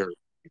an Absolutely. actor,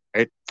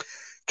 right?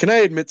 Can I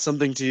admit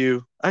something to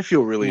you? I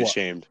feel really What?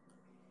 ashamed.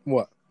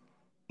 What?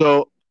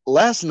 So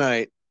last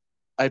night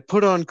I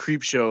put on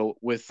Creepshow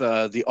with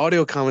the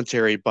audio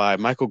commentary by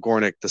Michael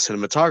Gornick, the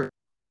cinematographer,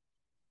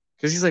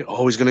 because he's like,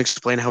 oh, he's gonna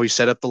explain how he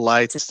set up the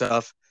lights and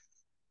stuff.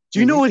 Do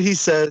you know what he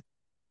said?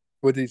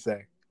 What did he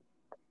say?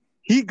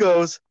 He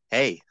goes,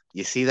 hey,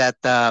 you see that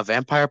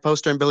vampire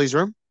poster in Billy's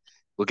room?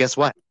 Well, guess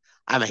what?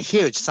 I'm a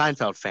huge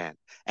Seinfeld fan.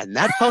 And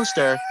that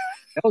poster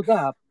shows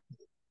up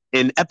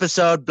in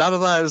episode blah, blah,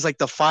 blah. It was like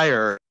the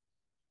fire.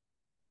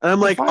 And I'm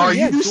The like, fire, are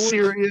yeah. you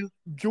serious?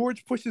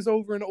 George pushes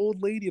over an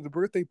old lady at a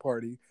birthday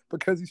party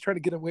because he's trying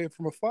to get away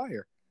from a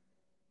fire.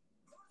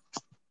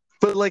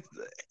 But like,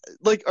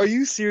 are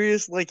you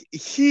serious? Like,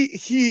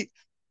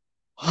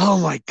 oh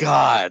my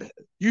God.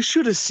 You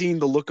should have seen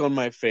the look on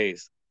my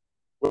face.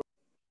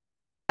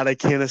 And I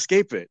can't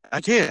escape it.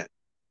 I can't.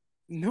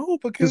 No,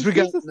 Because because we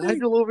got here's the thing.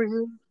 Nigel over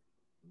here.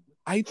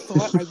 I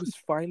thought I was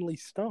finally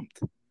stumped.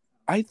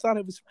 I thought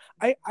it was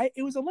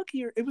it was a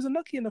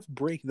lucky enough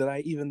break that I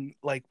even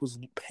like was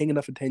paying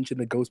enough attention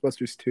to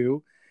Ghostbusters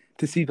 2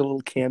 to see the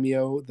little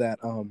cameo that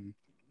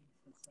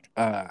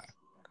uh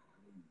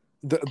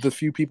the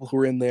few people who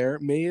were in there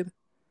made.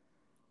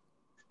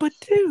 But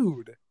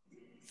dude,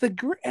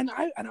 and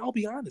I'll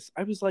be honest,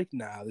 I was like,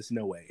 nah, there's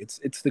no way.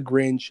 It's the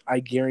Grinch. I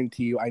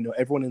guarantee you, I know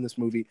everyone in this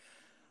movie.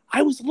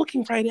 I was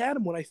looking right at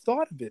him when I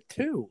thought of it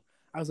too.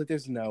 I was like,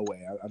 "There's no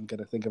way I'm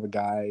gonna think of a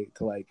guy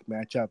to like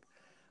match up."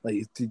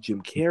 Like, did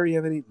Jim Carrey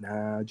have any?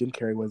 Nah, Jim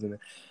Carrey wasn't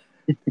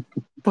it.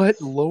 But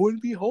lo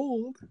and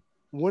behold,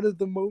 one of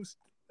the most,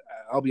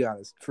 I'll be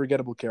honest,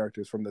 forgettable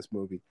characters from this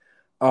movie.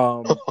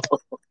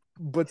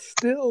 But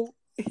still,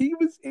 he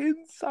was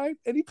inside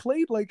and he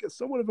played like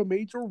somewhat of a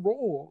major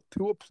role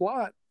to a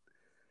plot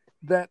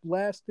that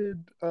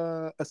lasted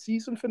a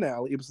season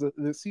finale. It was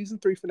the season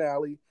 3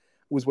 finale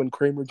was when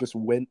Kramer just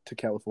went to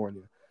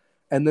California.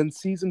 And then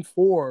season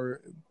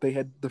 4, they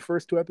had the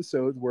first 2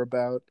 episodes were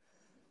about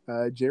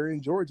Jerry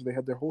and George. They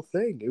had their whole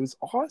thing. It was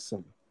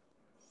awesome.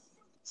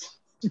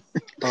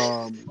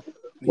 Wow,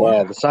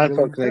 Yeah, the Seinfeld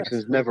really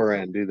connections impressed. never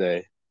end, do they?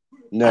 I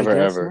Never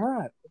guess ever.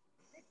 not.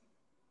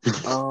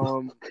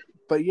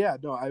 But yeah,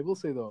 no, I will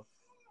say though.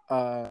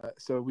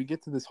 So we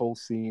get to this whole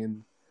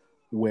scene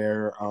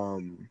where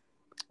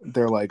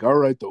they're like, "All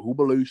right, the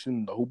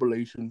jubilation,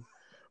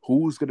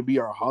 who's gonna be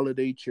our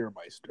holiday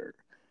cheermeister?"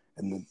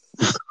 And then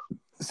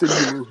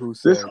Cindy Lou Who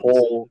says,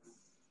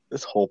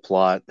 This whole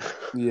plot.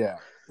 "Yeah."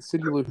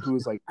 Cindy Lou Who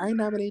is like, "I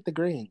nominate the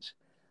Grinch."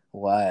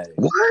 Why?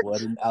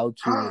 What an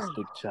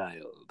altruistic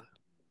child.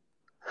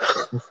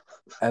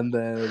 And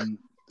then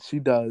she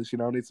does. She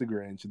nominates the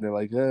Grinch, and they're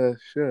like,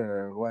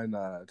 sure, why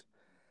not?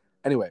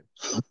 Anyway,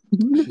 she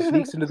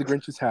sneaks into the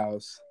Grinch's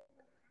house,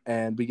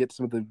 and we get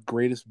some of the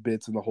greatest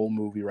bits in the whole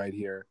movie right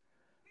here.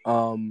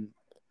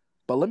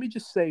 But let me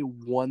just say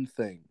one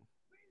thing.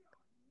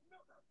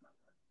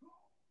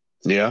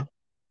 Yeah.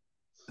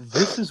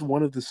 This is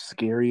one of the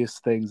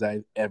scariest things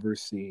I've ever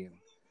seen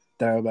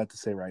that I'm about to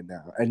say right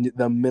now. And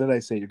the minute I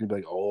say it, you're going to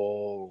be like,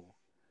 oh.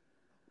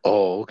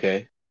 Oh,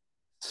 okay.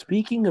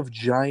 Speaking of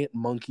giant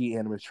monkey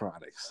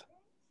animatronics.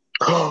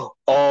 Oh,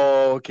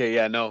 okay.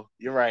 Yeah, no,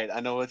 you're right.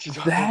 I know what you're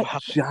talking That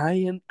about.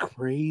 giant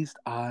crazed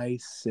eye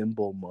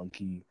symbol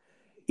monkey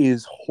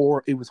is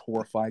it was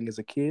horrifying as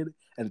a kid,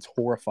 and it's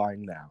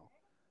horrifying now.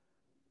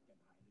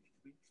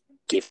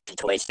 Give me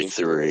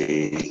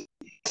 23.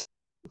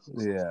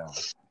 Yeah.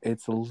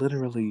 It's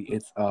literally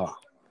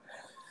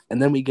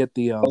and then we get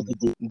the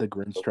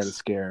Grinch trying to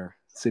scare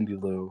Cindy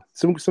Lou.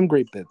 Some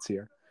great bits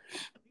here.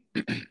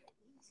 Jim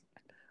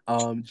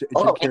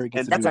Carrey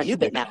gets and to that's do our new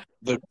bit now.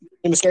 The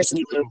scare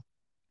Cindy Lou.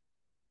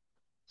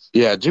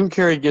 Yeah, Jim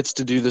Carrey gets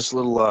to do this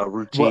little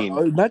routine.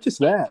 Well, not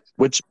just that,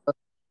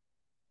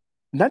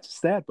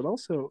 but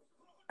also,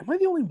 am I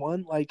the only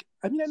one? Like,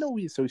 I mean, I know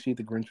we associate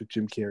the Grinch with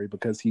Jim Carrey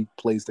because he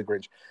plays the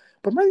Grinch,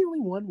 but am I the only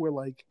one where,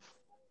 like,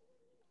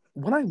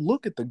 when I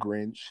look at the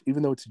Grinch,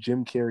 even though it's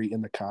Jim Carrey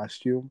in the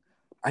costume,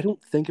 I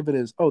don't think of it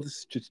as, oh, this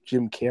is just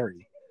Jim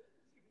Carrey.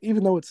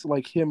 Even though it's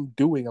like him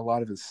doing a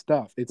lot of his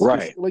stuff. It's right.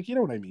 Just, like, you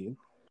know what I mean?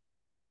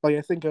 Like,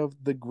 I think of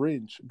the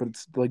Grinch, but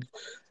it's like,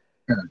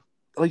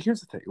 like, here's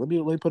the thing. Let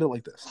me put it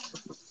like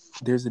this.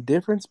 There's a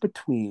difference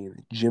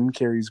between Jim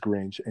Carrey's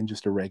Grinch and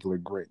just a regular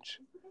Grinch.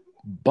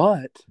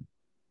 But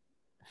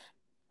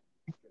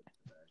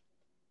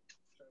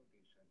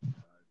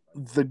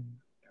the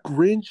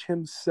Grinch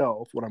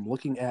himself, when I'm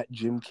looking at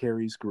Jim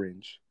Carrey's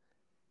Grinch,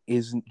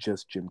 isn't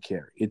just Jim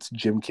Carrey. It's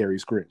Jim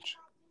Carrey's Grinch.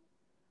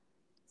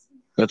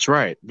 That's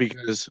right,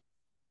 because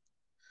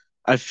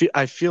I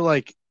feel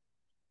like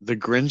the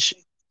Grinch,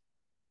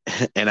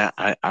 and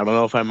I don't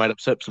know if I might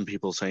upset some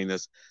people saying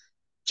this,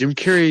 Jim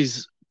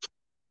Carrey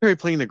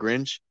playing the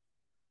Grinch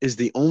is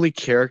the only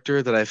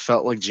character that I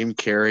felt like Jim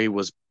Carrey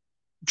was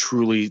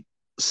truly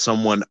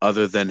someone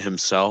other than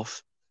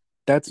himself.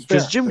 That's fair.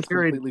 Jim That's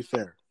Carrey, completely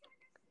fair.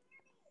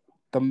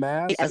 The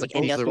Mask, as like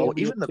any other role,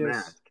 even the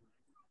Mask.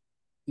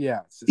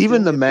 Yeah,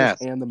 even the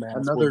Mask, and the Mask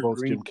another were both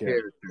green Jim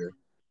Carrey. character.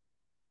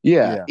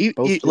 Yeah,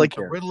 both like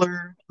Jim the Carrey.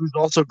 Riddler, who's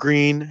also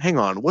green. Hang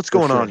on, what's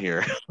going on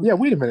here? Yeah,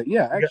 wait a minute.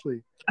 Yeah,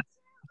 actually.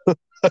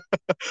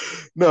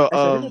 No,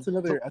 actually,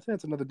 I think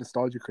that's another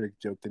nostalgia critic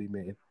joke that he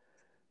made.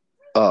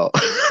 Oh,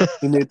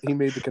 he made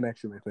the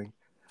connection, I think.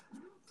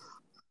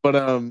 But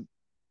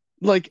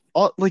like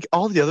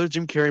all the other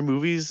Jim Carrey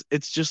movies,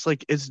 it's just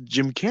like it's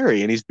Jim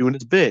Carrey and he's doing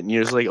his bit, and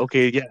you're just like,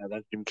 okay, yeah,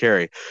 that's Jim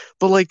Carrey.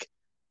 But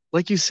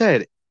like you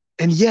said,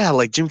 and yeah,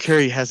 like Jim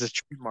Carrey has his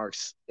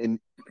trademarks in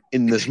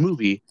this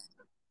movie,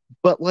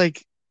 but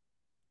like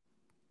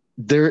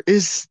there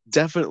is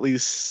definitely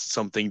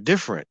something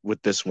different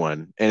with this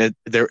one, and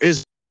there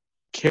is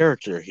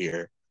character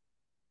here.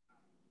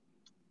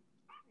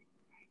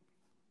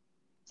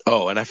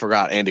 Oh, and I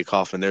forgot Andy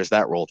Kaufman. There's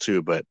that role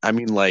too, but I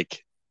mean,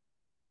 like,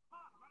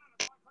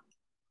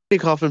 Andy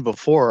Kaufman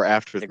before or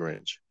after the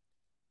Grinch?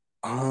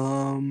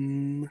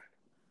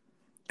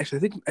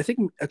 Actually, I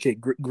think okay,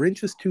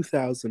 Grinch was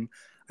 2000.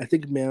 I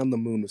think Man on the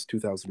Moon was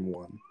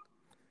 2001.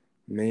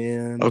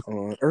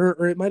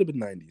 Or it might have been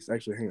 90s.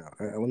 Actually, hang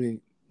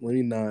on. Let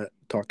me not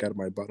talk out of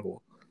my butthole.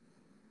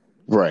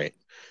 Right.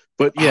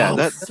 But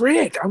yeah,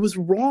 frick! I was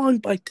wrong,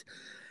 but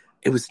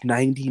it was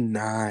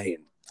 99.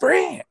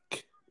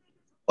 Frick!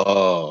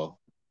 Oh.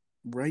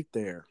 Right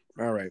there.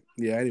 All right.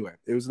 Yeah, anyway.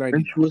 It was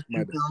 99.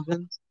 My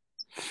bad.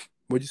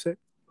 What'd you say?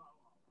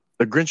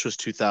 The Grinch was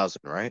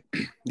 2000, right?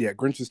 Yeah,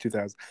 Grinch was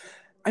 2000.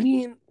 I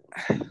mean...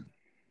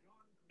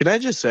 Can I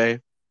just say...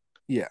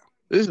 Yeah.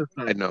 This is a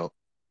side note.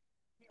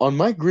 On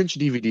my Grinch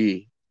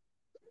DVD,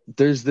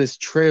 there's this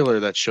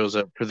trailer that shows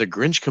up for the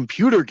Grinch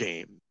computer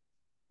game.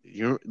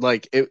 You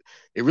like it.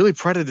 It really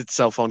prided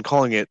itself on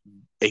calling it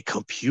a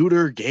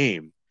computer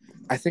game.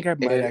 I think I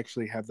might And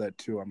actually have that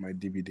too on my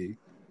DVD.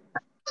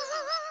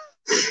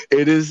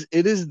 it is.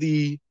 It is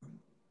the.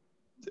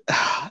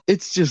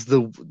 It's just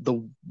the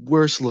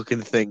worst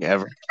looking thing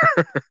ever.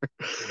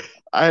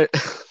 I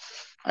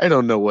I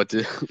don't know what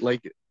to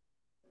like.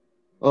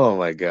 Oh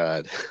my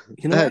god,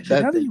 You know, actually,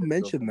 that now that thing you is so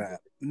mention funny. that,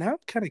 now I'm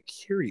kind of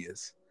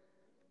curious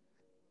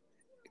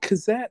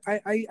because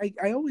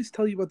I always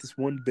tell you about this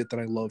one bit that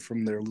I love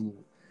from their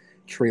little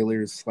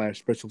trailers slash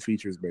special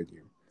features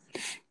menu.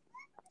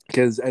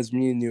 Because as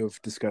me and you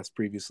have discussed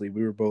previously,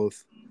 we were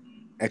both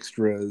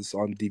extras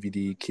on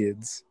DVD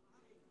kids.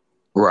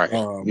 Right?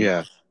 Um,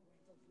 Yeah,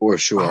 for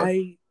sure.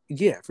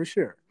 yeah, for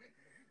sure.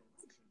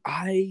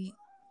 I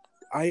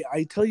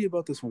I tell you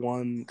about this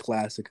one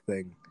classic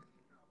thing.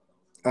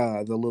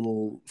 The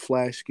little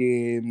flash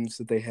games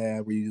that they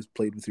have where you just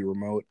played with your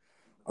remote.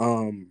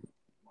 Um,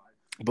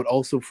 but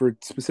also for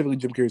specifically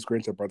Jim Carrey's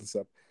Grinch, I brought this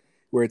up,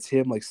 where it's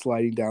him like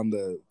sliding down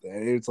and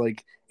it's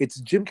like it's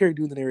Jim Carrey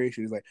doing the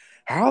narration. He's like,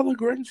 "How the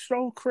Grinch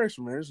Stole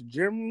Christmas,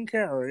 Jim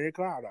Carrey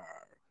got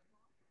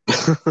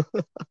her."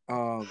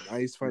 I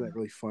used to find that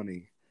really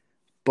funny,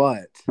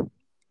 but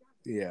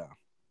yeah.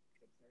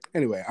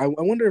 Anyway, I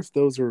wonder if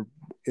those are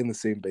in the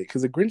same bait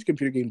because the Grinch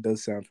computer game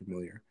does sound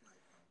familiar.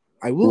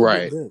 I will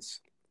admit Right. this: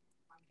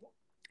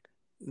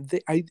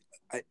 they,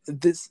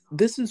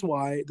 this is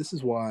why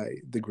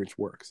the Grinch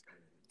works.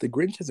 The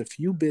Grinch has a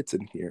few bits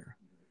in here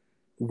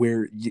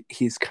where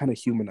he's kind of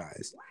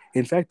humanized.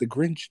 In fact, the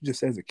Grinch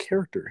just as a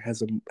character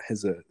has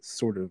a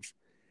sort of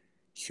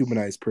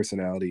humanized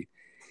personality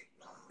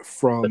That's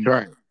from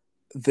right.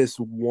 this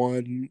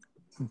one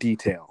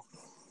detail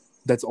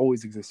that's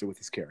always existed with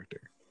his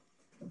character.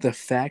 The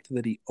fact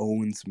that he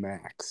owns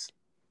Max.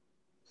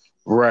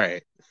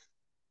 Right.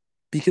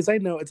 Because I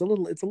know it's a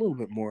little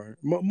bit more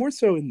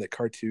so in the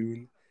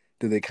cartoon.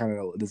 Do they kind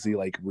of does he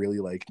like really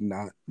like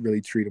not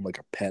really treat him like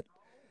a pet?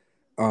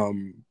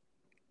 Um,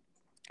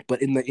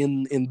 but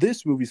in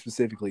this movie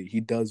specifically,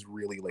 he does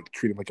really like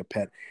treat him like a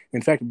pet.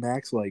 In fact,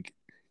 Max like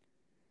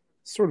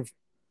sort of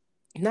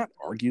not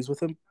argues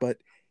with him, but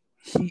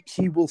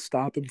he will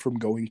stop him from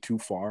going too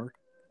far,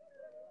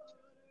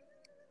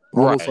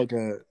 almost Right.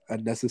 like a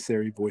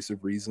necessary voice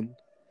of reason.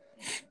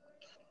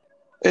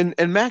 And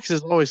Max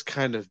has always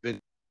kind of been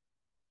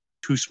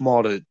too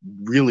small to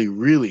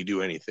really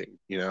do anything,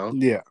 you know.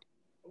 Yeah.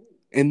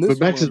 In But this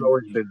Max has one,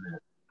 always been that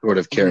sort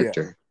of yeah.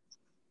 character.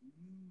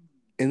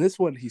 In this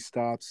one, he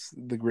stops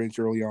the Grinch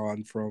early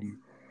on from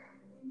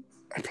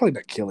probably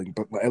not killing,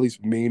 but at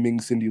least maiming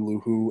Cindy Lou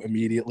Who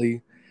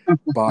immediately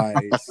by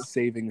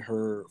saving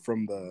her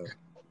from the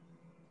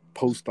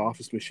post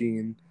office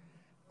machine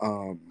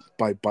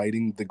by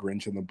biting the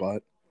Grinch in the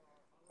butt.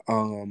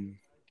 Um,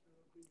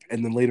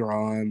 and then later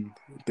on,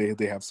 they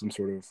have some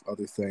sort of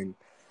other thing.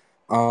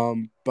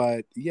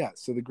 But yeah,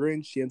 so the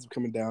Grinch, she ends up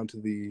coming down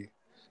to the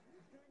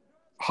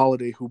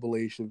holiday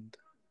jubilation.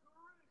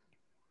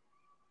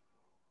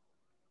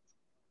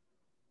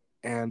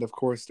 And of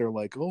course, they're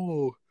like,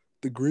 oh,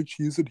 the Grinch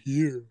isn't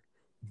here.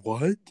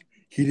 What?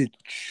 He didn't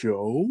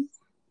show?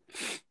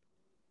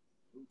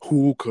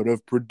 Who could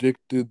have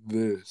predicted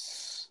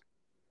this?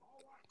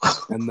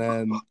 And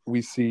then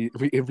we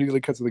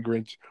immediately cut to the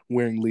Grinch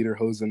wearing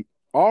lederhosen.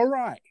 All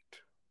right,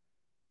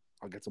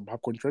 I'll get some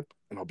popcorn shrimp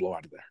and I'll blow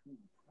out of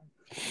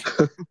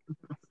there.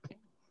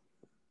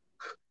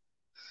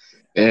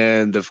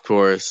 And of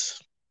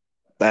course,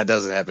 that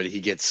doesn't happen. He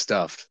gets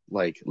stuffed,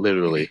 like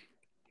literally.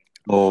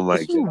 Oh my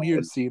This is a god.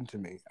 weird scene to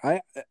me.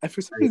 I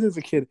for some reason as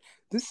a kid,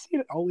 this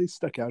scene always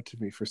stuck out to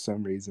me for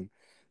some reason.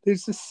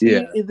 There's this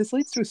Yeah. scene. This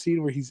leads to a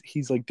scene where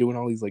he's like doing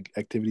all these like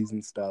activities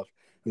and stuff.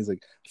 He's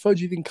like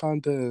fudge eating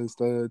contest,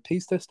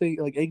 taste testing,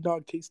 like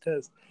eggnog taste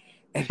test,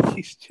 and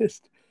he's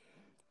just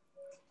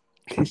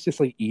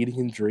like eating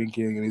and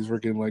drinking, and he's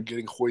freaking like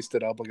getting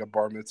hoisted up like a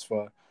bar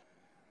mitzvah.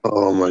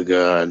 Oh my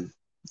god.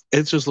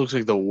 It just looks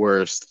like the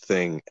worst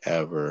thing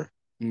ever.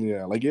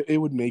 Yeah, like it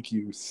would make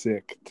you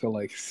sick to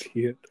like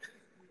see it.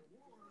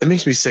 It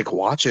makes me sick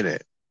watching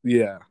it.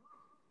 Yeah,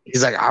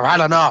 He's like, I've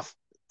had enough.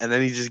 And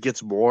then he just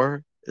gets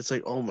more. It's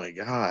like, oh my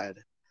god.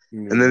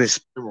 And then yeah. they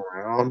spin him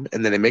around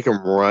and then they make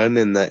him run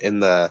in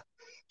the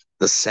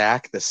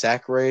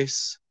sack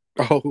race.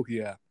 Oh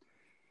yeah.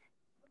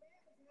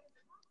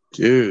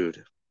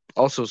 Dude.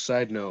 Also,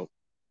 side note,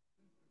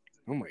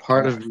 Oh my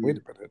part of gosh. Wait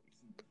me a minute.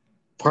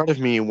 part of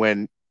me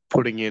when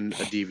putting in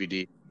a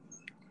DVD,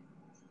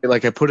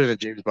 like I put in a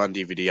James Bond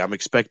DVD, I'm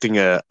expecting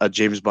a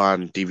James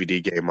Bond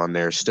DVD game on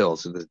there still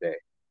to this day.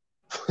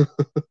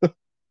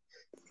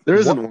 There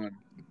isn't What? one.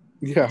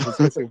 Yeah, I was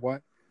gonna say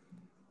what?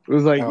 It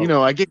was like,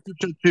 Oh, I get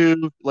Crypto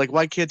 2. Like,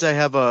 why can't I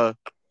have a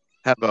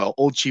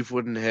old Chief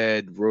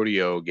Woodenhead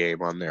rodeo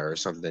game on there or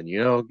something?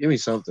 Give me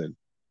something.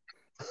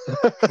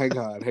 hang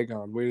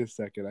on. Wait a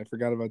second. I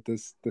forgot about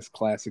this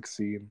classic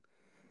scene.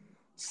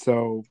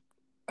 So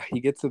he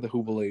gets to the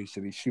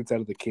jubilation. He shoots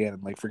out of the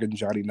cannon like freaking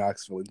Johnny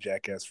Knoxville in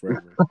Jackass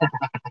Forever.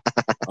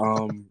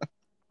 Um,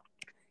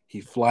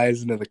 he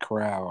flies into the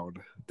crowd.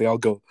 They all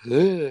go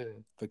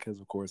because,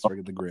 of course,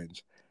 we're the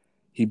Grinch.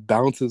 He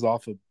bounces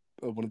off of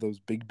one of those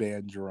big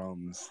band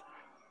drums,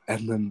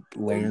 and then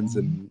lands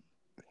in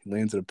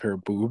a pair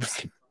of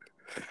boobs.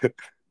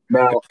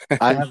 Now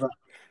I have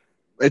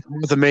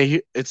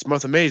it's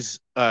Martha May's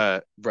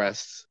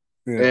breasts,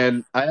 Yeah.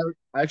 and I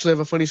actually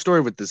have a funny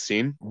story with this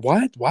scene.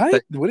 What?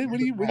 That- What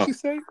did you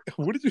say?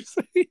 What did you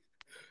say? You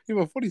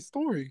have a funny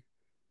story.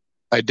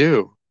 I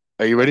do.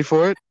 Are you ready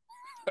for it?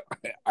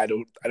 I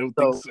don't think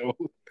so.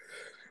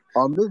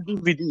 On this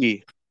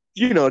DVD,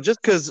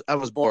 just because I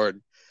was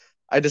bored,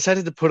 I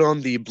decided to put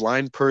on the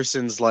blind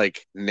person's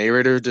like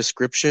narrator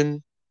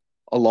description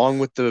along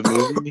with the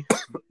movie.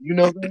 You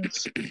know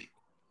this?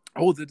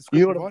 Oh, the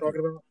You know descriptive what I'm audio.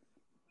 talking about?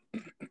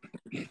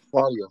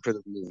 Audio for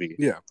the movie.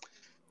 Yeah.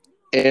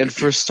 And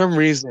for some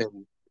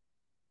reason,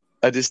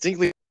 I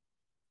distinctly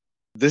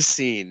this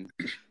scene,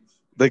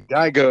 the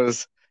guy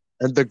goes,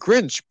 and the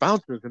Grinch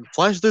bounces and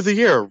flies through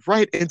the air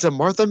right into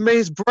Martha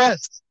May's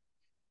breast.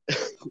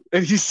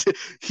 And he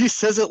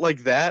says it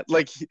like that,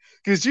 like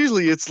because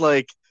usually it's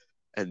like,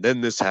 and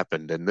then this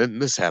happened, and then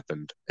this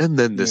happened, and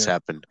then this Yeah.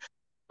 happened.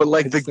 But I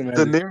like just the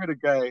imagine.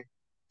 narrative guy,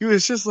 he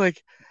was just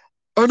like,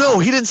 oh no,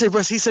 he didn't say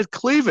breast, he said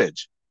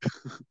cleavage.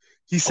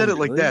 He said it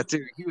like really? that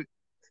too.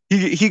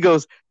 He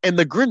goes, and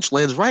the Grinch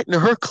lands right into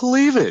her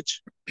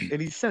cleavage, and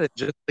he said it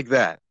just like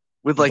that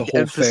with like the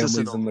whole emphasis.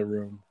 family's in the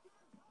room.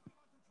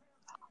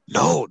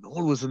 No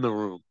one was in the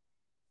room.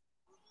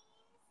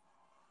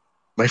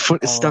 My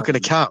foot is stuck in a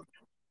couch.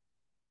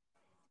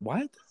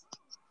 What?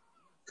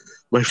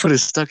 My foot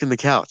is stuck in the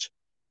couch.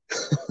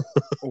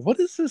 What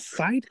is this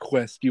side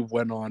quest you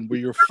went on where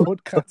your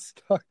foot got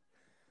stuck?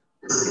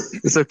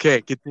 It's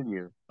okay.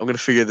 Continue. I'm gonna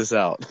figure this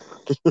out.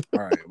 All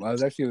right. Well, I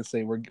was actually gonna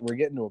say we're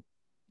getting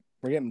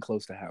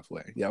close to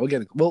halfway. Yeah,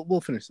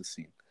 we'll finish the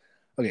scene.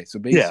 Okay, so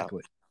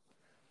basically,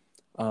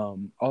 all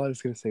I was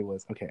gonna say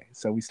was okay.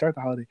 So we start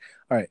the holiday.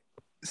 All right.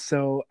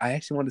 So I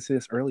actually wanted to say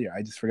this earlier.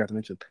 I just forgot to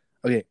mention.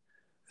 Okay.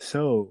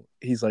 So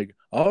he's like,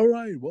 all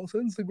right. Well,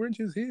 since the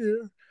Grinch is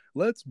here,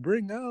 let's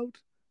bring out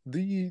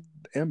the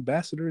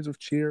ambassadors of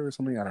cheer or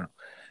something. I don't know.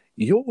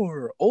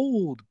 Your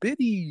old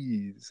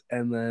biddies,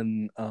 and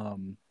then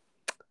the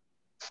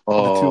two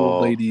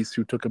old ladies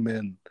who took him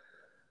in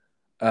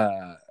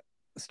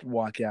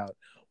walk out.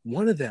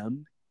 One of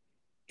them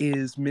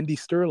is Mindy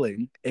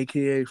Sterling,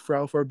 aka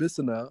Frau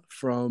Farbissina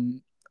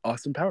from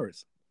Austin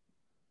Powers.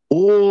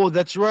 Oh,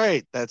 that's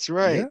right. That's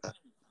right. Yeah.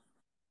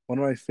 One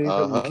of my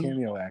favorite little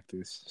cameo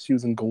actors. She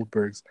was in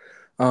Goldberg's.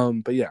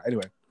 But yeah,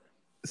 anyway.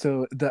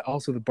 So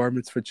also the bar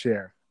mitzvah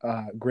chair.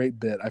 Great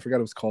bit. I forgot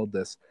it was called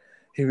this.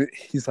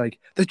 He's like,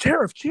 the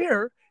chair of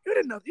cheer? You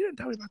didn't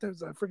tell me about that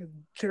was a freaking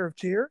chair of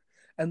cheer.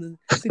 And then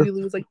Cindy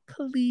Lou was like,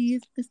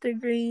 please, Mr.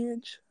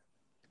 Grinch.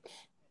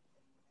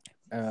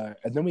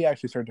 And then we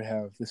actually started to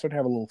have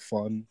a little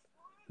fun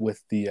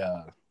with the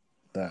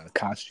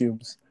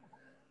costumes.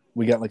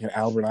 We got like an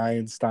Albert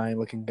Einstein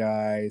looking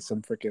guy,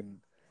 some freaking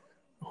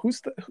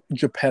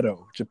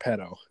Geppetto.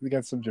 We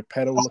got some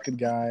Geppetto looking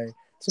guy,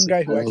 some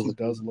guy who actually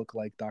does look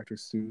like Dr.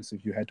 Seuss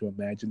if you had to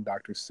imagine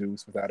Dr.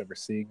 Seuss without ever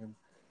seeing him.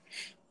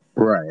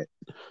 Right.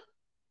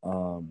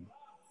 Oh,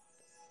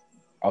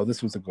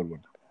 this was a good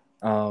one.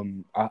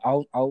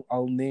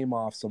 I'll name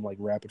off some like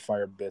rapid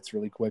fire bits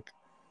really quick.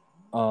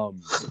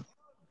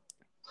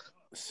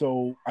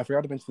 So I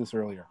forgot to mention this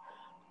earlier,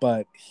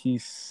 but he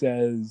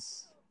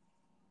says,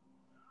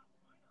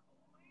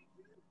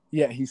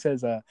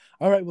 all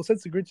right, well,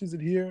 since the Grinch isn't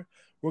here,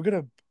 we're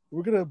gonna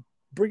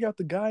bring out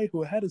the guy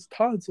who had his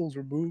tonsils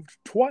removed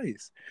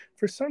twice.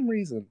 For some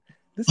reason,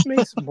 this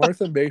makes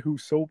Martha Mayhew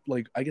so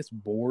like I guess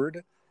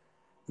bored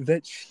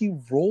that she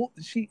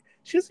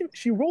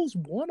rolls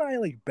one eye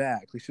like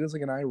back, like she does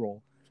like an eye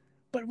roll,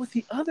 but with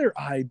the other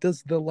eye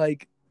does the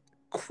like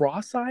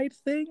cross-eyed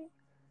thing.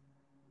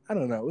 I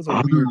don't know. It was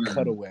a weird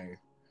cutaway.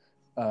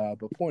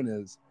 But point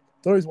is,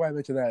 the only reason why I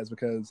mention that is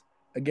because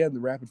again the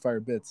rapid fire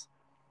bits.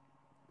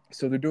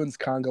 So they're doing this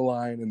conga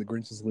line, and the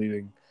Grinch is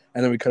leaving,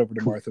 and then we cut over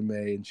to Martha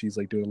May, and she's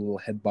like doing a little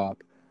head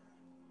bop.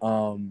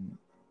 And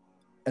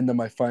then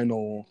my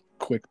final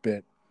quick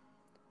bit.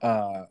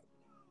 That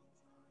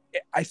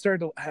was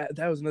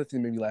another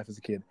thing that made me laugh as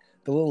a kid.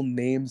 The little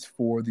names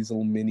for these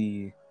little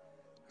mini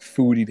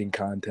food eating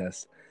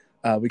contests.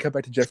 We cut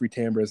back to Jeffrey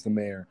Tambor as the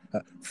mayor.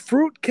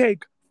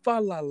 Fruitcake fa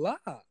la la.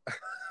 That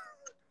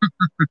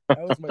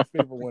was my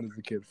favorite one as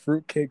a kid.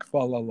 Fruitcake fa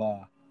la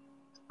la.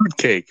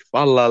 Fruitcake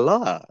fa la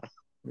la.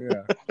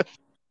 Yeah.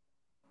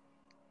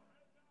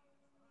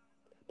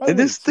 And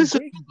this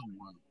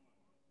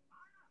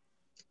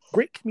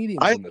great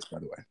comedians in this, by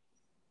the way.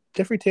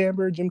 Jeffrey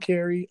Tambor, Jim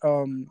Carrey,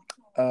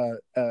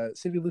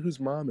 Cindy Lou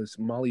Who's mom is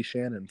Molly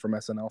Shannon from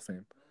SNL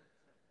fame.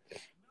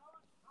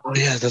 Oh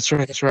yeah, that's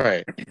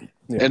right.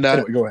 Yeah. And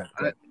anyway, go ahead.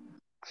 I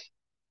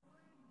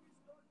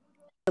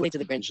relate to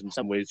the Grinch in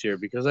some ways here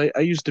because I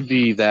used to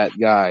be that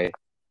guy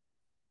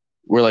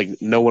where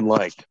like no one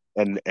liked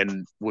and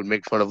would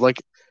make fun of.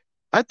 Like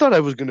I thought I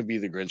was going to be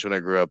the Grinch when I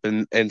grew up,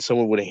 and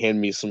someone would hand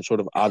me some sort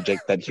of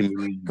object that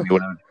humiliated me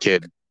when I was a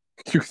kid.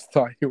 You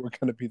thought you were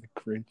gonna be the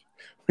Grinch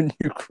when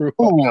you grew up.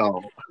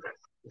 Oh,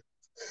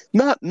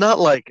 not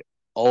like,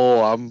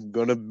 oh, I'm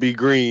gonna be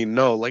green.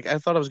 No, like I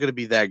thought I was gonna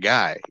be that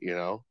guy, you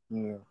know.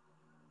 Yeah.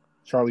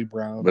 Charlie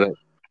Brown. But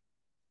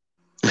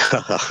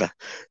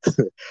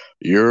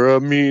you're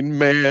a mean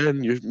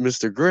man, you're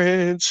Mr.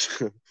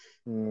 Grinch.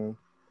 Yeah.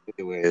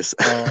 Anyways,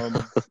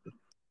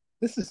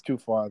 This is too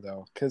far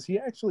though, because he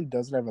actually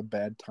doesn't have a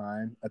bad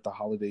time at the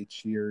holiday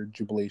cheer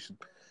jubilation.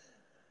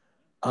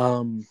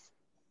 Um,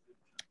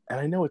 and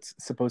I know it's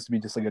supposed to be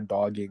just like a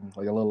dogging,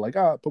 like a little like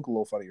poke a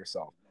little fun at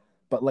yourself,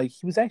 but like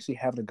he was actually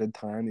having a good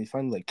time. He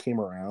finally like came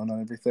around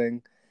on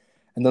everything,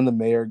 and then the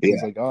mayor is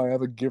yeah, like, "Oh, I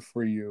have a gift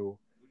for you.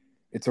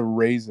 It's a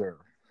razor."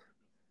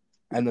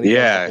 And then he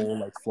has the yeah. whole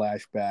like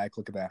flashback.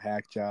 Look at that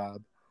hack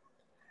job.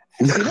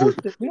 Actually,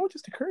 you know what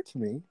just occurred to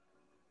me?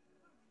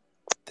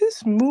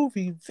 This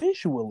movie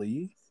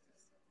visually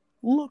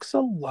looks a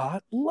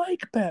lot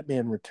like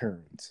Batman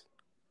Returns.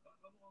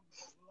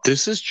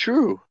 This is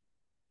true.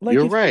 Like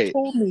You're if you right.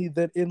 told me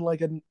that in like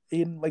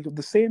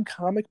the same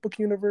comic book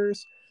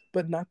universe,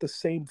 but not the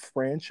same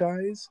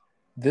franchise,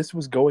 this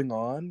was going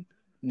on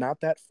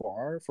not that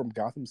far from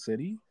Gotham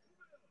City,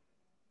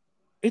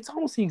 it's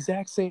almost the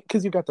exact same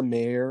because you got the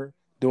mayor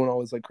doing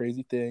all his like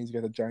crazy things, you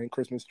got the giant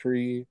Christmas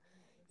tree,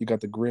 you got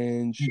the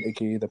Grinch,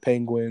 aka the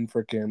Penguin,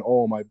 freaking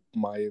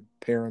my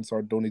parents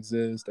are don't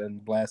exist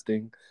and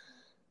blasting.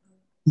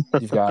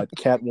 You've got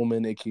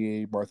Catwoman,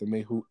 aka Martha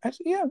May, who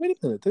actually wait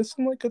a minute, there's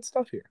some like good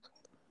stuff here.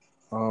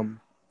 Um,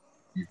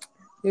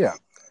 yeah. He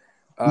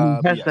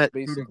But has yes, that sort of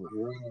basically.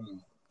 gray,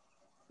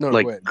 No, go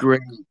like ahead. gray,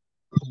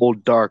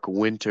 cold, dark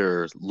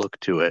winter look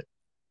to it.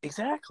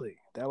 Exactly.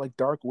 That like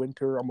dark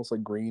winter, almost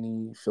like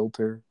grainy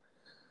filter.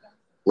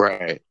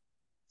 Right.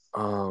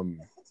 Um,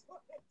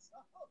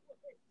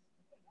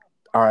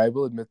 all right, I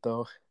will admit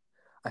though,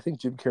 I think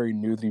Jim Carrey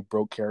knew that he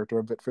broke character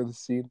a bit for this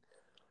scene.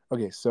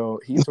 Okay, so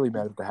he gets really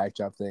mad at the hack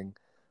job thing.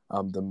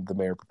 The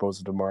mayor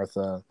proposes to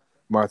Martha.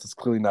 Martha's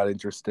clearly not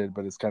interested,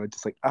 but it's kind of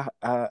just like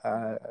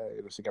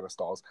she kind of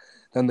stalls.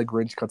 Then the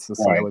Grinch cuts the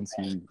Right. silence.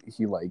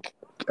 He like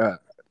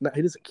not,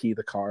 he doesn't key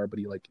the car, but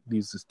he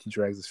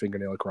drags his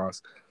fingernail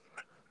across.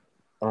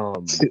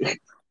 Um,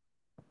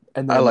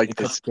 and I then like it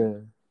this. cuts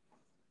to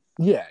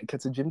it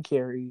cuts to Jim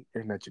Carrey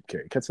or not Jim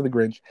Carrey. It cuts to the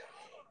Grinch,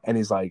 and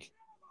he's like,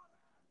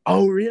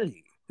 "Oh,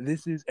 really?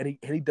 This is," and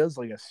he does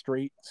like a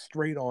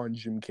straight on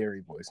Jim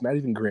Carrey voice, not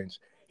even Grinch.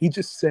 He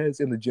just says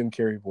in the Jim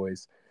Carrey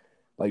voice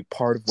like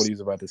part of what he's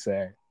about to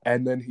say,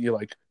 and then he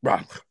like,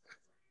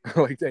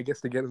 like I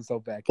guess to get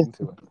himself back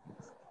into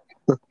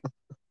it.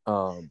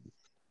 Um,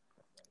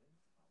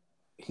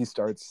 he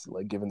starts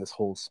like giving this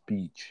whole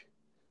speech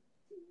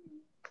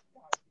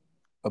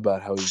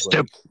about how he's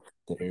like,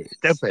 there's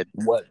Stupid.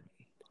 one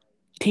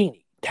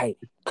teeny tiny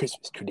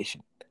Christmas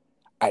tradition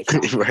I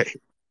find Right.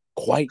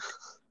 quite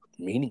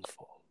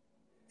meaningful.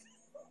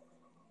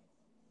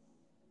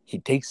 He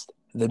takes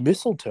the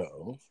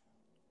mistletoe.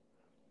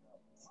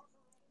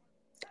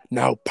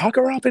 Now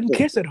pucker up and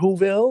kiss it,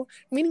 Whoville.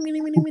 Meeny,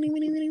 meeny, meeny, meeny,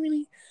 meeny, meeny,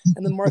 meeny.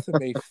 And then Martha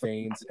May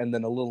faints, and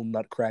then a little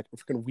nutcracker,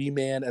 freaking Wee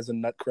Man as a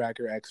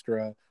nutcracker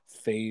extra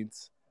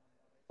faints.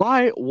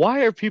 Why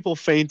are people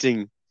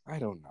fainting I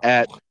don't know.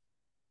 at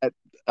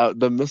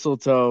the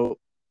mistletoe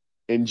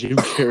in Jim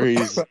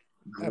Carrey's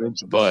I don't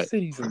Grinch know. The butt?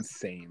 city's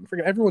insane.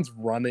 Freaking everyone's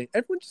running.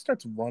 Everyone just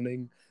starts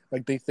running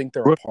like they think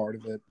they're a part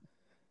of it.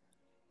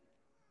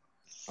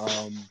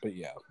 But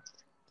yeah.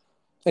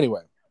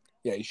 Anyway,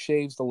 yeah, he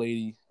shaves the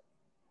lady.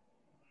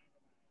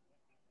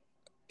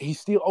 He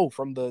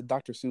from the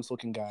Dr. Seuss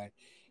looking guy.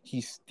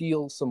 He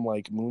steals some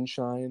like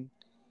moonshine,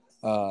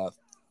 uh,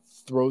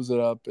 throws it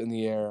up in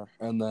the air,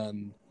 and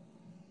then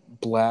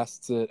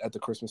blasts it at the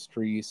Christmas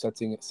tree,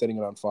 setting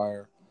it on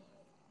fire.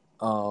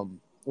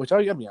 Which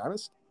I gotta be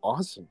honest,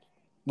 awesome.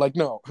 Like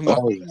no,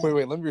 Oh yeah.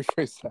 wait, let me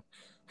rephrase that.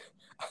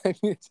 I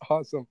mean, it's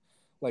awesome.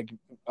 Like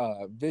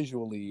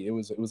visually, it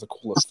was a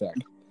cool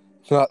effect.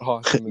 Not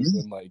awesome as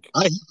in like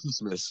I hate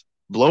Christmas.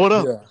 Blow it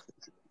up.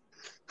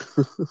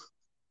 yeah.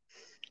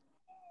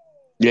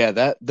 Yeah,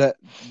 that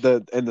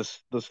and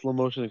the slow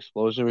motion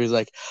explosion where he's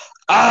like,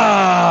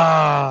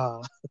 ah.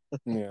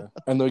 Yeah,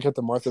 and then we got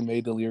the Martha May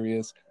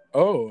delirious.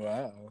 Oh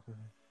wow.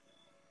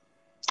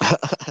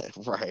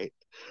 Right.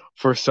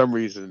 For some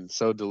reason,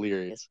 so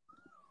delirious.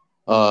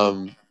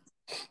 Yeah.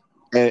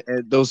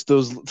 And those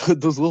those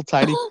little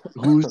tiny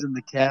who's in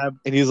the cab,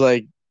 and he's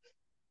like,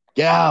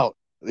 get out.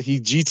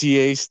 He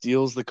GTA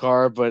steals the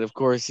car, but of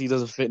course he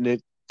doesn't fit in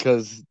it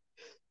because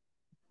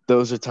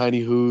those are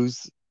tiny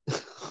who's.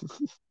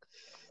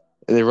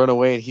 And they run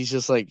away, and he's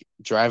just like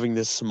driving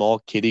this small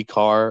kitty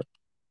car.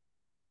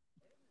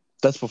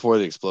 That's before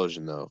the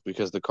explosion, though,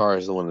 because the car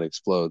is the one that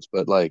explodes.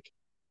 But like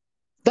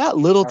that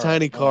little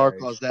tiny All car right.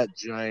 caused that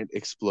giant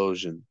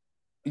explosion.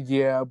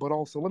 Yeah, but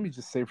also let me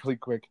just say really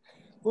quick,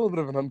 a little bit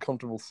of an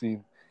uncomfortable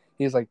scene.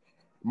 He's like,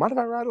 "Mind if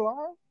I ride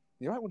along?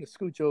 You might want to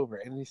scooch over."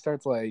 And he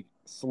starts like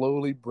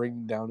slowly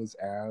bringing down his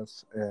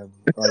ass, and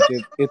like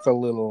it's a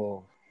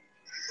little.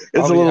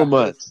 It's I'll a be little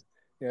much. honest.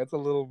 Yeah, it's a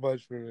little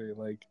much for me.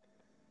 Like,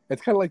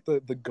 it's kind of like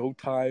the go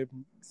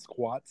time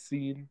squat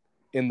scene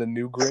in the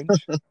new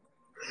Grinch.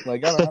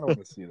 Like, I don't want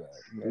to see that.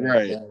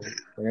 Right.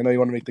 Like, I know you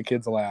want to make the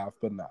kids laugh,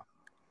 but no.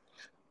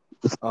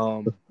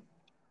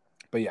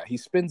 But yeah, he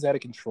spins out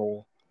of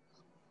control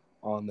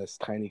on this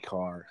tiny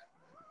car.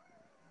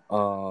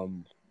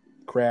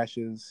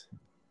 Crashes.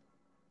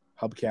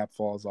 Hubcap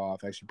falls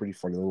off. Actually, pretty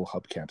funny little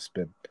hubcap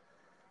spin.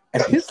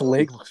 And his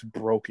leg looks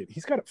broken.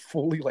 He's got it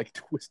fully like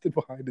twisted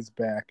behind his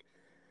back.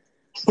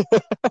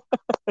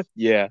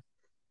 Yeah.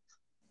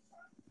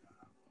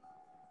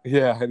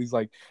 Yeah, and he's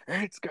like,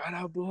 "It's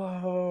gonna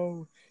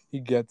blow." He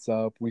gets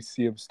up. We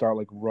see him start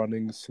like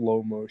running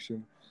slow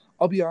motion.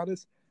 I'll be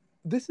honest.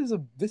 This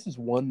is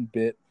one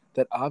bit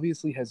that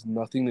obviously has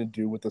nothing to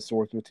do with the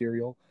source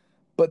material,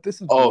 but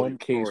this is one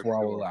case where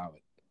I'll allow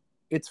it.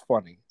 It's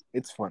funny.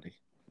 It's funny.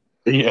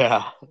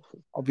 Yeah.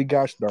 I'll be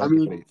gosh darn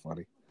if it ain't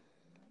funny.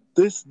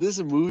 This is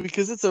a movie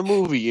because it's a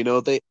movie. You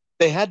know, they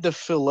had to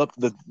fill up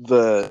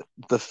the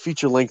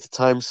feature length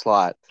time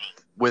slot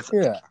with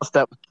stuff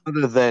that was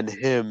other than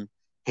him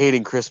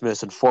hating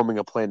Christmas and forming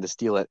a plan to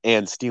steal it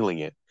and stealing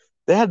it.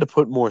 They had to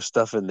put more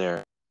stuff in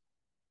there.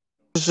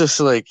 It's just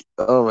like,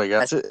 oh my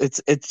gosh,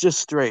 it's just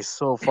stray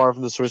so far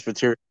from the source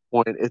material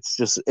point.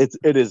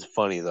 It is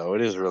funny though.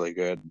 It is really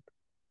good.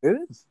 It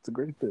is. It's a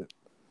great bit.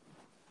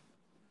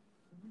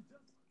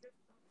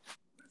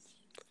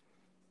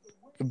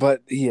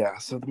 But yeah,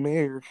 so the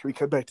mayor, we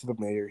cut back to the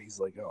mayor. He's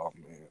like, "Oh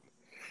man,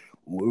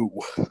 Lou,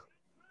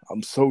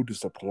 I'm so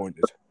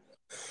disappointed.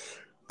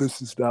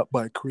 This is not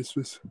my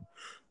Christmas.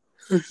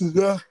 This is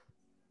not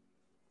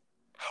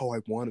how I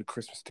wanted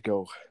Christmas to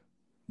go."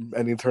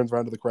 And he turns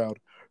around to the crowd.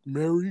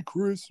 "Merry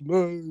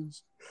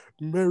Christmas.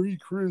 Merry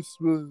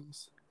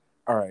Christmas."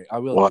 All right, I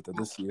will admit that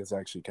this scene is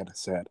actually kind of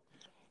sad.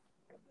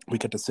 We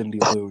get to Cindy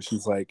Lou.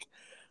 She's like,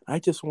 "I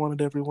just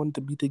wanted everyone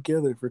to be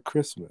together for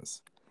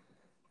Christmas."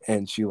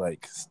 And she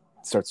like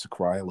starts to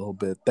cry a little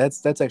bit.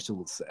 That's actually a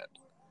little sad.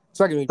 It's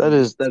not gonna make that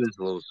is a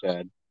little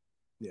sad.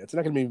 Yeah, it's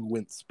not gonna make me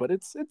wince, but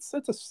it's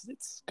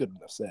good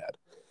enough sad.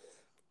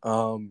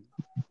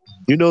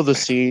 You know the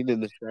scene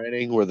in The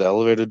Shining where the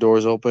elevator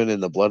doors open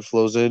and the blood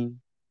flows in?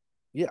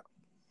 Yeah.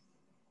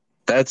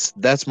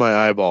 That's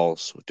my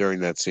eyeballs during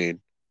that scene.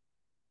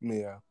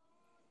 Yeah.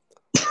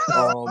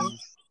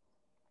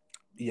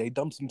 Yeah, he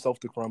dumps himself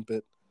to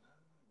Crumpet.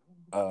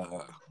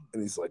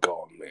 And he's like,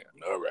 "Oh man,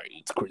 all right,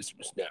 it's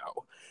Christmas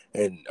now."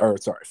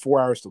 4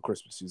 hours till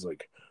Christmas. He's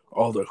like,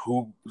 "All the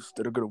who's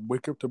that are gonna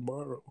wake up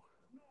tomorrow."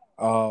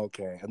 Oh,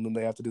 okay. And then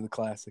they have to do the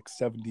classic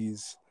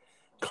 70s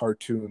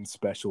cartoon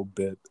special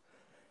bit.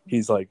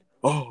 He's like,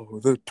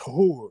 "Oh, the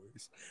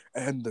toys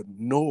and the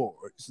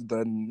noise,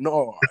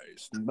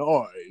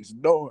 noise."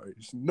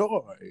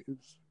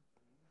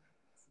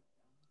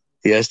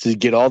 He has to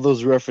get all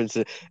those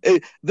references.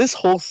 This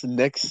whole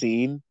next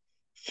scene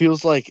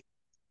feels like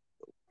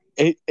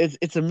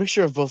it's a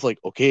mixture of both. Like,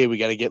 okay, we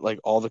got to get like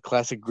all the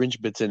classic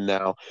Grinch bits in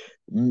now,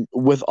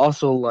 with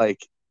also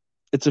like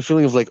it's a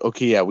feeling of like,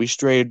 okay, yeah, we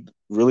strayed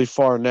really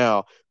far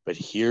now, but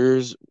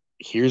here's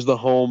the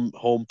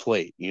home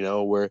plate. You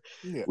know, where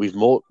Yeah.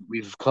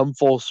 we've come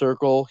full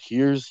circle.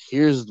 Here's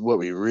what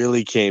we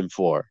really came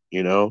for.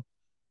 You know.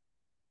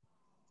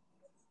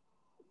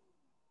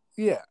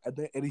 Yeah,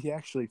 and he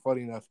actually,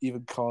 funny enough,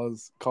 even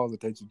calls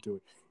attention to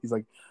it. He's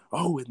like,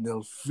 "Oh, and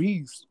they'll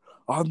feast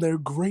on their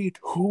great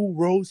who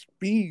roast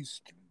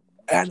beast,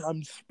 and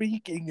I'm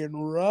speaking in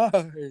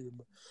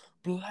rhyme.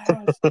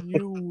 Blast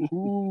you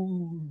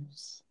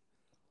who's."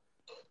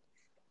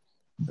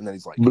 And then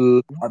he's like,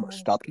 "I must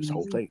stop this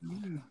whole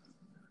thing."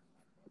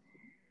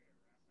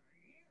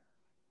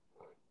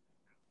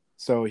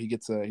 So he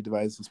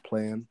devises his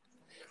plan,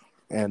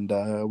 and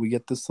we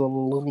get this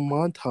little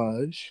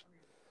montage.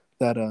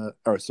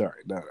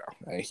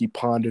 He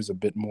ponders a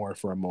bit more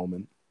for a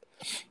moment.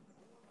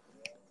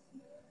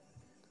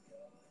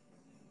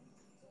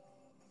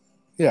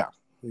 Yeah,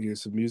 we hear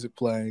some music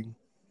playing,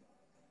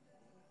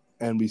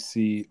 and we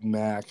see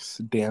Max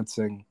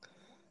dancing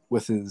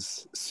with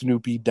his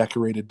Snoopy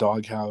decorated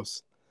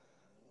doghouse.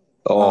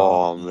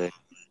 Man.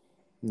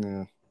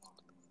 Yeah.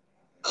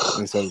 And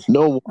he says,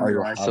 No "Are you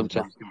wonder I hard,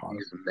 sometimes hard, hard?"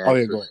 confuse Oh Max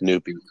yeah, go with ahead.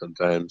 Snoopy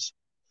sometimes.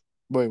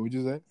 Wait, what'd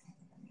you say?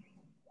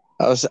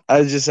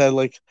 I just had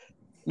like,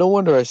 no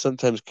wonder I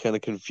sometimes kind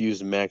of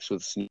confuse Max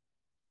with Snoopy.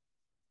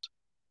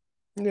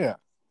 Yeah.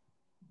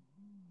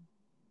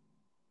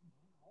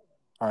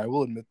 All right,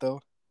 we'll admit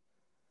though,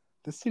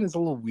 this scene is a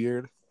little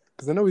weird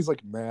because I know he's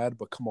like mad,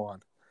 but come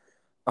on.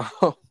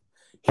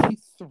 He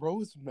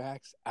throws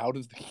Max out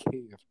of the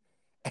cave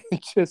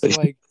and just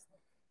like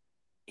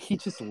he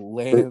just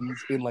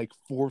lands in like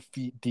 4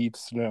 feet deep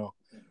snow.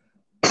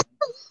 I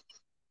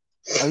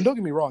mean, don't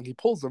get me wrong, he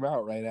pulls him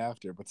out right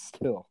after, but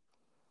still.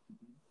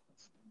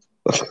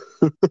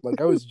 Like,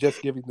 I was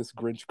just giving this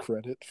Grinch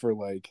credit for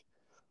like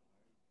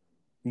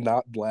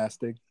not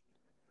blasting.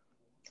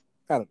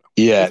 I don't know.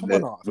 Yeah, It's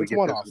one off. It's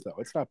one off though.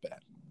 It's not bad.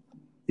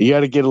 You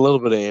got to get a little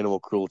bit of animal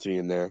cruelty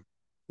in there.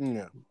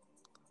 Yeah.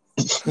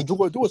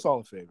 do us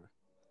all a favor.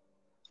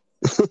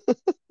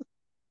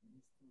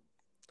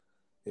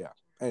 Yeah.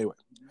 Anyway.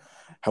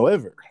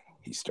 However,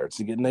 he starts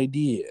to get an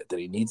idea that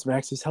he needs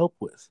Max's help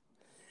with.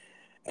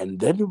 And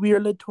then we are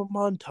led to a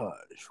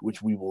montage,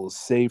 which we will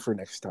save for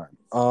next time.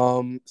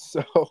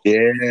 So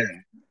Yeah.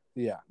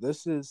 yeah,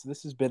 this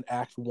has been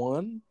Act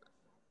 1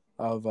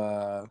 of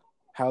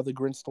How the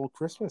Grinch Stole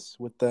Christmas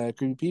with the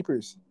Creepy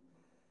Peepers.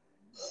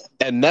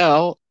 And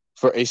now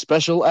for a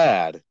special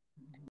ad.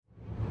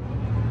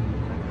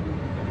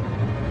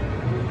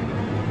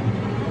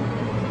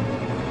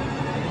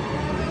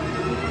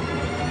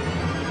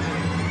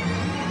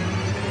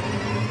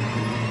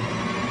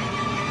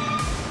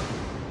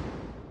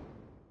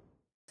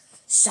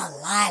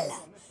 Shalala,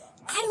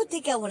 I don't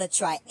think I want to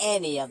try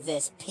any of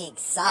this pink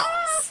sauce.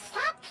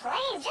 Stop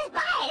playing. Just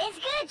buy it. It's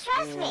good.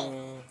 Trust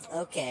me.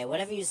 Okay,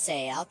 whatever you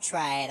say. I'll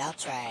try it.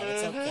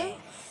 It's okay.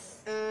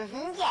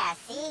 Yeah,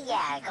 see?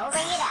 Yeah. Go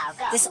bring it out.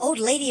 Go. This old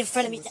lady in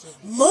front of me.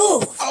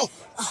 Move!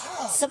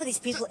 Some of these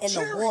people in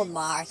the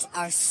Walmart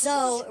are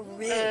so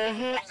rude.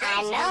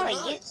 I know.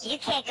 You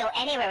can't go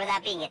anywhere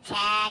without being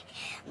attacked,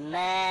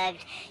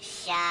 mugged,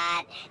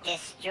 shot,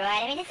 destroyed.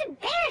 I mean, it's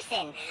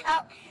embarrassing.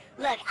 Oh,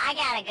 look, I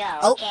gotta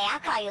go. Okay, I'll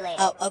call you later.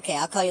 Oh, okay,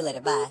 I'll call you later.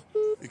 Bye.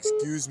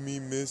 Excuse me,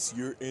 miss,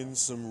 you're in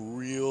some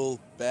real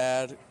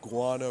bad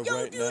guana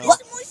right now.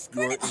 What?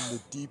 You're in the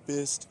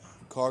deepest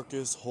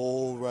carcass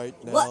hole right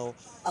now. What?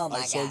 Oh my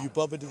I saw God. you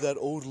bump into that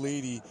old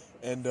lady,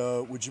 and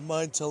would you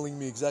mind telling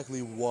me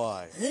exactly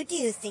why? Who do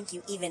you think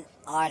you even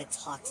are to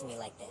talk to me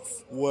like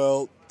this?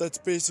 Well, that's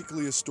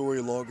basically a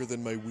story longer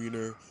than my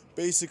wiener.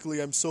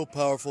 Basically, I'm so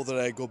powerful that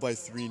I go by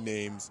 3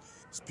 names.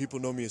 People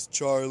know me as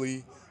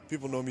Charlie,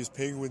 people know me as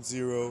Penguin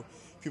Zero,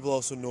 people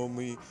also know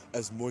me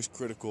as Moist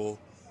Critical.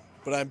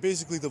 But I'm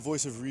basically the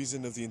voice of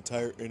reason of the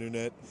entire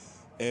internet,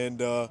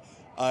 and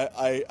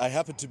I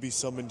happened to be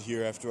summoned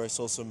here after I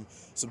saw some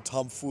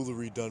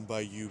tomfoolery done by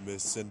you,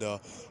 miss, and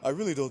I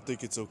really don't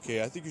think it's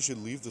okay. I think you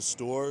should leave the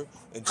store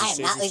and I just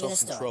am save not leaving the yourself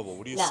some store. trouble.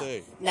 What do you No,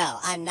 say? No,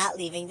 I'm not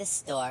leaving the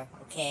store,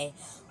 okay?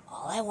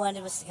 All I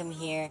wanted was to come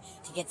here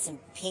to get some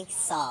pink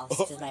sauce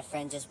because my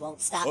friend just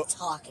won't stop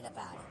talking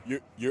about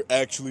it. You're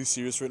actually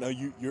serious right now?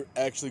 You're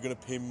actually gonna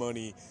pay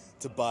money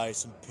to buy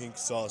some pink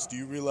sauce? Do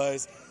you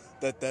realize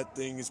that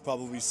thing is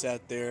probably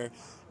sat there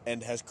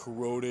and has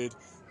corroded?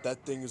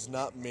 That thing is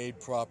not made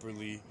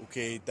properly,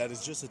 okay? That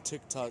is just a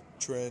TikTok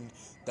trend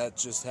that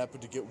just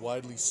happened to get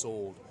widely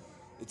sold.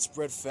 It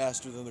spread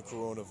faster than the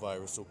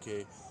coronavirus,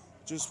 okay?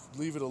 Just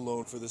leave it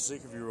alone for the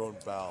sake of your own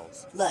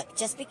bowels. Look,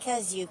 just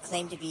because you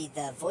claim to be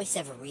the voice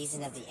of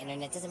reason of the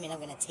internet doesn't mean I'm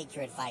going to take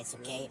your advice,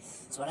 okay?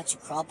 So why don't you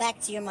crawl back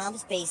to your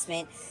mom's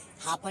basement,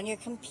 hop on your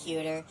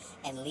computer,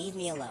 and leave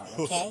me alone,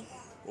 okay?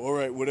 All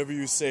right, whatever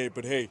you say,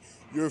 but hey,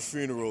 your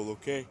funeral,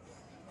 okay?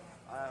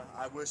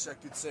 I wish I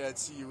could say I'd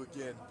see you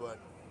again, but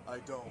I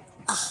don't.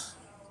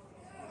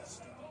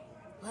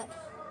 What?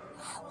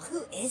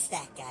 Who is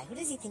that guy? Who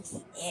does he think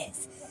he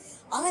is?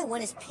 All I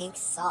want is pink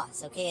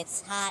sauce, okay?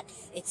 It's hot,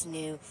 it's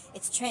new,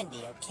 it's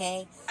trendy,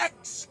 okay?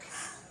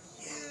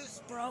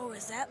 Excuse, bro,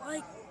 is that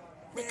like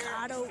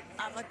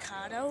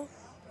avocado?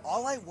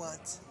 All I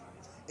want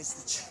is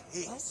the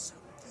cheese.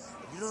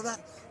 You do not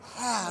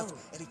have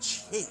any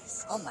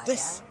cheese. Oh my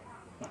This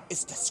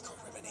is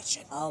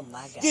discrimination. Oh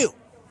my God. You!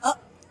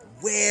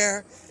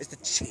 Where is the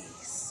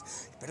cheese?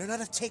 You better not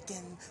have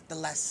taken the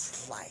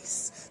last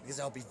slice, because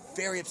I'll be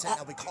very upset and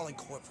I'll be calling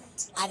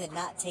corporate. I did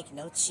not take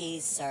no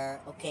cheese, sir.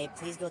 Okay,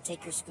 please go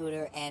take your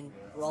scooter and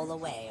roll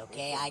away,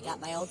 okay? I got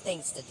my own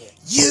things to do.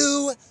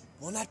 You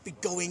will not be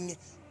going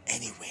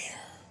anywhere,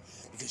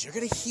 because you're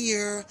gonna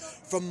hear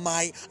from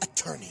my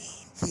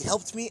attorney. He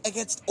helped me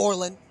against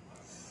Orlin,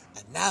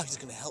 and now he's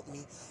gonna help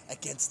me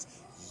against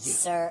you.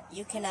 Sir,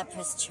 you cannot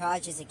press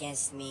charges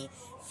against me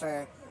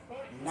for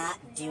not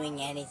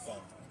doing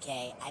anything,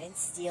 okay? I didn't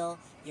steal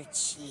your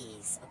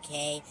cheese,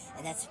 okay?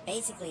 And that's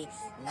basically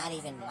not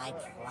even my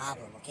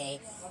problem, okay?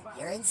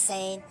 You're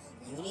insane.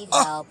 You need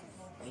help.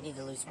 You need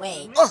to lose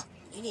weight.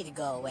 You need to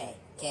go away,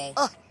 okay?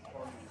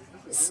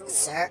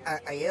 Sir,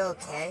 are you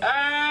okay?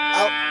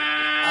 Wow.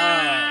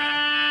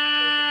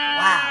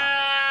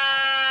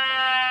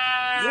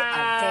 You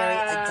are very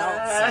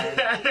adult, sir.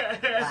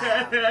 Wow.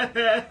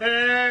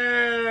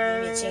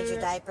 You need me to change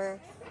your diaper?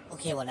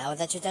 Okay, well, now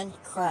that you're done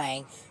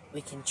crying,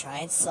 we can try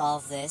and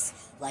solve this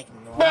like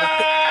normal. Okay.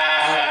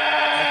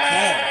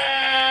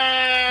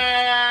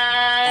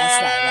 That's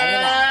right, let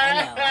it out. I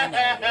know.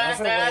 You're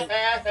overweight.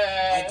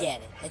 I get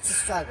it. It's a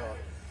struggle.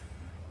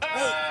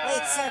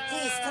 Wait, sir,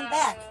 please, come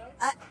back.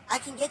 I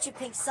can get you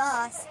pink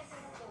sauce.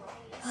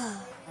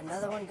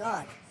 Another one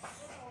gone.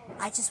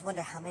 I just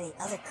wonder how many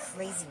other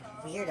crazy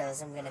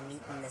weirdos I'm gonna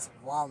meet in this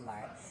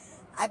Walmart.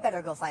 I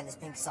better go find this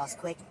pink sauce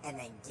quick and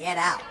then get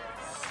out.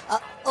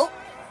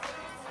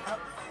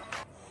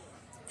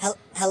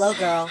 Hello,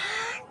 girl.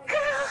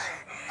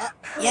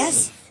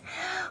 Yes?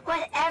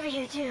 Whatever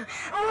you do,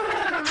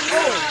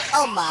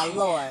 Oh my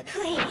lord.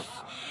 please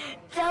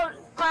don't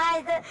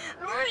buy the.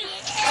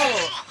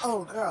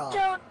 Oh, girl.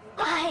 Don't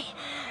buy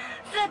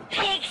the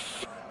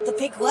pigs. The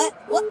pig what?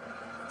 What?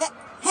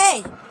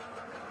 Hey!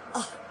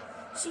 Oh,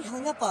 she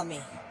hung up on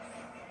me.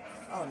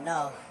 Oh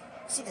no.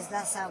 She does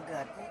not sound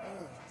good.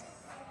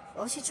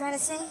 What was she trying to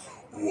say?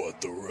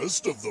 what the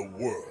rest of the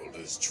world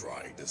is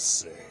trying to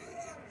say.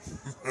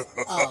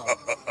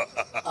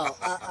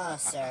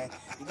 Sir.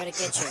 You better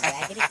get your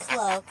raggedy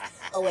cloak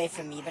away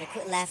from me. You better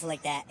quit laughing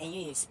like that, and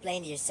you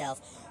explain to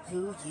yourself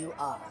who you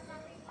are.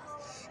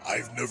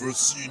 I've never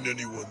seen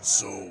anyone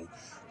so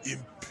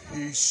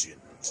impatient.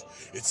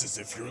 It's as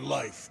if your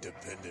life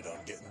depended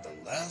on getting the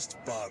last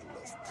bottle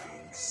of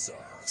pink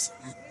sauce.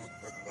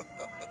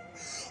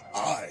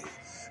 I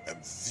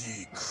am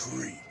the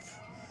Creep,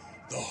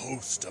 the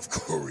host of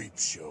Creep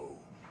Show.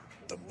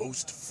 The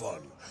most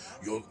fun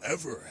you'll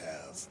ever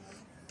have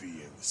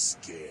being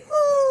scared.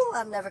 Ooh,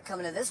 I'm never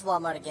coming to this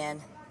Walmart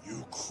again.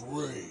 You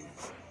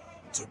crave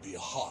to be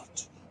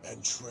hot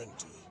and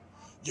trendy.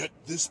 Yet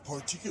this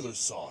particular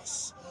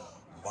sauce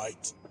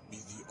might be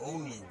the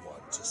only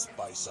one to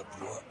spice up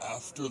your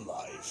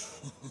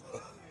afterlife.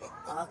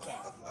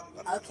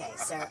 Okay,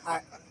 sir.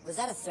 Was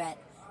that a threat?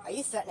 Are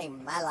you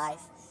threatening my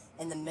life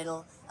in the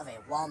middle of a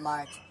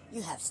Walmart?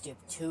 You have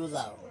stooped too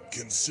low.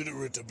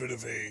 Consider it a bit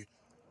of a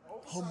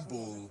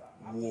humble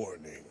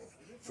warning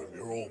from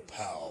your old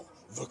pal,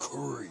 the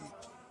Creep.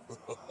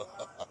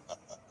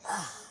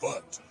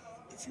 But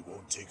if you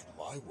won't take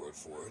my word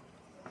for it,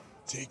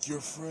 take your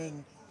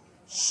friend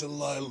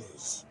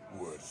Shalilah's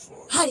word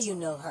for it. How do you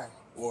know her?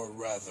 Or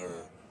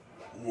rather,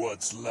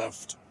 what's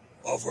left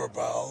of her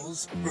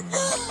bowels?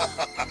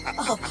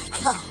 Oh my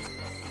god.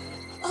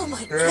 Oh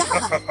my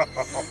god.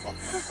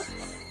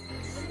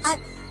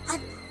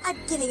 I'm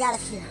getting out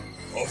of here.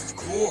 Of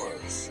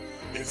course,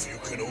 if you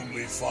can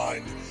only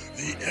find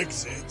the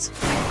exit.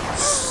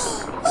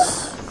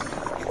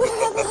 Where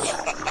am I?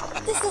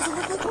 This doesn't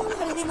look like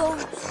Walmart anymore.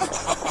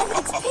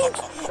 Everything's pink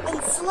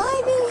and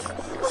slimy.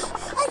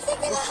 I can't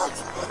get out.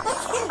 I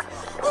can't.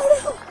 Oh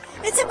no.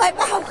 It's in my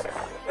mouth.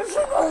 It's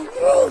in my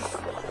mouth.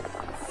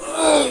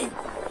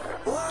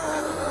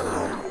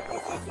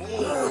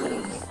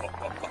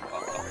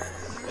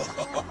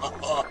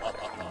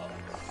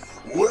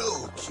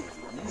 Well,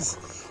 kitties,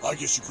 I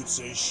guess you could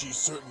say she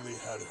certainly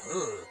had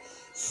her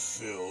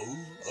fill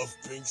of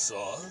pink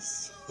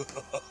sauce.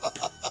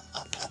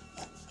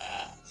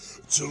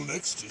 Till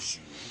next issue,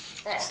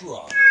 try to see.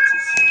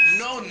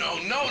 No.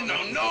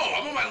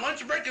 I'm on my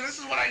lunch break and this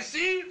is what I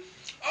see?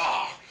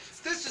 Oh,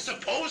 this is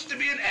supposed to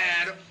be an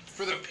ad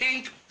for the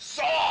pink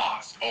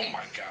sauce. Oh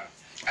my god.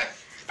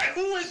 And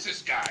who is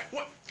this guy?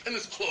 What? In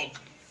this cloak?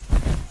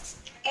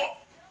 Oh,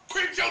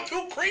 Creep Show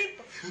 2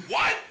 Creep?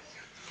 What?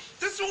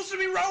 This is supposed to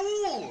be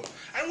Raoul.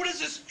 And what is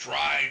this?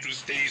 Try to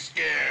stay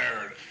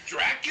scared.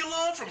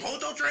 Dracula from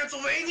Hotel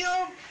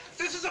Transylvania?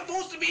 This is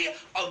supposed to be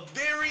a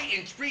very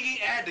intriguing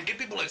ad to get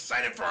people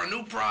excited for our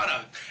new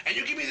product. And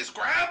you give me this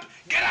crap?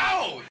 Get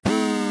out!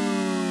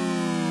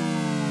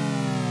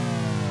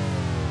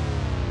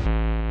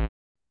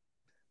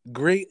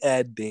 Great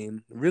ad,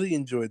 Dane. Really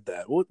enjoyed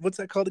that. What's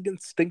that called again?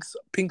 Pink sauce.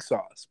 Pink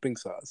sauce.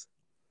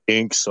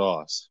 Pink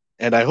sauce.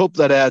 And I hope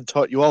that ad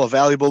taught you all a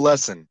valuable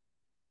lesson.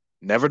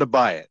 Never to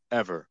buy it,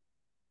 ever.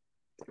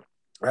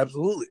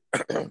 Absolutely.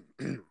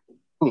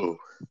 Ooh.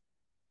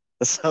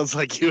 That sounds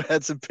like you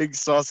had some pink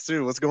sauce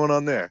too. What's going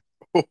on there?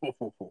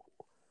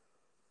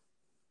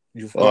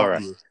 You've all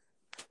right.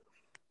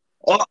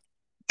 Oh,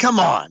 come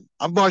on.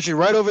 I'm marching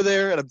right over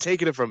there and I'm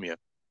taking it from you.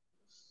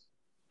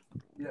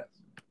 Yes.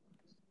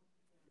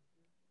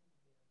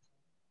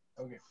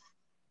 Okay.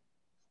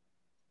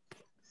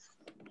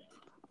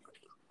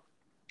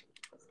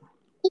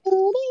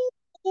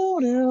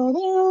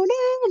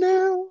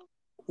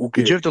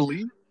 Okay. Did you have to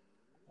leave?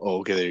 Oh,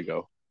 okay, there you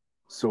go.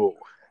 So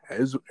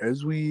as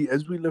we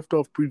left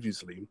off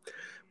previously,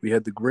 we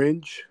had the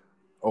Grinch.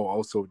 Oh,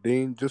 also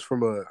Dane. Just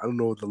from I don't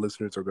know what the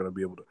listeners are going to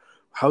be able to.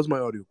 How's my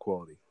audio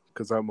quality?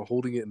 Because I'm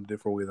holding it in a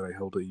different way than I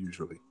held it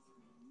usually.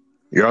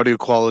 Your audio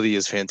quality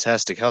is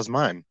fantastic. How's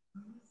mine?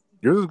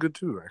 Yours is good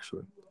too,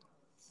 actually.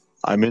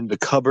 I'm in the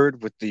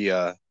cupboard with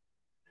the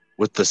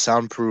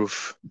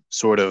soundproof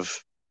sort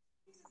of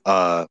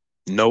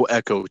no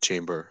echo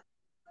chamber.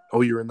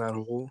 Oh, you're in that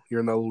hole?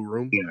 You're in that little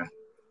room?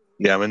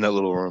 Yeah, I'm in that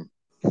little room.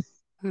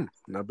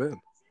 Not bad.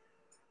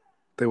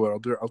 Tell you what,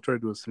 I'll try to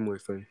do a similar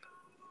thing.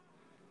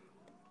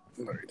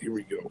 All right, here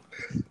we go.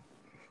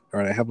 All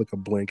right, I have like a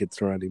blanket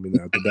surrounding me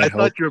now. Did that I help?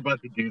 thought you were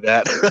about to do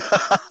that.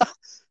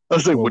 I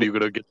was like, what are you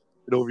gonna get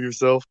over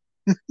yourself?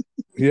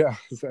 Yeah,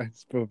 I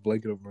just put a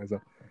blanket over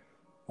myself.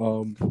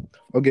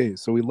 Okay,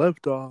 so we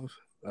left off.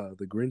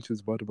 The Grinch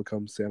is about to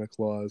become Santa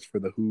Claus for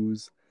the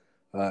Who's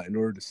in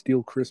order to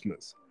steal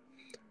Christmas.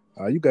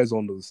 You guys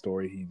all know the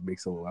story. He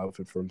makes a little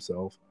outfit for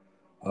himself.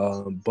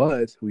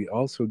 But we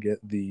also get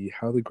the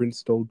How the Grinch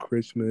Stole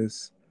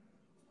Christmas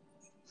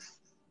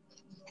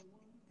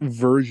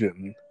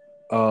version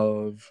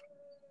of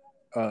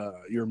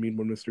Your Mean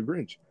One, Mr.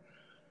 Grinch.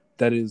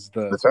 That is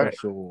the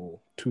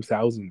special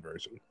 2000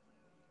 version,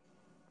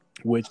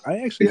 which I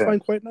actually find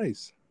quite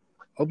nice.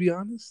 I'll be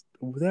honest.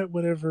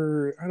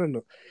 Whatever, I don't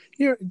know.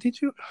 Here's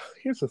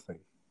the thing.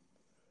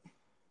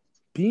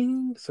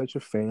 Being such a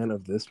fan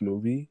of this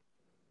movie,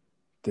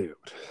 dude,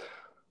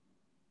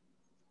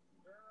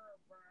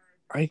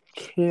 I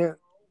can't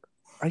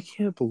I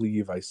can't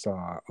believe I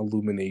saw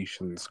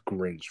Illumination's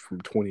Grinch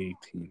from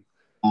 2018.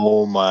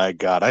 Oh my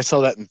god, I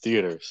saw that in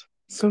theaters.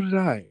 So did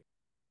I.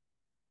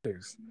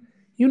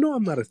 You know,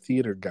 I'm not a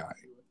theater guy.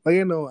 Like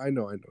I know.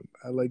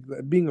 I like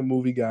being a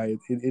movie guy.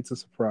 It's a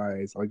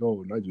surprise. Like,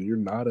 oh, Nigel, you're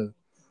not a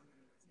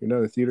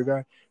theater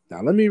guy.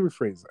 Now let me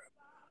rephrase that.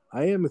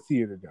 I am a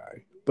theater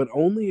guy, but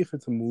only if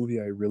it's a movie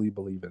I really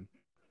believe in.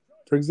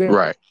 For example,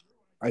 Right.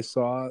 I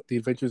saw The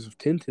Adventures of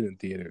Tintin in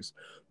theaters.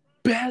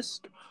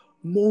 Best,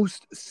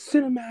 most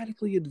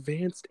cinematically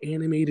advanced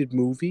animated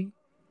movie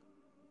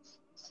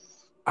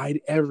I'd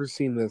ever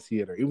seen in the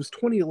theater. It was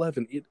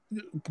 2011.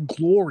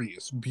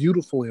 Glorious,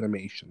 beautiful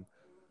animation.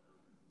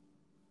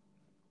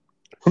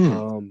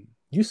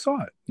 You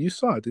saw it. You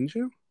saw it, didn't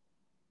you?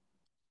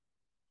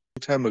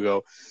 Time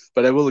ago,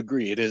 but I will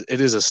agree it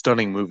is a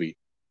stunning movie.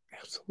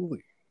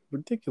 Absolutely,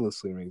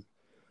 ridiculously amazing.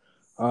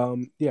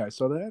 Yeah, I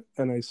saw that,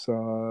 and I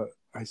saw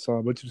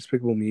a bunch of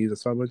Despicable Me's. I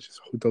saw a bunch of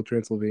Hotel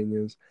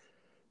Transylvanias.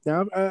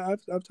 Now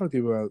I've talked to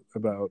you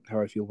about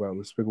how I feel about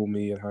Despicable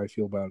Me and how I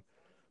feel about,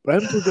 but I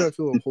haven't told you how I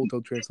feel about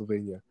Hotel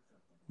Transylvania.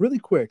 Really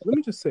quick, let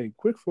me just say,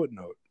 quick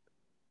footnote.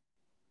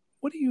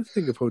 What do you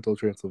think of Hotel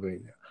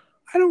Transylvania?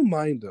 I don't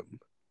mind them,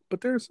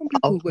 but there are some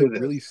people I'll who say like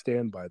this. really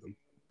stand by them.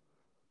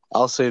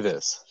 I'll say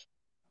this.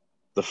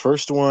 The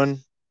first one,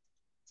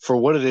 for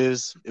what it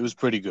is, it was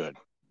pretty good.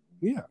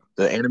 Yeah,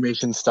 The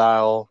animation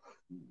style,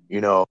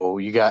 yeah.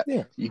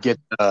 you get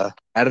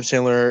Adam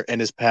Sandler and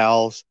his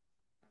pals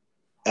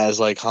as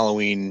like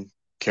Halloween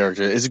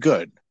character. It's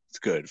good. It's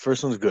good.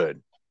 First one's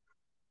good.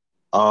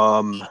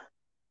 Um,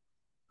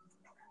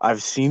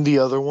 I've seen the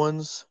other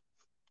ones,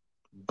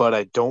 but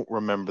I don't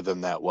remember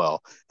them that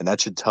well, and that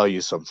should tell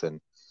you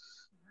something.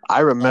 I I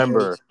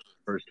remember the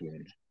first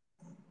one.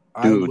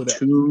 I Dude, would.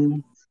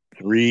 2,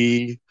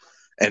 3,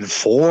 and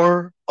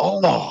 4. Oh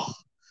no.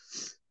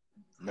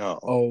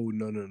 Oh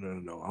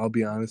no! I'll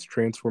be honest,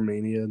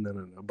 Transformania,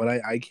 no. But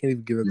I can't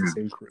even give it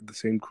the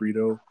same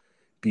credo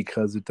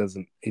because it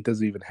doesn't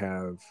even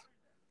have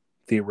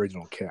the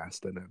original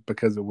cast in it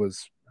because it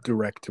was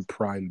direct to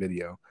Prime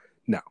Video.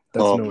 No,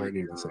 that's Oh my nowhere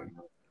near the god.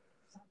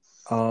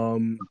 same.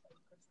 Um,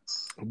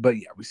 but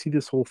yeah, we see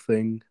this whole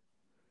thing.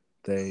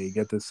 They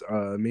get this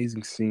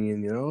amazing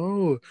scene.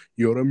 Oh,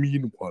 you're a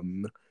mean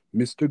one,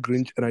 Mr.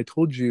 Grinch. And I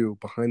told you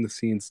behind the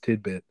scenes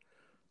tidbit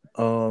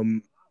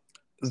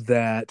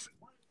that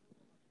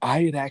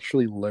I had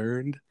actually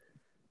learned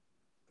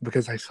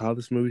because I saw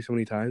this movie so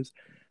many times.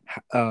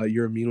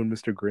 You're a mean one,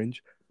 Mr. Grinch,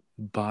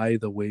 by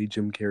the way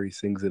Jim Carrey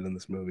sings it in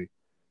this movie.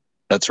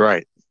 That's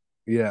right.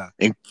 Yeah,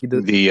 In he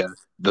did.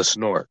 the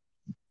snort.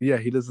 Yeah,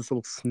 he does this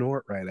little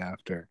snort right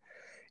after.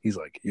 He's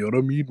like, "You're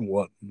a mean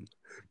one,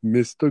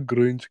 Mr.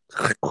 Grinch,"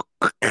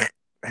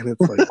 and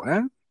it's like,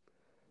 what?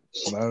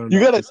 But I don't You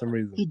know for gotta. some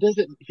reason.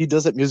 He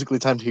does it musically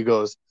timed. He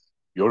goes,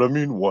 "You're a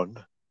mean one,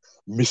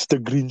 Mr.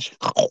 Grinch,"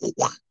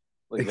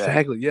 like that.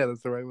 Exactly. Yeah,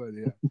 that's the right one.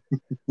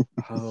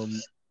 Yeah.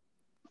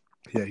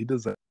 Yeah, he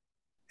does that,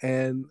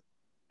 and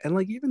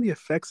like even the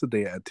effects that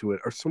they add to it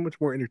are so much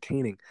more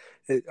entertaining.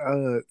 The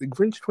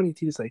Grinch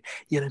 2018 is like,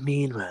 "You're a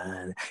mean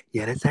one,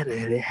 you're a I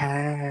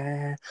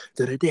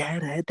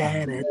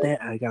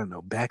gotta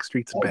know.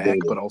 Backstreet's I back,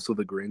 hate but it. also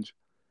the Grinch.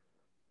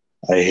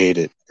 I hate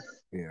it.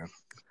 Yeah.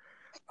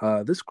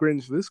 This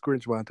Grinch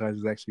montage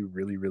is actually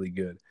really, really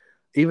good.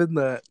 Even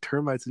the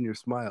termites in your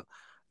smile.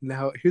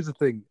 Now, here's the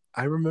thing.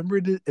 I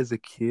remembered it as a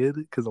kid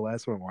because the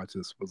last time I watched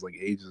this was like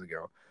ages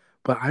ago.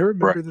 But I Right.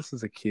 remember this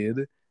as a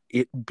kid,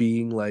 it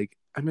being like,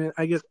 I mean,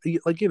 I guess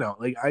like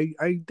like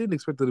I didn't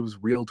expect that it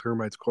was real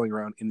termites crawling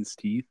around in his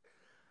teeth,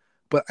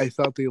 but I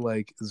thought they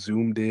like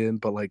zoomed in,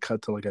 but like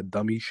cut to like a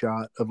dummy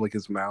shot of like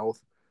his mouth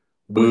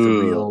with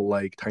Ugh. real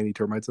like tiny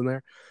termites in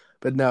there.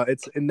 But now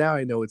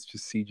I know it's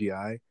just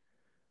CGI,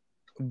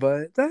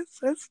 but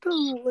that's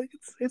still like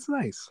it's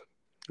nice.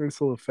 There's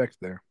a little effect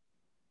there.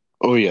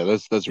 Oh yeah,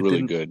 that's It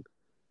really didn't good.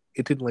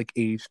 it didn't like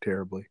age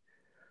terribly.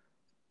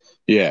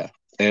 Yeah.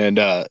 And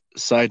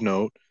side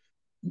note,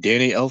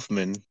 Danny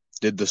Elfman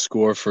did the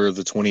score for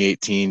the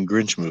 2018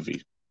 Grinch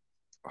movie.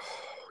 Oh,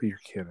 you're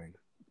kidding.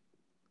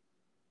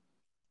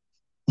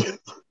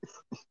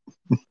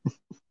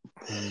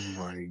 Oh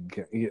my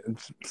god! Yeah,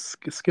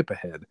 skip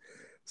ahead.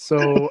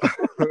 So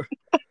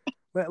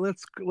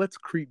let's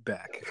creep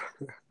back.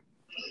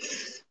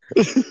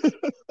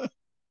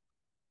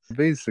 Oh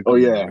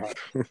Basically, yeah.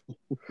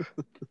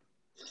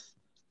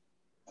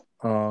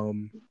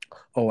 um,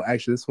 oh,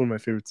 actually, this is one of my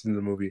favorites in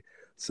the movie.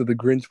 So the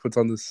Grinch puts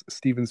on this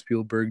Steven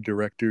Spielberg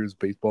director's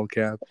baseball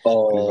cap, and he's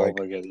Oh like,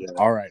 my god, yeah.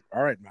 all right,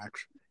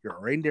 Max, you're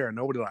a reindeer and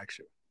nobody likes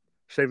you.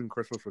 Saving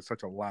Christmas was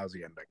such a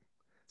lousy ending.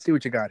 See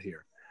what you got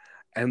here."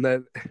 And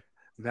then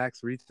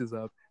Max reaches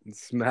up and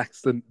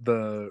smacks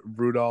the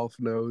Rudolph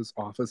nose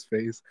off his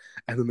face,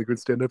 and then the Grinch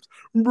stand ups.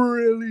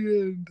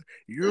 Brilliant!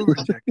 You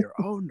reject your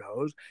own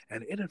nose,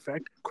 and in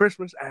effect,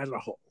 Christmas as a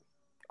whole.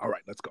 All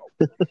right, let's go.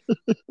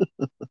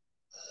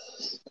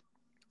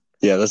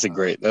 Yeah,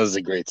 that was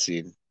a great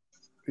scene.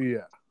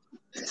 Yeah,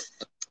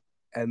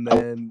 and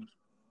then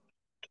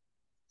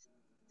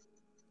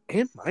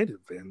it might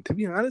have been, to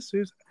be honest.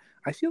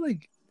 I feel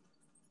like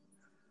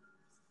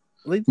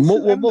Like this is, I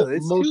don't know,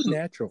 it's too most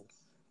natural.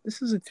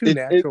 This is a too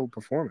natural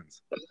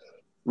performance.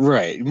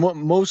 right.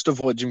 Most of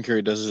what Jim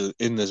Carrey does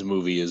in this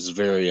movie is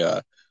very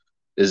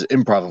is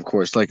improv, of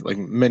course, like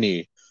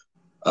many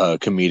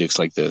comedics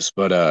like this,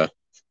 but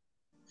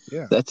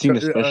Yeah. that So, scene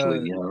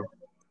especially, you know.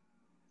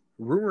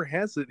 rumor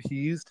has it he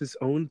used his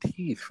own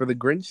teeth for the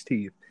Grinch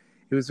teeth.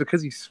 It was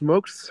because he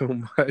smoked so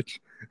much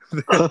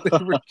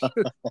that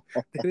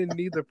they didn't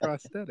need the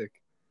prosthetic.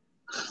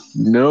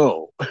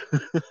 No.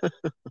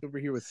 Over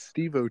here with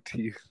Steve-O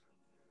teeth.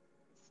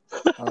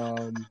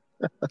 Yeah.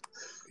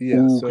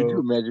 Ooh, So could you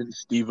imagine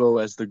Steve-O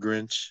as the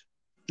Grinch?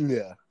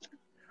 yeah.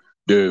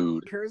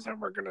 Dude. Here's how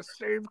we're gonna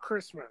save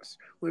Christmas.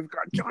 We've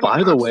got Johnny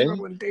By the way,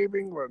 Knoxville and Dave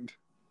England.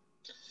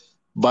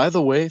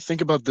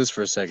 think about this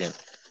for a second.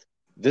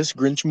 This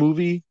Grinch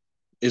movie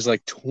is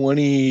like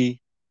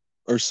 20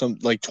 or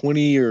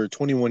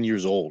 21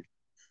 years old.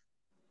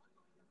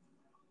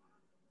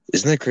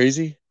 Isn't that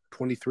crazy?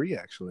 23,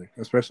 actually,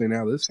 especially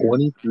now this year.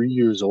 23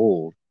 years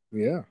old.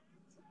 Yeah.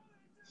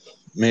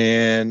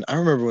 Man, I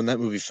remember when that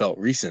movie felt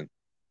recent.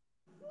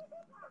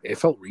 It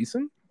felt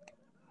recent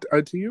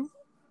to you?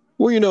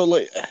 Well, you know,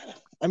 like,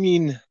 I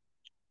mean,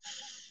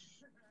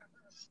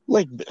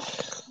 like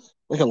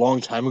a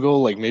long time ago,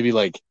 like maybe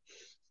like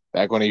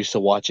back when I used to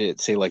watch it,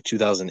 say like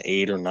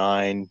 2008 or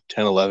 9,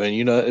 10, 11,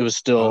 you know, it was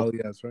still Oh,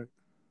 yeah, that's right. a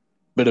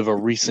bit of a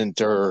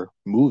recenter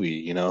movie,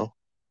 you know?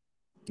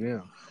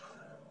 Yeah.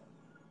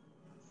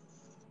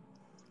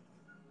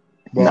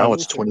 Well, Now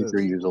it's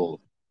 23 years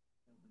old.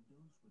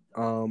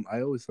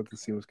 I always thought the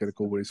scene was kind of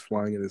cool when he's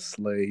flying in his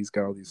sleigh. He's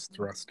got all these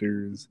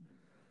thrusters.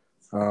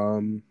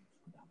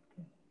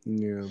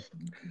 Yeah.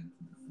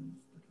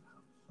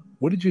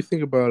 What did you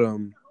think about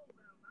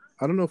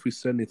I don't know if we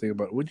said anything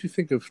about it. What did you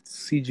think of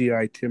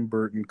CGI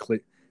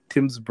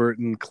Tim's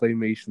Burton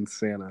claymation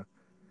Santa?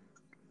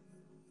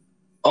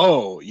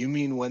 Oh, you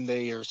mean when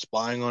they are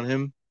spying on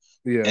him?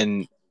 Yeah.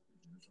 And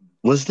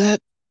was that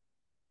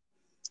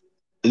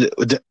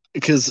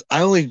because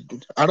I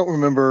don't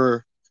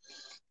remember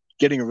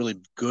getting a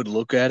really good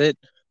look at it.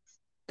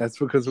 That's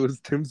because it was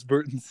Tim's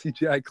Burton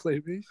CGI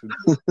claymation.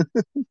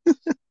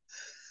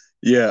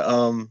 Yeah,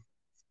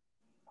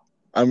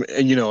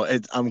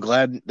 I'm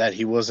glad that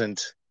he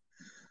wasn't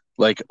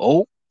like,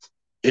 oh,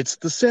 it's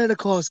the Santa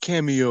Claus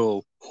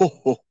cameo. Ho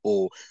ho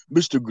ho,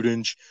 Mr.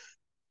 Grinch.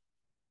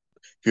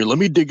 Here, let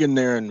me dig in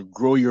there and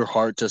grow your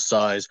heart to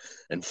size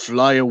and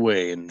fly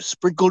away and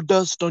sprinkle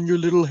dust on your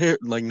little hair.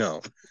 Like,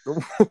 no.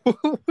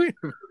 Wait,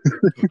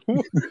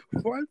 why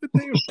would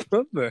they have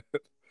done that?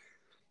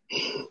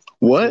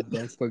 What?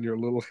 Dust on your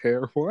little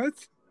hair? What?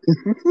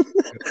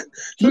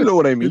 You know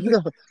what I mean.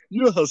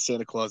 You know how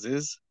Santa Claus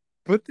is.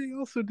 But they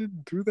also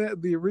didn't do that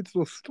in the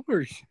original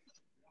story.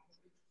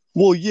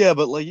 Well, yeah,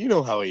 but like you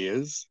know how he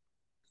is.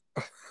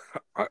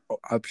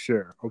 I'm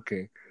sure.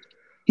 Okay.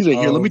 He's like,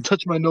 here, let me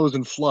touch my nose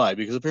and fly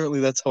because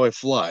apparently that's how I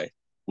fly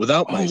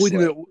without my. Oh, wait a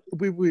minute.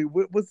 Wait.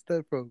 What's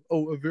that from?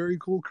 Oh, A Very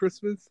Cool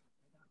Christmas.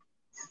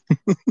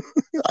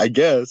 I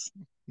guess.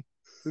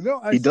 No,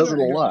 he does it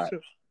a lot.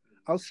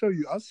 I'll show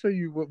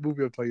you what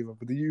movie I'm talking about.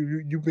 But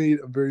you made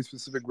a very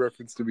specific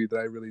reference to me that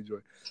I really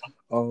enjoy.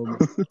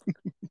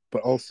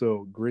 But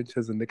also Grinch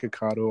has a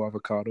Nikocado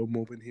avocado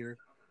moment here.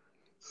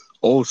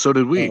 Oh, so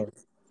did we.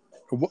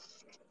 What?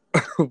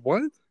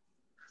 What?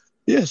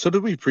 Yeah, so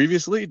did we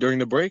previously during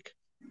the break.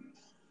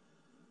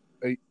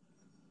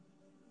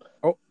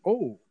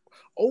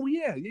 Oh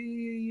yeah.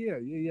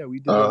 We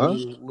did a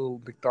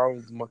little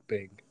McDonald's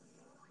mukbang.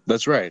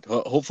 That's right.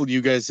 Hopefully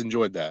you guys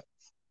enjoyed that.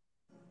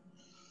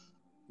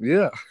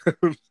 Yeah.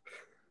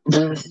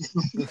 Well,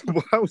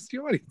 how was the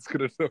audience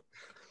gonna know?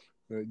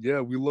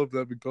 Yeah, we love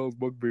that McDonald's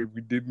mukbang.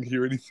 We didn't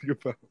hear anything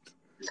about.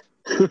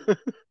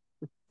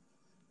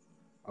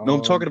 No,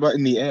 I'm talking about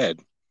in the ad.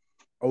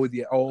 Oh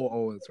yeah.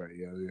 Oh, that's right.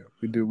 Yeah.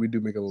 We do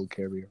make a little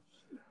cameo.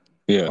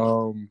 Yeah.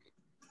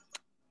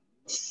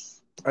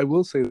 I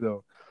will say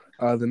though,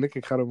 the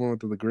Nikocado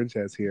moment that the Grinch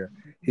has here,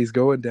 he's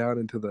going down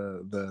into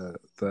the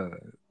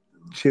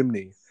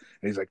chimney,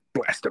 and he's like,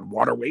 "Blasted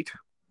water weight."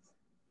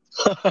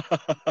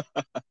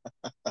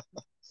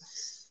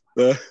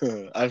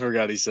 I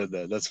forgot he said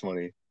that. That's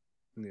funny.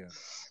 Yeah.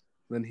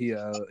 Then he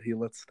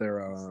lets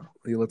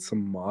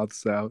some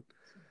moths out,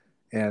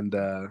 and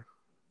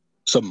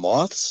some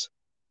moths.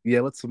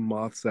 Yeah, let some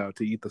moths out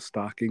to eat the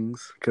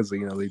stockings because they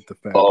eat the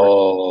fabric.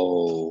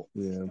 Oh,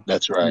 yeah,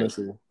 that's right.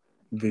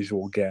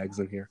 Visual gags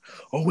in here.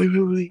 Oh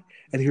wait!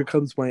 And here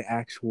comes my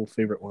actual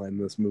favorite line in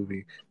this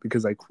movie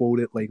because I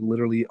quote it like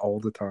literally all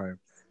the time.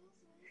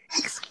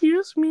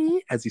 Excuse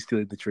me, as he's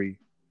stealing the tree.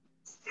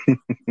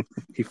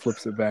 He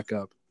flips it back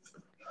up.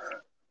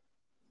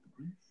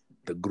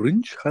 The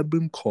Grinch had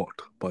been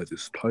caught by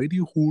this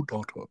tidy who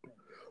daughter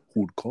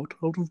who'd got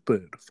out of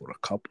bed for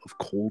a cup of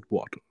cold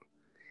water.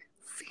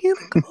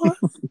 Santa Claus,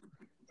 what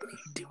are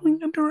you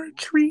doing under a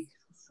tree?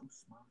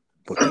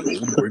 But the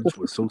old Grinch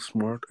was so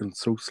smart and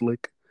so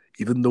slick,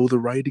 even though the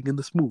writing in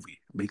this movie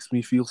makes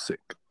me feel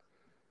sick.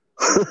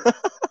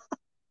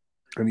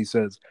 And he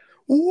says,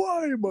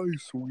 "Why, my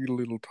sweet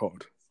little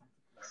tot?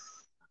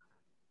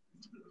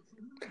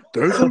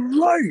 There's a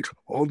light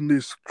on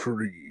this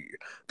tree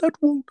that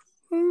won't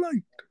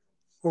light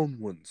on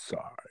one side.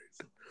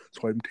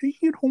 So I'm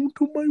taking it home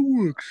to my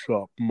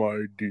workshop,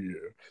 my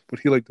dear. But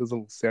he like does a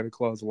little Santa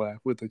Claus laugh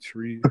with a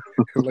tree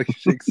and like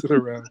shakes it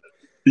around.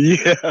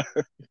 Yeah.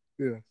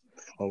 Yeah.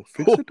 I'll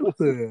fix it up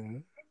there,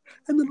 and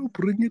then I'll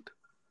bring it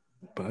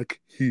back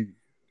here.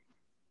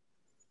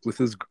 With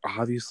his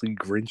obviously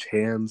Grinch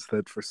hands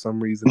that for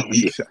some reason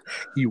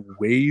he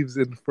waves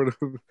in front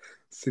of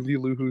Cindy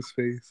Lou Who's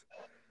face.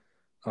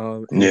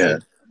 And he's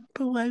like,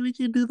 but why would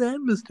you do that,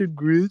 Mr.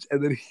 Grinch?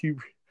 And then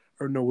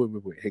or no,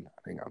 wait,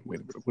 hang on, wait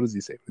a minute. What does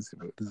he say?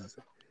 What does he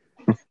say?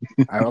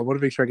 I want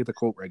to make sure I get the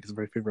quote right because it's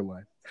my favorite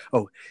line.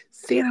 Oh,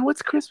 Santa,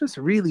 what's Christmas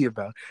really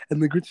about?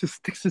 And the Grinch just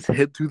sticks his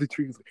head through the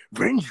tree and is like,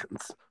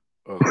 vengeance.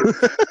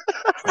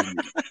 I mean,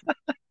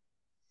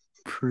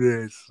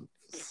 presents.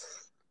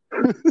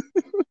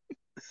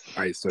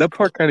 That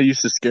part kind of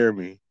used to scare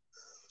me.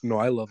 No,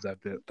 I love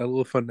that bit. That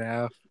little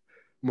FNAF,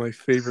 my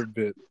favorite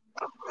bit.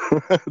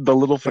 The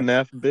little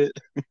FNAF bit.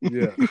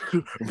 Yeah.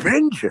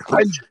 Vengeance.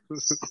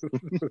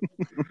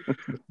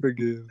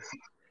 Again.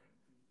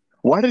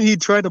 Why did he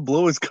try to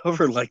blow his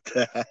cover like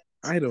that?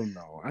 I don't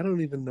know. I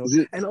don't even know.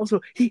 And also,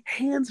 he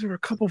hands her a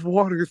cup of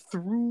water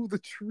through the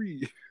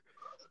tree.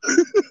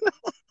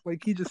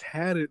 Like he just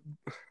had it.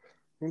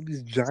 One of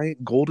these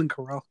giant Golden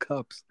Corral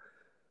cups.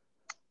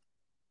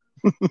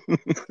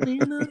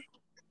 Santa,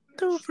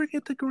 don't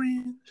forget the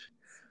Grinch.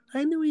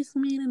 I know he's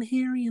mean and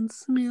hairy and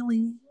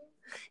smelly.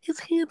 His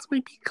hands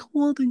might be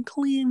cold and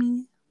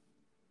clammy.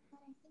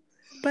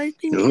 But I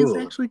think he's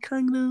actually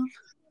kind of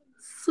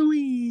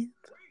sweet.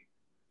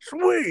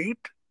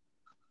 Sweet?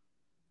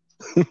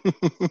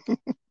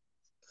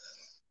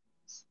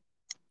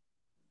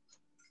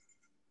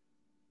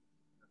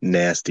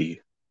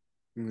 Nasty.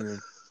 Yeah.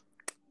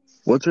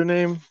 What's her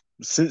name?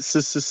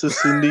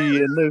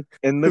 Cindy and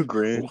the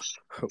Grinch.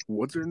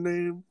 What's her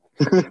name?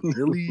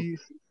 Really?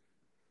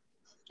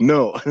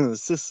 No,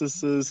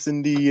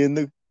 Cindy and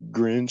the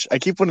Grinch. I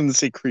keep wanting to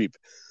say creep.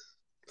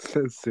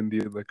 Cindy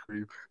and the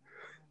creep.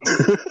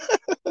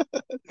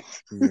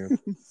 Yeah.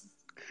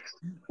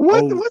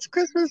 What's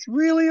Christmas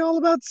really all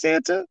about,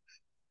 Santa?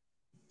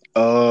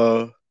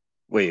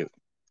 Wait.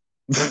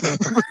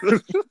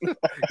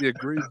 Yeah,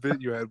 great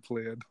bit you had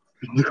planned.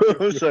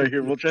 I'm sorry,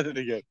 here, we'll try that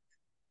again.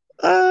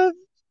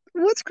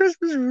 What's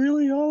Christmas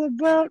really all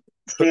about,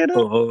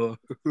 Santa?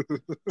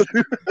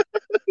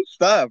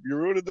 Stop, you're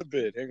ruining the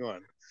bit. Hang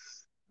on.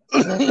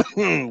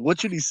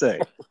 What should he say?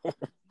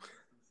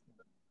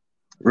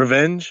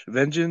 Revenge?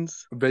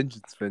 Vengeance?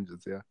 Vengeance,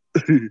 yeah.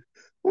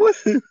 What,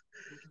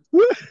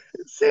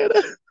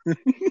 Santa?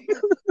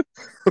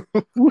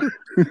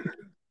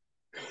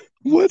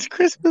 What's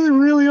Christmas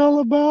really all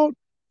about?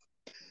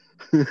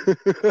 Are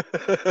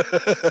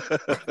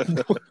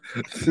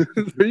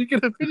you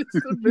gonna finish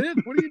the bit?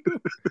 What are you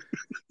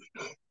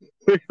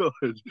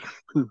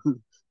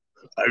doing?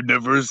 I've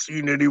never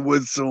seen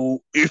anyone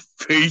so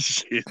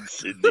impatient,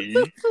 Cindy.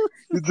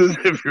 It's as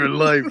if your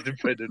life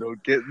depended on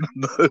getting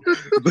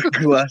the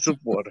glass of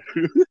water.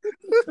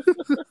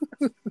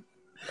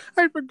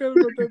 I forgot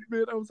about that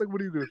bit. I was like,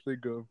 what are you gonna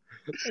think of?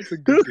 That's a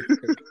good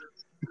gag.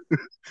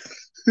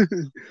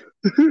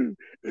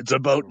 It's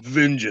about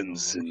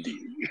vengeance, Cindy.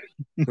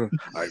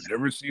 I've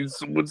never seen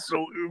someone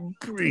so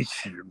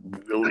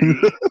impatient, Billy.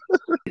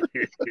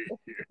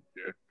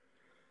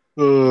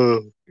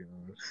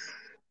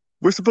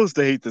 We're supposed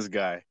to hate this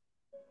guy.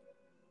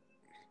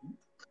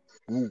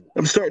 Ooh.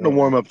 I'm starting to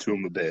warm up to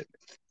him a bit.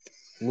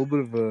 A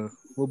little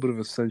bit of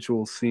a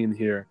sensual scene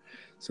here.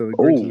 So the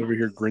Grinch is over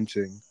here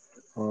grinching.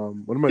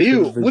 One of my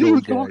favorite what are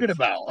you gags. talking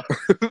about?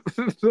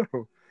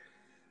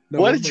 No,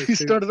 why did you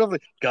start it off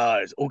like,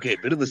 guys? Okay,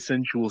 bit of a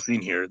sensual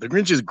scene here. The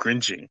Grinch is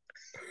grinching.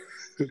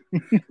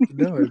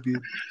 No,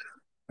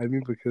 I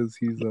mean because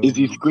he's. Is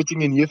he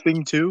scritching and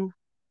yiffing too?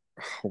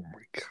 Oh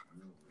my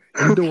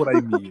god! You know what I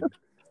mean.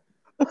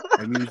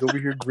 I mean, he's over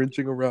here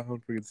grinching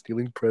around, freaking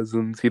stealing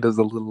presents. He does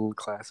a little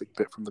classic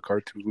bit from the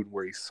cartoon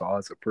where he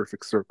saws a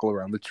perfect circle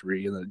around the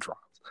tree and then it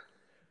drops.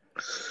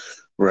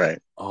 Right.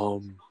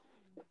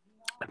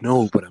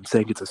 No, but I'm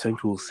saying it's a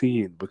sensual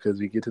scene because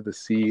we get to the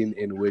scene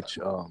in which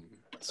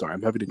sorry,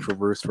 I'm having to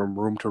traverse from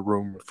room to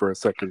room for a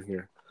second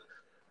here.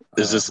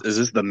 Is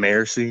this the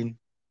mayor scene?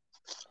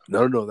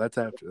 No, that's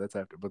after.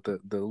 But the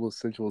little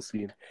sensual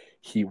scene,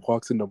 he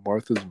walks into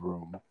Martha's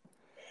room,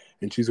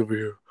 and she's over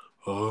here.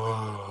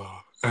 Oh,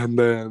 and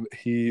then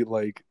he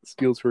like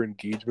steals her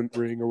engagement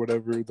ring or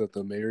whatever that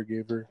the mayor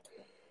gave her.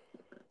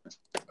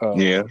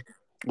 Yeah.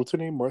 What's her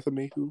name? Martha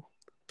Mayhew.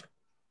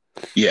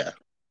 Yeah.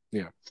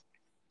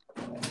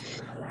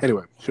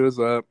 Anyway, shows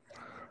up,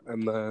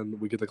 and then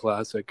we get the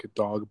classic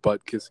dog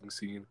butt kissing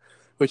scene.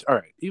 Which, all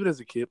right, even as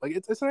a kid, like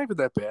it's not even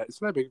that bad.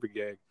 It's not that big of a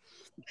gag.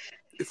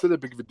 It's not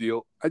that big of a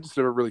deal. I just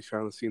never really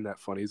found the scene that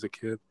funny as a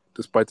kid,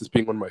 despite this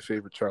being one of my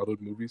favorite childhood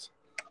movies.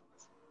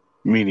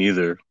 Me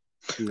neither.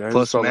 Yeah,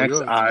 plus Mac's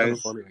like, eyes. Kind of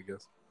funny, I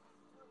guess.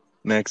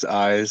 Mac's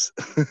eyes.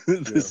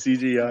 The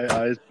CGI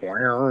eyes.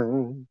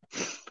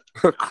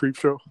 Creep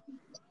show.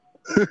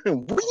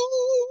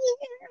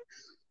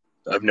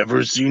 I've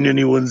never seen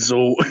anyone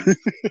so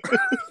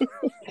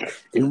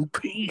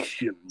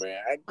Impatient,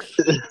 Max.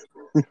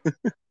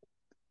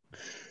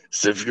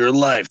 as if your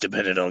life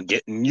depended on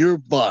getting your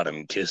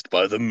bottom kissed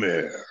by the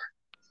mayor.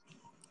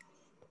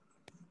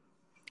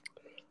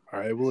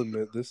 I will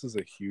admit, this is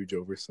a huge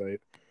oversight.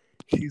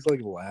 He's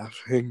like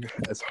laughing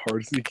as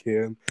hard as he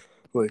can.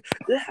 Like,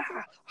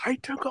 I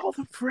took all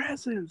the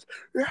presents.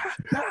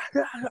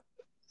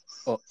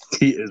 Oh,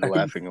 He is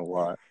laughing a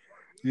lot.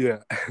 yeah,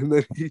 and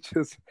then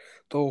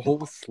the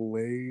whole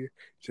sleigh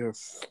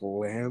just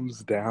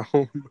slams down.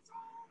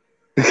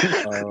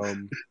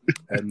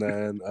 And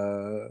then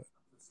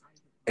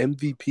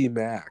MVP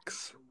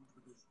Max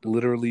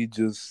literally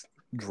just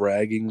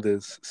dragging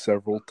this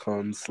several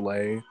ton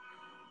sleigh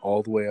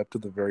all the way up to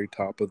the very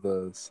top of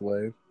the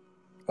sleigh.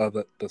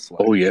 The sleigh.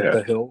 Oh, yeah.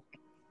 The hill.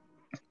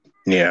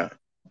 Yeah.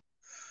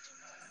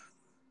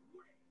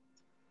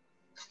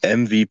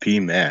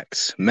 MVP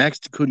Max. Max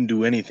couldn't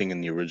do anything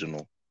in the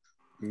original.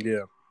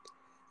 Yeah.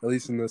 At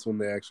least in this one,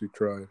 they actually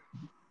tried.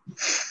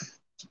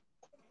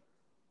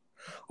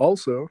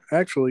 Also,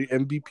 actually,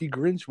 MVP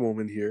Grinch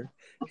moment here.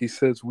 He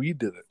says we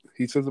did it.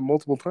 He says it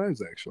multiple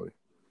times, actually.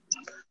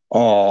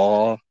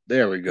 Aw,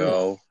 there we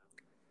go.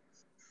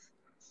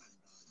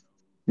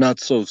 Not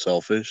so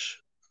selfish.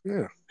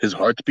 Yeah. His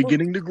heart's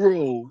beginning to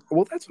grow.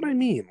 Well, that's what I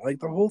mean. Like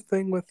the whole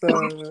thing with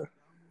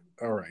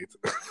all right.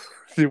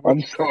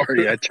 I'm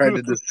sorry, I tried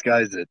to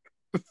disguise it.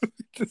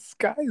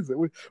 Disguise it.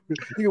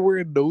 You're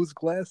wearing nose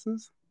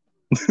glasses?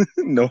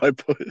 No, I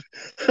put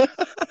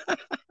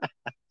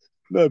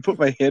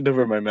my hand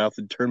over my mouth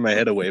and turned my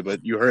head away,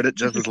 but you heard it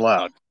just as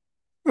loud.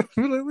 I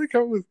like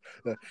how it was.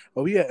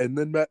 Oh yeah, and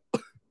then Matt.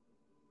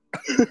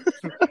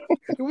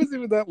 It wasn't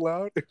even that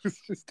loud. It was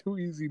just too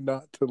easy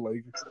not to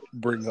like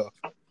bring up.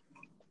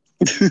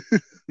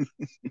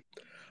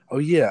 Oh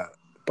yeah.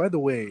 By the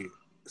way,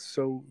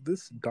 so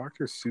this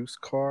Dr. Seuss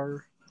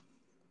car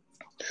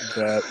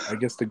that I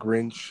guess the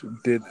Grinch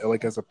did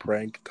like as a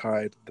prank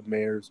tied the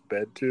mayor's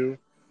bed to.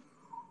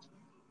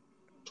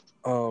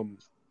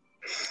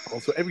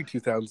 Also, every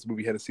 2000s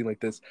movie had a scene like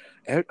this.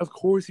 And of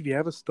course, if you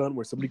have a stunt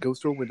where somebody goes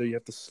through a window, you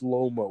have to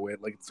slow-mo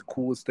it. Like, it's the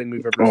coolest thing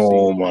we've ever seen.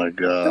 Oh, my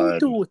God. Don't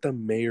do it with the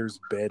mayor's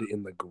bed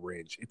in the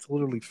Grinch. It's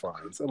literally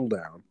fine. Settle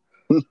down.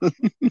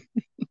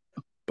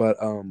 But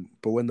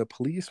when the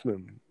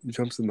policeman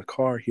jumps in the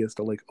car, he has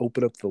to, like,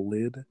 open up the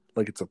lid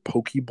like it's a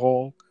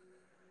Pokeball.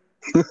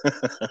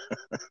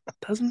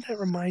 Doesn't that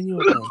remind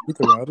you of Meet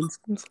the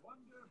Robinsons?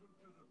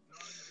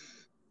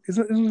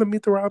 Isn't the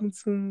Meet the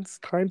Robinsons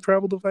time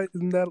travel device?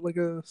 Isn't that like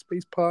a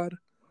space pod?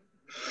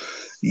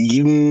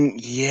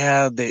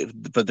 Yeah,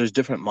 but there's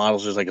different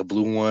models. There's like a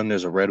blue one.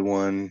 There's a red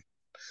one.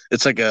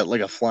 It's like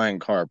a flying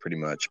car, pretty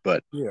much.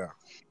 But yeah,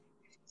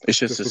 it's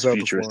just this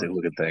futuristic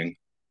looking thing.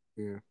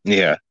 Yeah.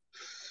 Yeah.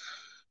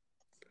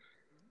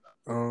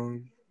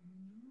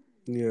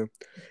 Yeah.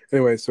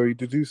 Anyway, so he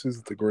deduces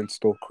that the Grinch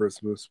stole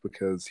Christmas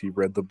because he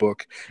read the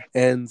book,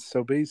 and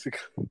so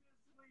basically.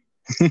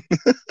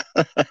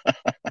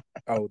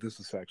 Oh, this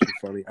is actually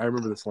funny. I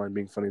remember this line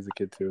being funny as a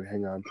kid too.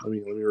 Hang on, let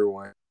me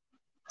rewind.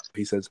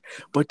 He says,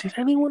 "But did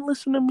anyone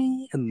listen to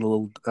me?" And the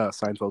little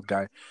Seinfeld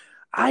guy,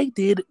 "I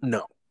did.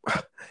 No,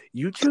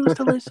 you choose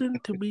to listen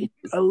to be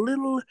a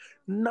little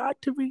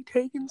not to be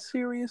taken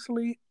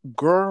seriously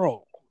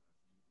girl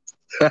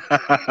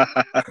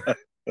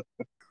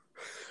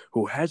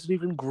who hasn't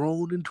even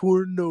grown into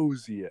her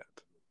nose yet."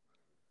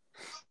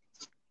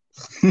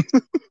 I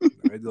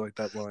do like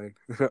that line,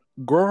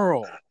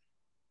 girl.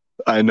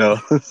 I know.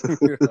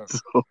 Yeah.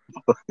 So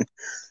funny.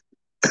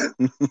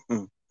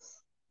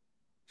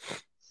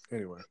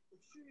 Anyway,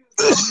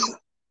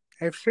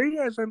 if she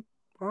isn't,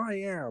 I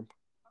am.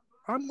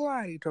 I'm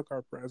glad he took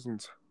our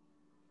presents.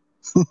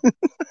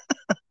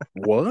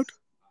 What?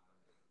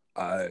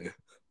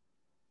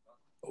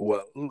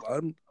 Well,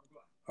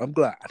 I'm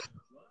glad.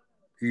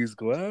 He's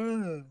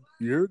glad.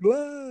 You're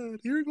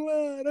glad. You're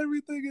glad.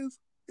 Everything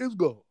is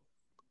gone.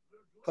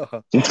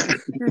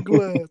 You're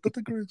glad that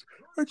the Grinch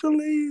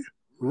actually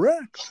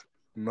wrecked.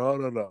 No,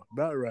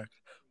 not wrecked.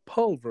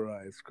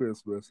 Pulverized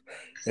Christmas.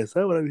 Is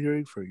that what I'm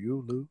hearing from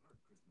you, Lou?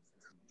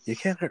 You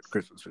can't hurt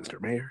Christmas,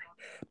 Mr. Mayor,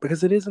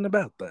 because it isn't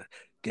about the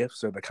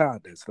gifts or the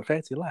condoms, the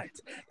fancy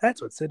lights.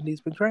 That's what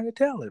Sydney's been trying to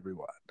tell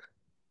everyone.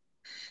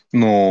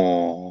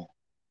 No.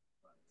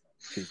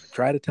 She's been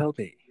trying to tell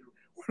me.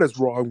 What is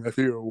wrong with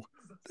you?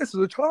 This is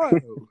a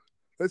child.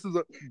 This is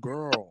a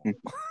girl.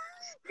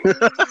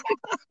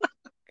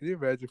 Can you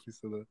imagine if you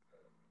said that?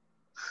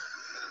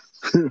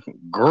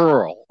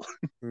 Girl.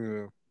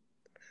 Yeah.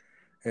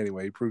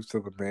 Anyway, he proves to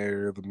the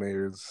mayor. The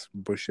mayor's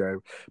bushy-eyed.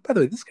 By the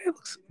way, this guy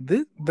looks...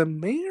 The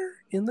mayor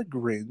in The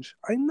Grinch,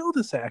 I know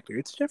this actor.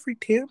 It's Jeffrey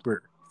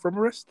Tambor from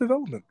Arrested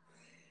Development.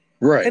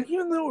 Right. And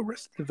even though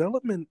Arrested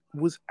Development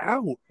was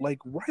out, like,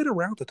 right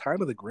around the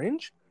time of The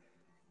Grinch,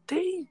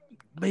 they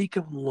make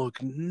him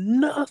look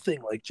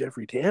nothing like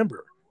Jeffrey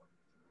Tambor.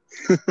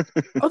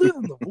 Other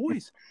than the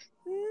voice,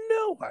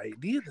 no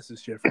idea this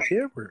is Jeffrey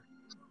Tambor.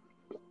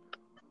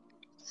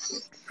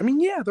 I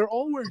mean, yeah, they're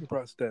all wearing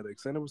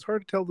prosthetics, and it was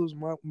hard to tell those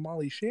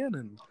Molly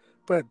Shannon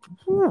but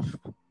whew,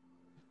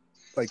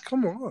 like,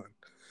 come on.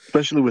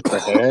 Especially with the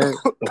hair,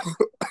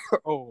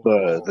 Oh,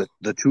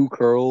 the two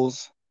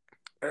curls.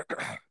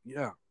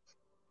 yeah.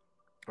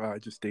 I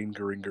just stained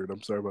Geringered.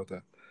 I'm sorry about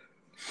that.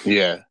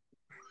 Yeah.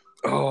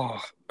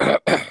 Oh,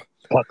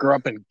 Pucker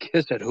up and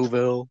kiss it,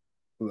 Whoville.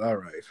 all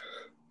right.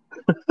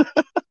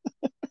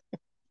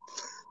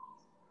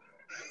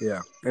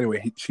 Yeah.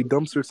 Anyway, she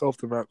dumps herself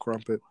to Mount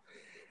Crumpet,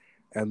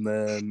 and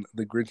then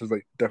the Grinch is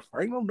like, the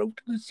final note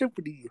of the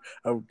symphony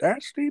of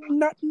Nasty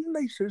Not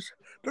Nices,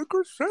 the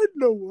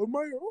crescendo of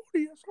my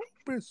odious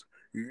opus.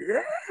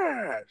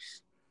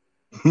 Yes.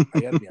 I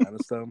gotta be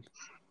honest, though.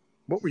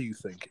 What were you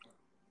thinking?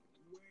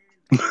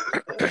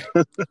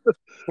 What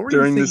were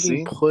During you the thinking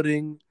scene?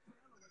 putting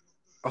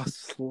a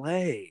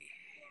sleigh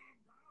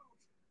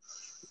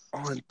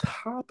on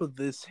top of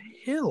this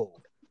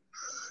hill?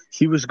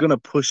 He was going to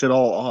push it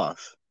all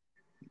off.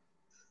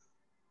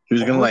 He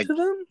was going to, like,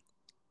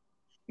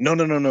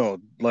 Onto them? no.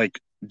 Like,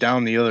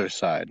 down the other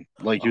side.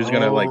 Like, he was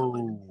going to, like,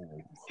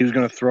 Oh. he was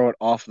going to throw it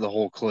off the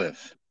whole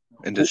cliff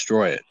and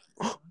destroy it.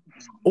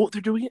 Oh,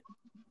 they're doing it?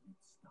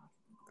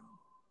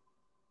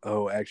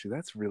 Oh, actually,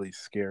 that's really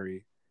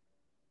scary.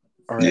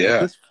 All right, at Yeah.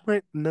 this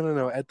point,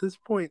 no. At this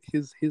point,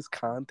 his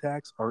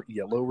contacts aren't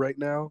yellow right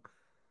now.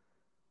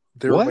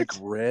 They're What? like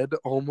red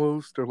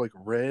almost, or like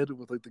red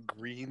with like the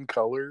green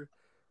color.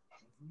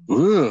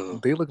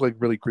 Ugh. They look like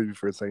really creepy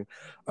for a second.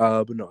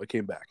 But no, it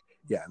came back.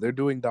 Yeah, they're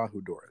doing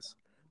Dahu Doris.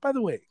 By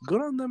the way,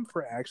 good on them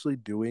for actually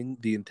doing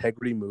the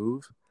integrity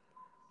move.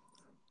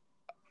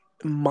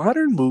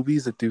 Modern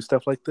movies that do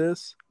stuff like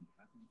this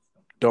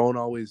don't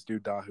always do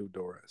Dahu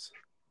Doris.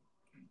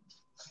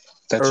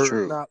 That's Or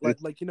true. not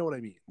like you know what I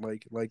mean?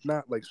 Like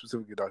not like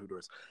specifically Dahu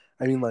Doris.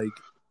 I mean, like,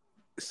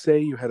 say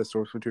you had a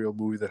source material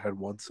movie that had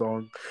one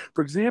song.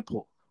 For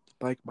example,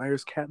 Mike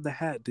Myers' Cat in the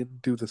Hat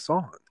didn't do the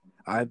song.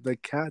 I'm the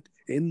cat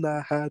in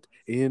the hat,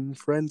 in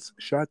French,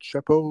 chat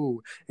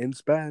chapeau, in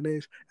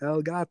Spanish,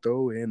 el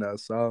gato in a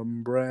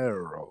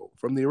sombrero.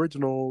 From the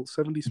original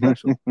 70s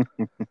special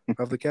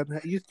of the cat in the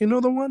hat. You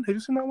know the one? Have you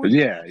seen that one?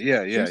 Yeah.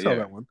 You saw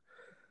that one.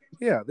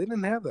 Yeah, they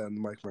didn't have that in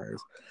Mike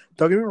Myers.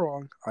 Don't get me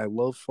wrong, I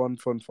love Fun.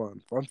 Fun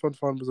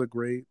was a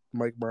great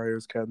Mike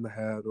Myers Cat in the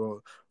Hat.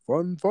 Or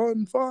Fun.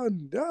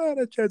 Yeah,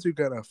 that chance you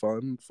got a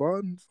fun. If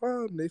you're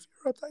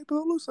uptight, but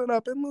loosen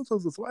up and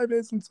loosen. This life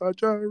isn't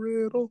such a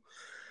riddle.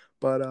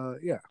 But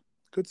yeah,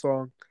 good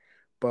song.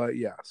 But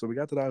yeah, so we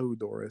got the Dahu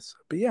Doris.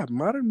 But yeah,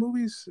 modern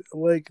movies,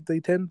 like, they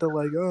tend to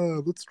like,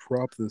 oh, let's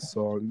drop this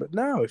song. But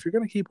now, if you're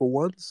gonna keep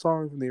one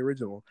song from the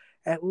original,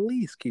 at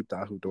least keep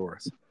Dahu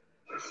Doris.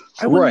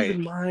 I wouldn't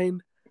even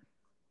mind.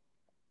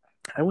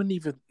 I wouldn't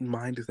even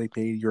mind if they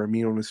made Your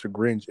Amino Mr.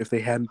 Grinch if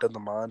they hadn't done the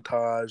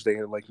montage. They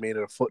had like made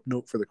it a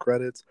footnote for the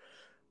credits.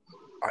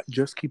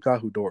 Just keep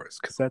Dahu Doris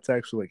because that's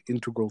actually like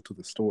integral to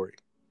the story.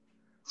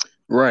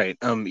 Right.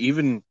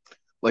 Even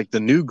like the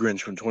new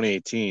Grinch from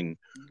 2018,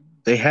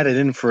 they had it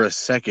in for a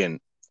second,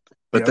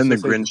 but Yeah, I then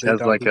was the gonna say, did Grinch they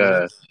has like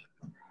Dahu a it?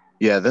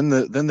 yeah. Then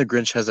the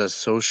Grinch has a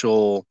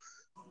social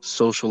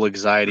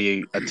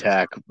anxiety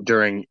attack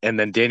during, and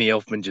then Danny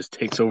Elfman just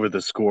takes over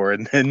the score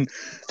and then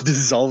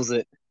dissolves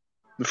it.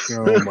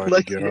 Oh my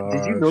Like, did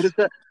you notice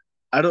gosh! that?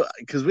 I don't,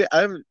 because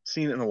I haven't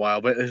seen it in a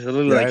while, but it's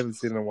literally Yeah, I like haven't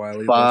seen it in a while either.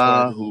 That's why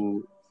I didn't.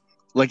 Fahu.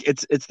 Like,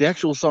 it's the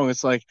actual song.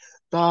 It's like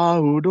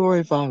Fahu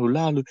Dori Fahu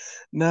Lalu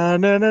na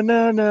na na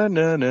na na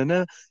na na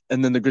na,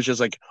 and then the Grinch is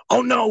like,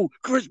 oh no,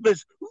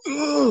 Christmas,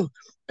 ugh!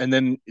 And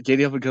then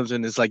Danny Elfman comes in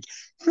and it's like,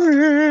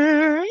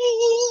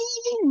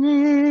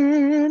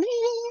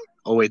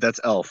 oh wait, that's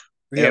Elf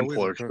Yeah, and wait a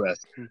Polar minute.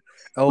 Express.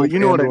 But Elf you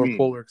know what and I or mean.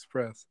 Polar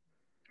Express.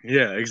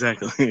 Yeah,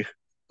 exactly.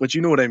 But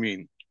you know what I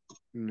mean.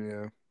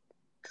 Yeah.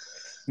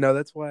 No,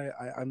 that's why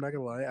I'm not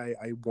gonna lie.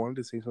 I wanted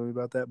to say something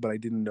about that, but I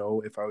didn't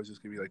know if I was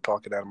just gonna be like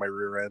talking out of my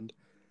rear end.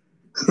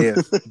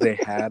 If they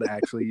had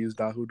actually used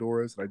Dahu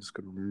Doris, and I just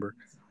couldn't remember.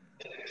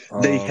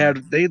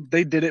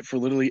 They did it for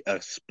literally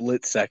a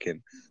split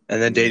second,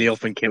 and then Danny Yeah.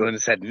 Elfman came in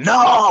and said,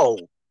 "No,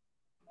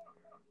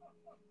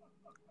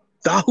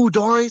 Dahu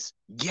Doris,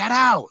 get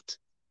out."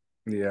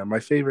 Yeah, my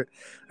favorite.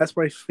 That's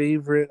my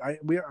favorite.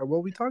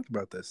 We talked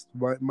about this.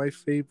 My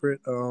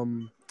favorite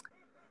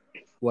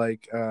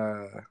like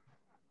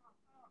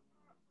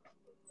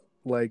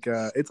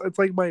it's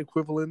like my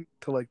equivalent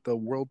to like the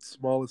world's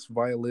smallest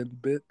violin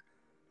bit.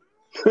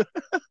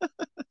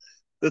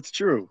 That's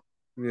true.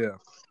 Yeah,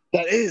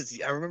 That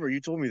is. I remember you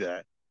told me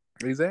that.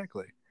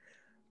 exactly.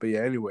 But yeah,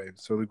 anyway,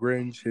 so the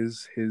Grinch,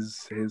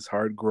 his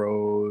heart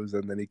grows,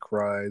 and then he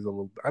cries a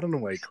little. I don't know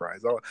why he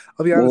cries. I'll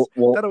be honest.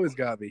 Well, That always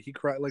got me. He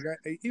cried like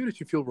even if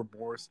you feel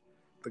remorse,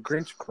 the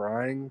Grinch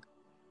crying,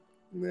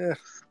 yeah,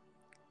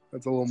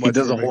 that's a little he much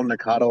does for a whole me.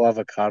 Nikado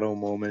avocado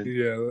moment.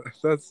 Yeah,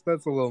 that's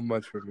a little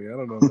much for me. I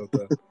don't know about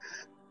that.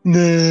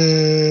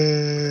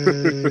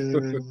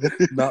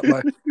 not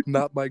my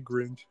not my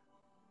Grinch.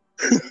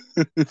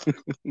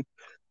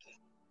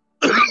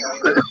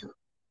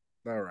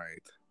 All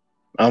right.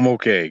 I'm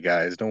okay,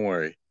 guys. Don't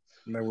worry.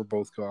 Now we're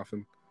both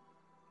coughing.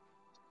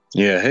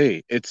 Yeah,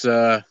 hey, it's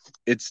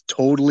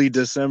totally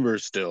December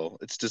still.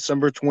 It's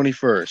December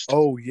 21st.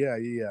 Oh yeah.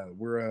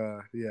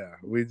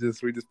 We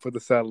just put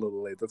this out a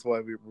little late. That's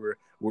why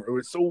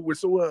we're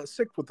so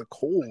sick with the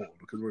cold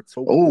because we're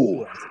so Oh,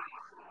 cold outside,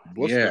 yeah,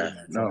 blistering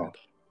no. outside.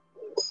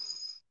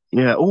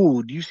 Yeah,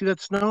 oh, do you see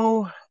that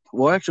snow?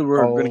 Well, actually,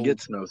 we're gonna Oh,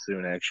 get snow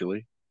soon,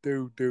 actually.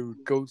 dude,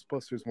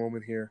 Ghostbusters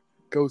moment here.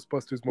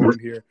 Ghostbusters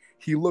moment here.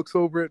 He looks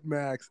over at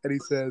Max and he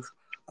says,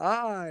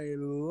 "I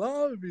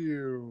love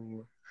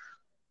you."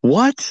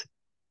 What?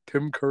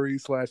 Tim Curry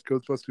slash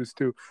Ghostbusters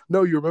 2.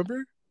 No, you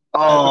remember at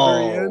the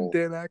very end, Oh,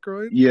 Dan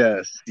Aykroyd.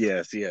 yes.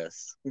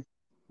 I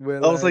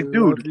Well, was I like,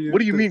 dude, love you. what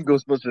do you mean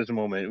Ghostbusters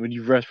moment when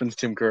you reference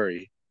Tim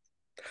Curry?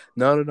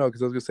 No,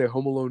 because I was gonna say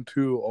Home Alone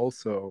 2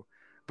 also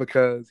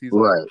because he's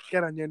like, Right.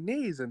 get on your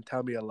knees and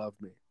tell me you love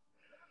me.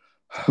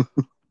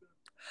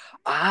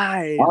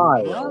 I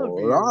I love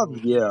love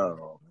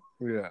you.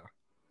 you.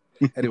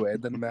 Yeah. Anyway,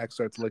 and then Max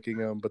starts licking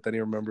him, but then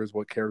he remembers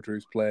what character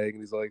he's playing, and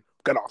he's like,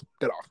 "Get off,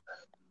 get off."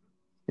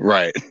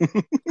 Right.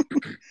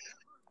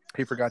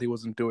 He forgot he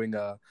wasn't doing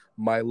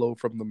Milo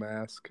from The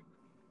Mask.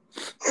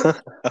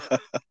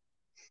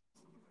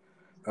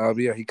 But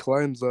yeah, he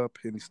climbs up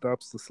and he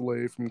stops the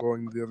sleigh from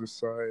going to the other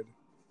side.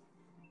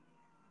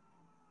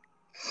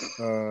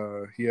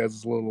 He has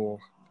his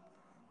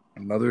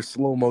another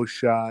slow-mo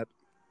shot.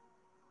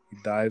 He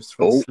dives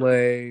for the Oh,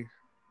 sleigh.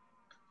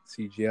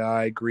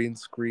 CGI, green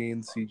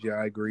screen,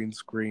 CGI, green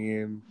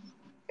screen.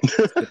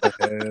 Skip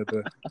ahead.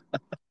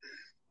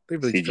 They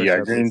really stretched CGI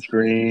out green this.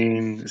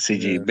 screen,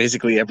 CG. Yeah.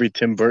 Basically, every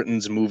Tim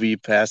Burton's movie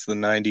past the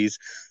 90s,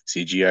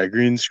 CGI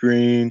green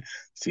screen,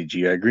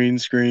 CGI green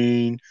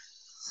screen,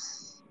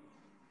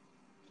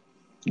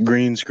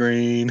 green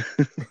screen.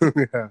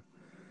 Yeah.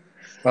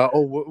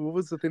 What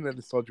was the thing that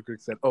Nostalgia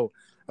Critic said? Oh,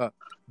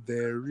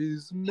 there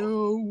is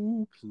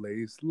no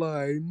place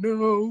I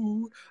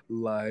know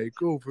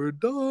like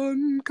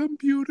overdone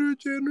computer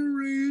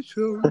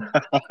generation.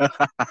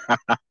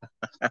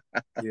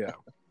 Yeah.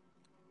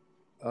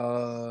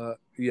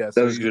 Yeah. That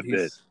So was a good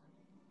bit.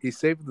 he's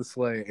saving the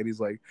sleigh, and he's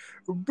like,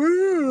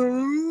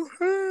 boo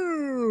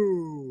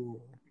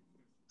hoo.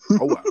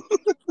 Oh well,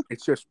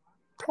 it's just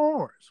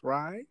toys,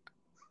 right?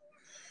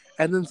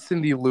 And then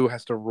Cindy Lou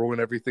has to ruin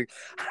everything.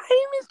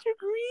 Hi, Mr.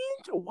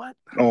 Grinch. What?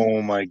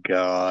 Oh my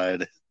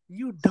god.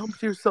 You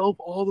dumped yourself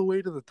all the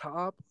way to the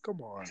top?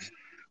 Come on.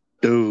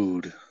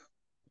 Dude.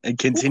 And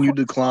Who? continued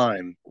to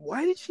climb.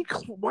 Why did she?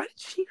 Why did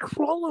she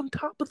crawl on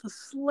top of the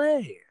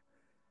sleigh?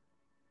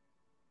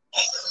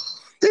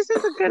 This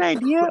is a good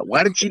idea.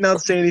 Why did she not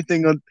say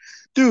anything on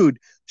Dude,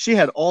 she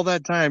had all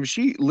that time.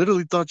 She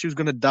literally thought she was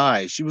going to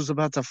die. She was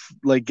about to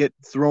like get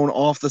thrown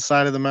off the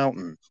side of the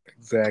mountain.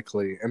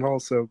 Exactly. And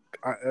also,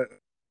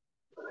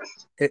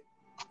 it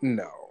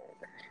no,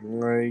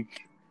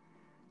 like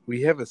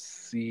we have a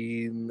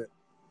scene.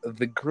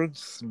 The Grinch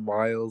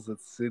smiles at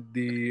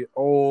Cindy.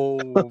 Oh,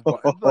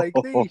 like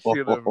they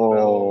should have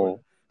known.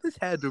 This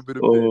had to have been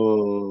a bit.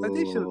 Like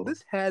they should.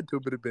 This had to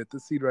have been a bit. The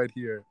scene right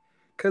here,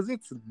 because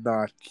it's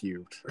not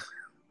cute.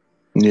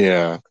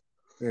 Yeah.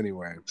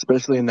 Anyway.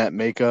 Especially in that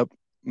makeup.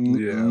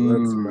 Yeah,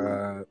 that's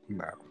not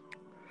no.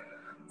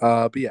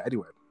 But yeah,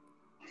 anyway.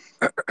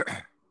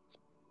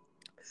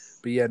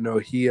 But yeah, no,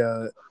 he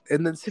and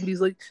then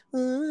Cindy's like,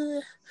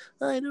 I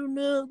don't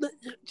know.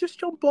 Just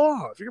jump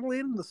off. You're gonna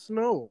land in the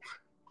snow.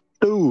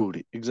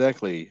 Dude,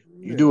 exactly.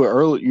 You Yeah. do it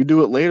early. You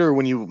do it later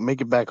when you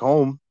make it back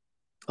home.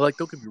 Like,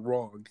 don't get me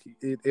wrong.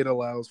 It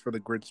allows for the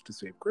Grinch to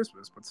save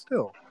Christmas, but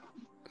still.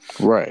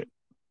 Right.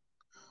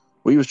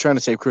 Well, he was trying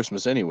to save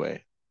Christmas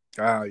anyway.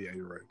 Ah, yeah,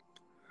 you're right.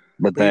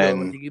 But But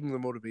then, he gave him the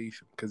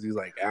motivation because he's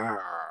like, yeah,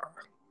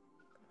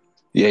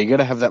 you got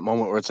to have that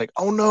moment where it's like,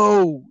 oh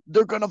no,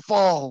 they're going to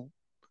fall.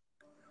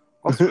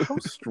 Also, how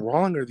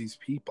strong are these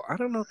people? I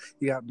don't know.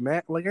 You got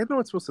Matt. Like, I know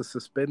it's supposed to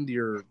suspend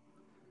your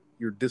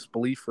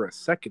disbelief for a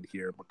second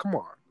here, but come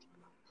on.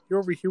 You're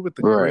over here with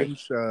the Right.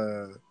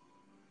 Grinch.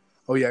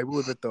 Oh yeah, I will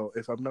admit though,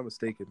 if I'm not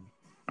mistaken,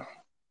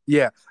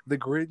 yeah, the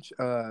Grinch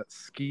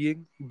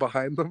skiing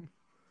behind them.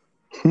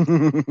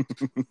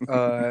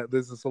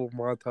 There's this little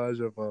montage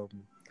of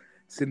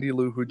Cindy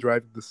Lou Who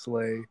driving the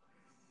sleigh,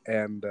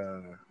 and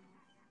and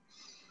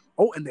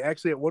they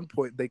actually at one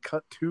point they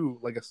cut to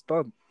like a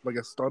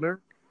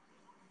stunner,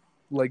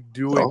 like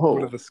doing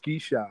one of the ski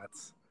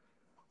shots.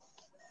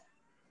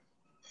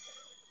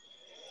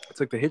 It's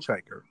like the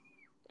hitchhiker.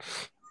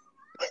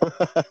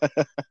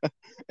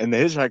 And the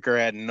hitchhiker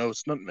had no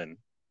stuntman.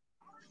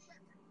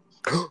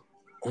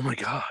 Oh my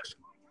gosh.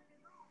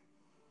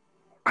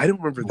 I don't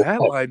remember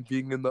that line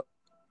being in the.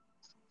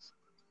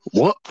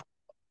 What?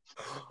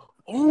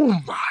 Oh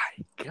my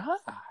god.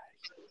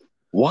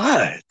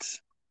 What?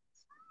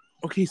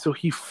 Okay, so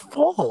he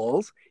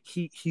falls.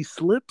 He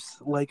slips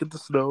like in the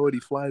snow, and he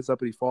flies up,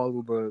 and he falls.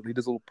 He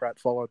does a little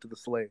pratfall onto the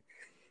sleigh,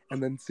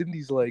 and then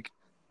Cindy's like,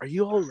 "Are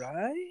you all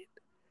right?"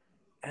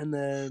 And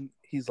then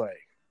he's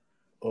like,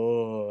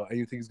 "Oh," and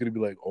you think he's gonna be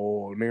like,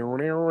 "Oh,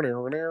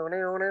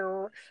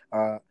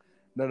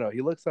 no."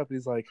 He looks up and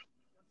he's like,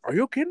 "Are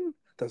you kidding?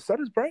 The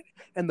sun is bright,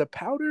 and the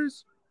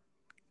powder's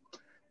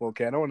Well,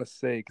 okay, I don't want to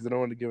say because I don't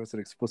want to give us an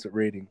explicit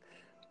rating,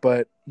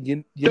 but you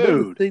know the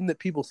Dude. thing that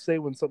people say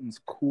when something's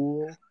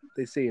cool,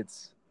 they say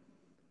it's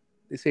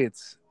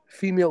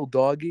female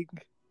dogging.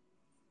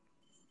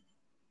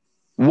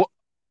 What?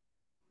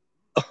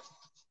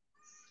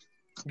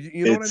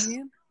 You know what I It's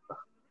mean?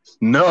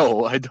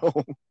 no, I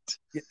don't.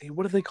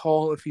 What do they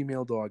call a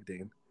female dog,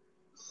 Dane?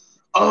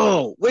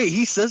 Oh, wait,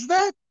 he says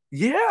that?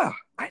 Yeah,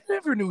 I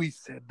never knew he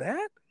said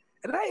that,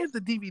 and I have the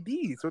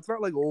DVD, so it's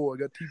not like I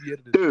got TV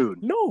edited.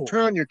 Dude, No,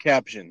 turn on your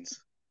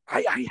captions.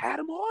 I had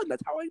him on.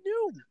 That's how I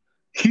knew.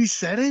 He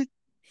said it?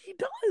 He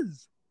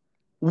does.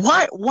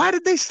 Why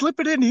did they slip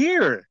it in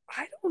here?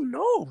 I don't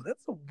know.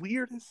 That's the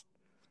weirdest.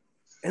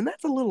 And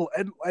that's a little.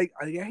 And like,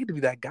 I hate to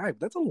be that guy, but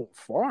that's a little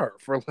far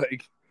for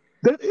like.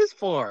 That is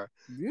far.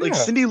 Yeah. Like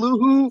Cindy Lou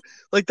Who,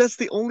 like that's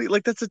the only,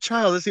 like that's a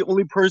child. That's the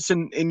only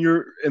person in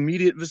your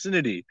immediate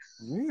vicinity.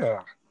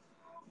 Yeah.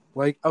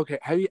 Like, okay,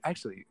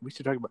 we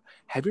should talk about,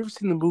 have you ever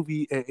seen the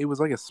movie? It was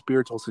like a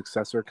spiritual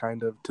successor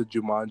kind of to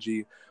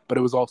Jumanji, but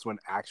it was also an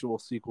actual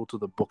sequel to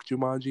the book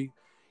Jumanji.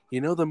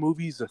 You know the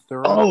movie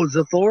Zathura? Oh,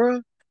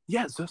 Zathura?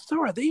 Yeah,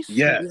 Zathura. They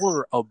Yes.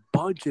 swore a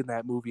bunch in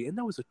that movie, and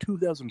that was a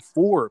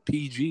 2004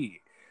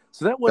 PG.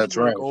 So that wasn't That's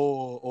like, right.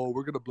 oh,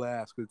 we're gonna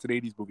blast because it's an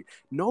 80s movie.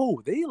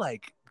 No, they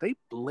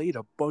played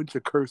a bunch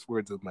of curse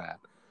words in that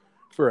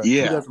for a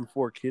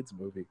 2004 kids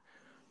movie,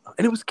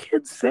 and it was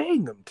kids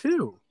saying them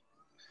too.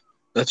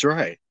 That's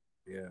right.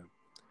 Yeah,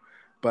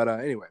 but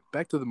anyway,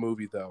 back to the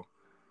movie though.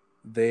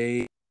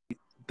 They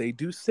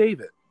do save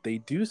it. They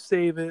do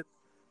save it.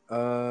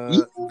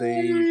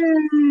 They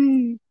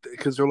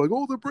because they're like,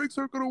 oh, the brakes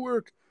aren't gonna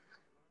work,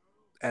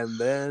 and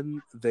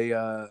then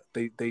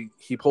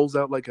he pulls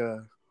out like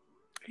a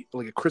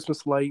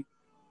Christmas light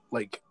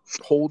like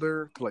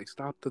holder to like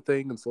stop the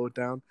thing and slow it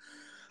down.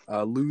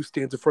 Lou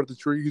stands in front of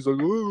the tree. He's like,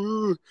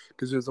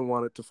 because he doesn't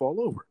want it to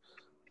fall over.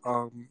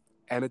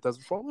 And it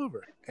doesn't fall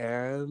over.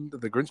 And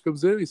the Grinch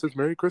comes in. He says,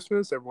 "Merry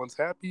Christmas." Everyone's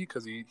happy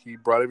because he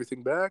brought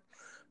everything back.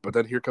 But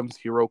then here comes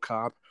Hero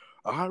Cop.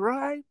 All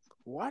right,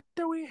 what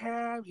do we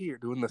have here?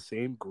 Doing the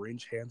same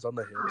Grinch hands on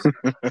the hips.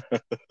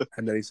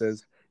 And then he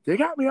says, "You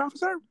got me,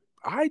 officer.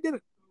 I did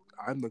it.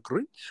 I'm the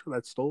Grinch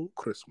that stole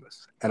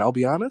Christmas." And I'll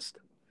be honest,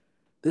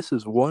 this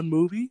is one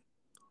movie.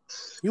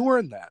 You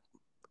earned that.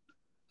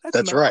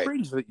 That's not right.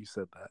 cringe that you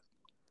said that.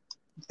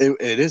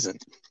 It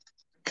isn't.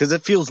 Because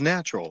it feels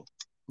natural.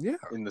 Yeah.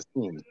 In the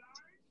scene.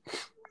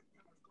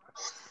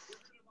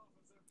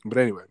 But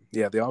anyway,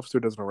 yeah, the officer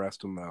doesn't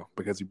arrest him though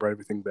because he brought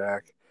everything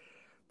back,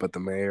 but the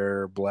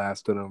mayor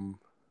blasted him.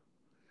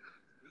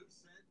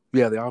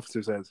 Yeah, the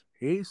officer says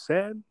he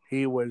said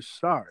he was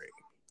sorry.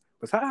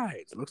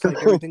 Besides, looks like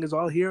everything is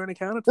all here and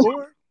accounted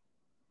for.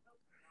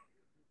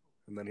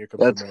 And then here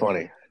comes That's the mayor.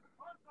 funny.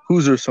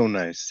 Who's are so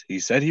nice?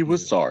 He said he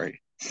was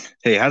sorry.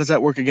 Hey, how does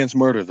that work against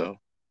murder though?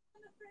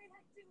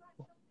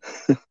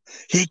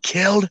 He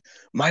killed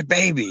my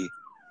baby.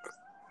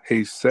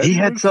 He said he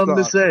had something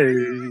to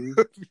say.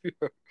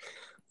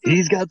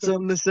 He's got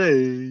something to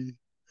say.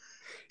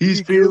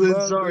 He's feeling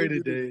sorry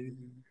today.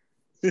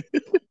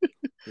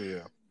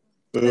 Yeah.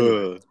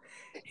 Anyway,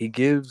 he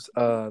gives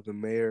the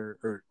mayor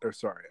or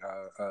sorry,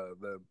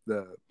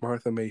 the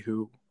Martha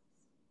Mayhew.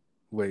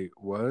 Wait,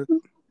 what?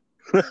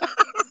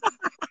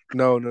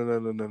 No.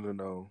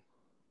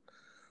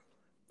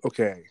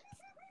 Okay.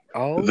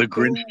 The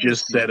Grinch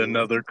just said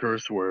another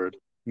curse word.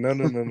 No.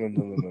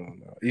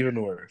 Even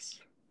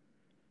worse.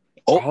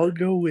 Oh. I'll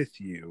go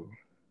with you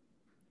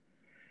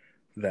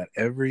that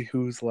every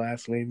Who's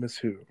last name is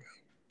Who.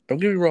 Don't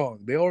get me wrong.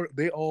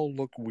 They all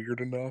look weird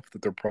enough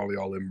that they're probably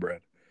all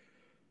inbred.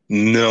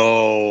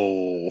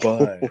 No.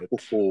 But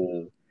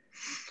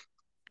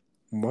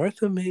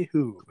Martha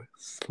Mayhew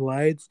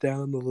slides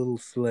down the little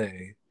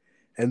sleigh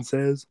and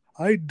says,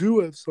 "I do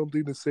have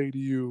something to say to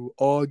you,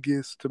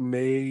 August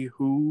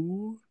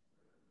Mayhew,"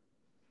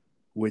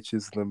 which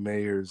is the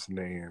mayor's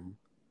name.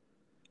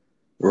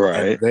 Right.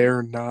 And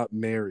they're not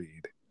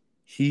married.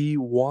 He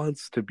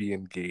wants to be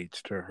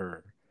engaged to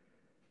her.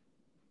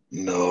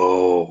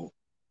 No.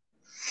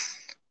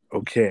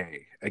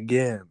 Okay,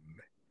 again,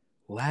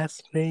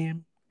 last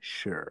name,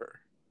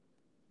 sure.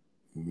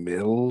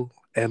 Middle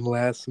and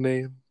last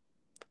name?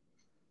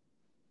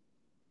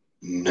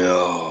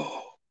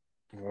 No.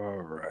 All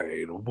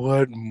right,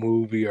 what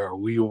movie are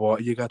we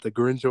watching? You got the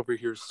Grinch over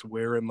here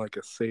swearing like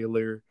a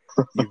sailor.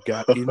 You've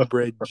got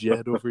inbred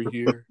Jed over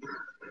here.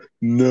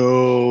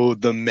 No,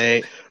 the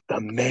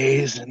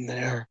May's in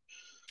there.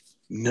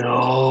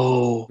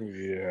 No.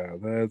 Yeah,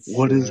 that's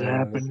what is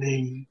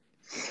happening.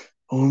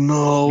 Oh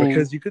no!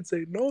 Because you could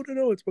say no.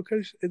 It's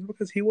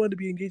because he wanted to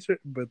be engaged,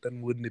 but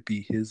then wouldn't it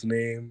be his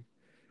name?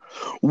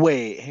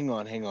 Wait, hang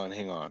on.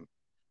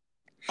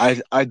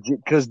 I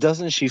because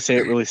doesn't she say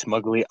it really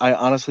smugly? I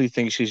honestly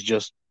think she's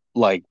just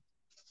like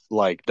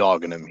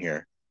dogging him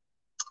here.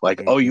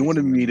 Like, oh, you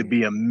wanted me to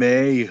be a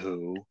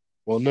Mayhew?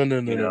 Well, no.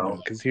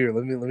 Because here,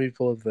 let me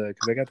pull up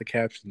because I got the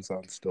captions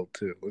on still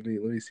too. Let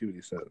me see what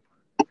he said.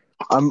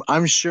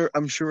 I'm sure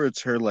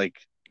it's her like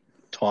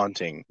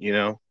taunting, you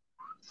know.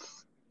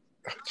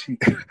 She,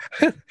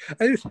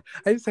 I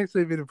just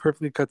actually made a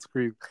perfectly cut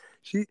scream.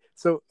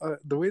 The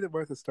way that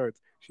Martha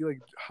starts, she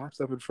like hops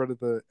up in front of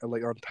the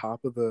like on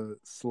top of the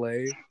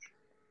sleigh,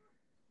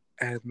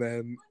 and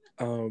then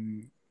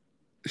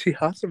she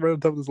hops around on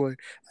top of the sleigh,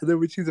 and then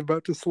when she's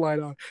about to slide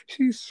on,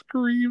 she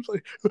screams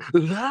like,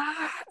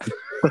 ah!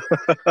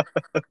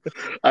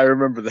 I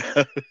remember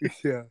that.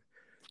 Yeah,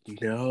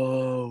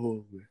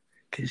 no,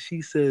 because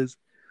she says,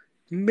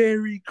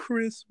 "Merry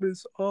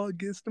Christmas,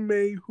 August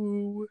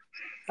Mayhew.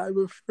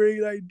 I'm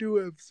afraid I do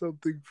have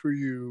something for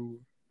you."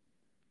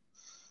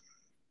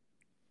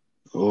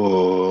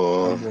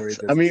 Oh, I'm worried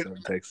I there's a mean,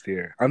 subtext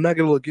here. I'm not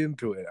gonna look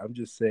into it. I'm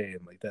just saying,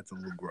 like, that's a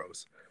little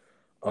gross.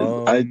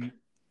 I,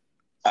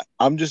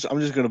 I'm just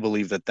gonna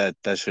believe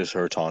that's just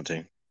her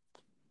taunting.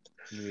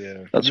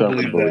 Yeah, That's you what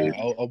I'm gonna believe that.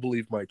 believe. I'll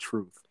believe my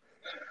truth.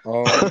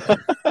 Um,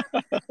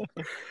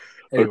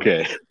 anyway,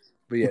 Okay.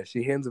 but yeah,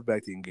 she hands him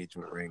back the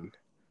engagement ring.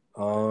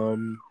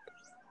 And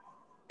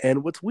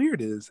what's weird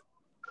is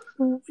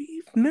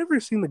we've never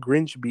seen the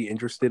Grinch be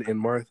interested in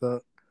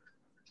Martha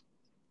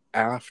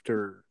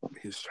after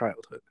his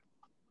childhood.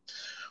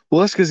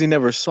 Well, that's because he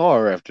never saw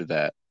her after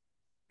that.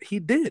 He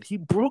did. He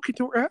broke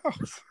into her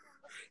house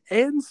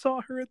and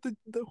saw her at the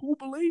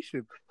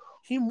jubilation.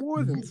 He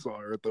more than saw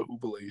her at the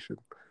jubilation.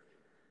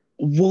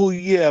 Well,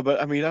 yeah, but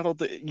I mean, I don't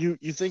think you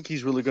think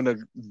he's really gonna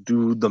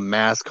do the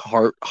mask,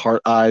 heart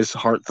eyes,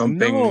 heart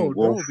thumping wolf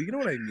No, but you know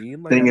what I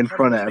mean. Like thing I in kind of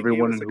front of wish they gave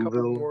everyone us in a couple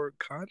Whoville. more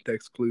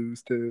context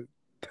clues to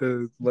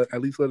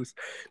at least let us,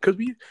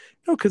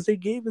 because they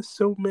gave us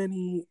so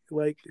many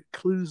like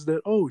clues that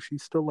she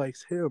still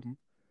likes him.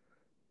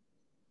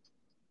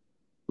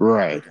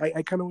 Right. Like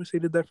I kind of wish they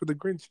did that for the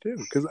Grinch too.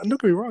 Because don't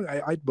get me wrong,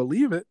 I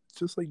believe it. It's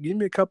just like give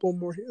me a couple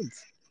more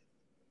hints.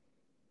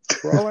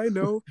 For all I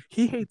know,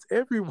 he hates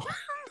everyone.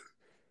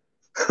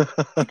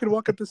 He could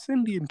walk up to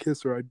Cindy and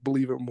kiss her. I'd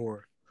believe it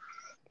more.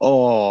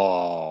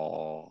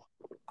 Oh,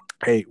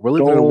 Hey, we're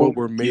living in a world don't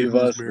where give Mayhew's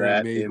us marrying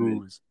that image.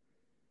 Mayhew's.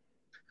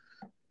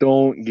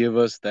 Don't give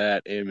us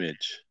that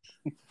image.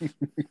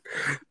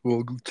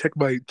 Well, check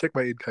my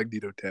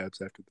incognito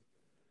tabs after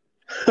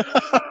this.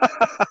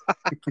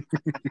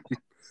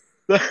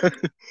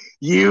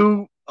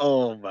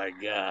 Oh my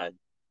god.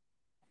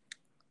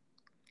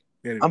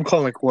 Anyway. I'm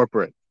calling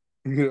corporate.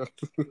 Yeah.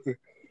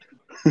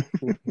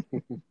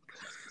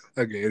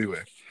 Okay,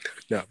 anyway.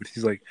 No, but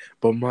he's like,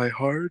 but my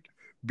heart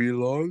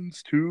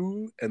belongs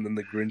to, and then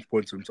the Grinch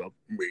points to himself,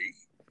 me.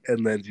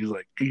 And then she's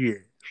like, yes.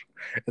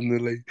 And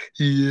then like,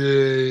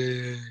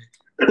 yeah.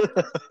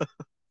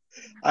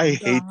 I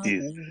hate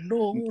these.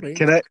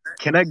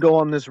 Can I go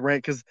on this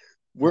rant? Because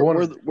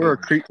we're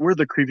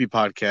the creepy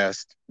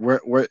podcast.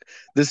 We're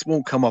this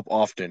won't come up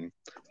often,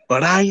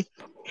 but I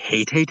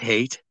hate,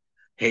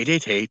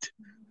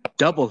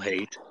 double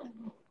hate,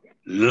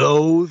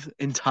 loathe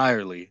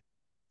entirely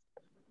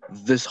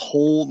this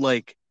whole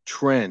like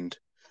trend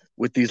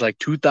with these like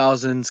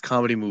 2000s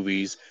comedy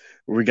movies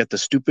where we get the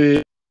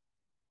stupid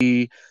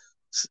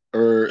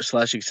or /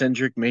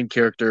 eccentric main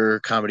character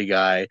comedy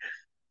guy,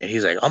 and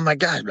he's like, oh my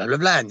god, blah blah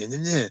blah, nah, nah,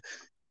 nah.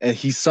 And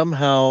he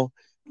somehow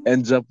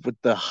ends up with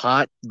the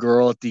hot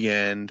girl at the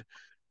end,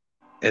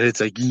 and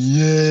it's like,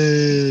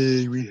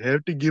 yay, we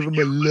have to give him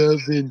a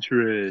love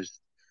interest.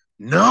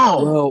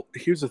 No. Well,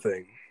 here's the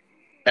thing.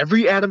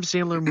 Every Adam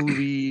Sandler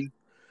movie,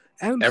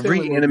 every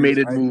Sandler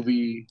animated movies,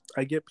 movie.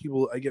 I get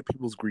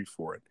people's grief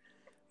for it.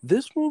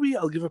 This movie,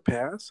 I'll give a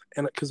pass,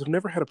 and because I've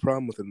never had a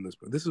problem with it in this.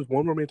 But this is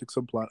one romantic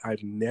subplot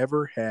I've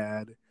never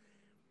had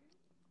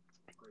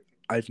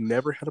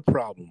a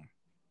problem.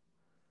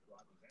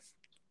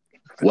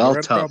 Well,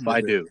 tough.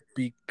 I do.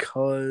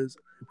 Because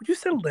would you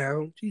settle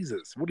down,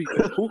 Jesus? What do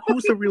you?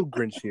 Who's the real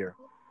Grinch here?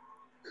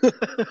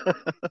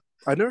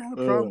 I never had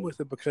a problem with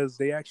it because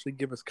they actually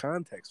give us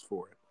context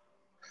for it.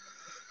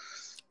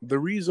 The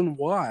reason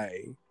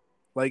why,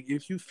 like,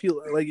 if you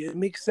feel like it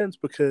makes sense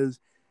because,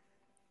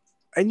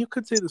 and you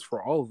could say this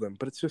for all of them,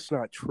 but it's just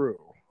not true.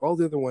 All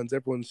the other ones,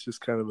 everyone's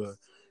just kind of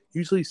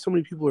usually so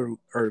many people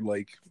are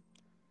like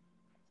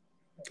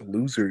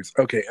losers.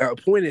 Okay,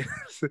 point is,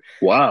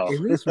 wow.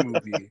 In this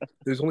movie,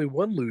 there's only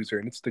one loser,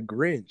 and it's the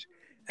Grinch.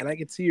 And I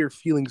could see her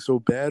feeling so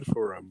bad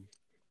for him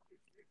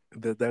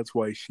that's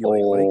why she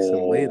likes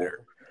him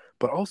later.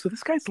 But also,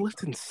 this guy's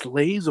lifting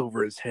sleighs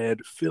over his head,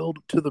 filled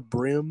to the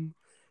brim.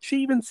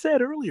 She even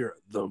said earlier,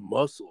 the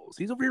muscles.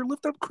 He's over here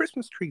lifting up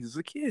Christmas trees as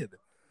a kid.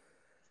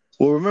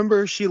 Well,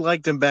 remember, she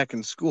liked him back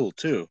in school,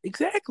 too.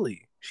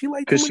 Exactly. She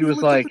liked him when he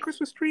lifted up the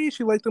Christmas tree.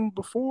 She liked him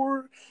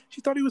before. She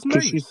thought he was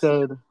nice.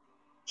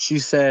 She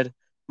said,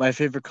 my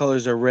favorite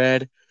colors are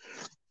red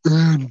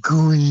and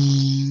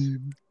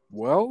green.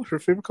 Well, her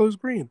favorite color is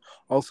green.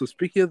 Also,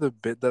 speaking of the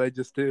bit that I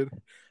just did,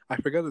 I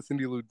forgot that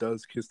Cindy Lou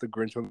does kiss the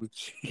Grinch on the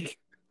cheek.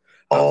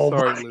 I'm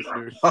sorry,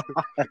 listeners.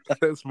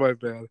 That's my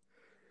bad.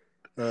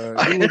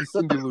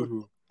 Cindy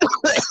Lou.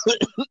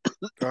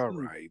 All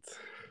right.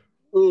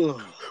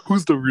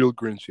 Who's the real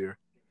Grinch here?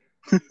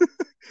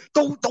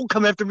 Don't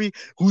come after me.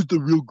 Who's the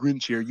real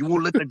Grinch here? You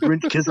won't let the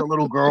Grinch kiss a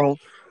little girl.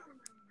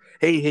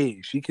 Hey,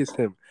 she kissed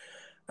him.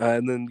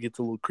 And then gets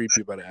a little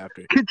creepy about it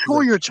after. Control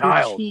He's your like,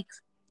 child.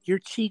 Your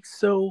cheeks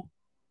so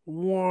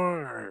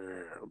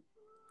warm.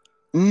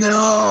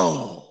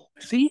 No.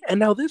 See? And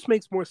now this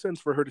makes more sense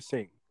for her to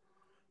sing.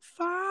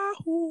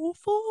 Fahu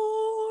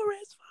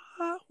forest,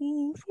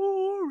 Fahu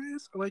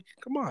forest. Like,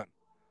 come on.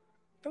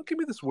 Don't give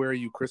me this Where Are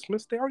You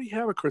Christmas. They already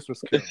have a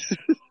Christmas Carol.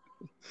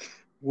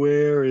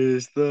 Where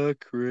is the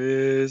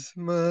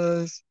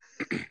Christmas?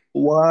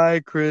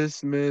 Why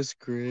Christmas,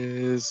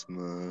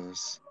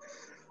 Christmas?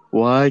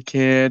 Why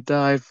can't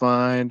I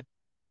find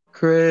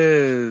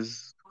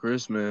Christmas?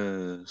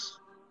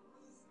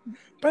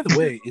 By the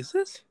way, is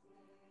this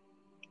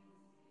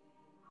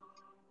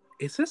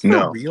for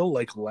No. real,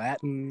 like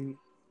Latin?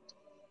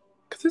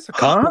 Because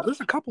there's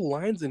a couple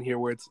lines in here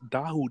where it's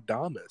Dahu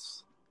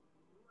Damas.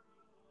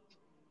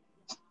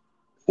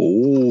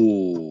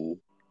 Oh.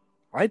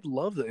 I'd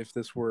love it if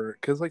this were,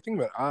 because like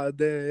think about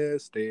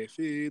Adeste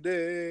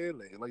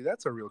Fidele, like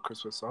that's a real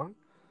Christmas song.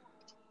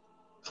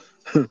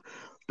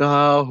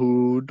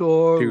 Dahu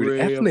Dore Dude,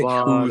 ethnic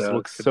Who's Avada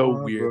look so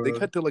Kedavra. weird. They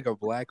cut to like a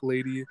black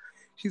lady.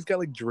 She's got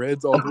like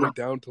dreads all the way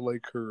down to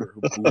like her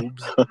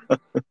boobs.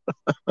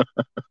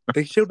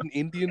 They showed an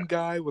Indian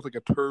guy with like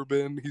a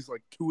turban. He's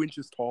like 2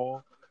 inches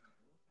tall,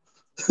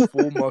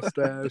 full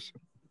mustache.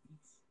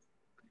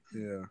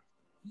 Yeah.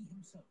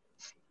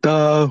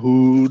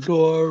 Dahu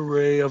Dore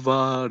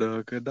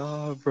Avada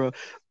Kedavra.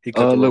 He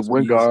cut the roast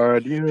beef.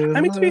 Guardian.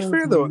 I mean, to be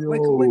fair though,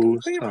 like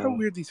think of how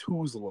weird these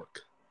Who's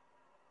look.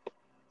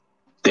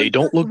 They Like,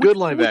 don't look would good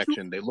you- live would you-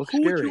 action. They look Who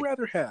scary. would you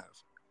rather have?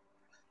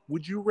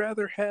 Would you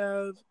rather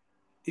have,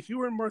 if you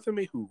were in Martha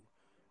May Who,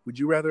 would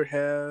you rather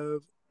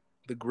have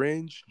the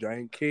Grinch,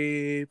 giant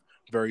cave,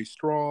 very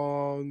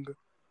strong,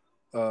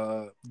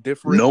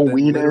 different No than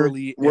wiener.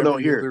 literally Well, no,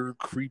 every here. other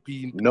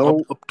creepy,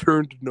 No.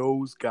 upturned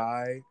nose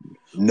guy?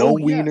 No Oh,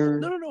 yeah. wiener.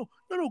 No.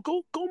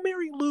 Go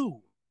marry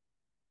Lou.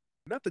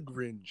 Not the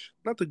Grinch,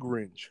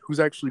 who's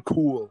actually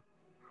cool.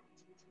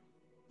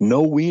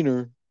 No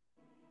wiener.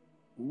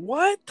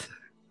 What?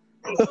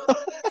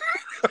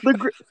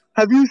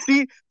 Have you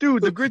seen,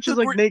 dude? The Grinch is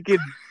The like naked.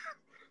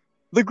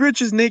 The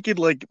Grinch is naked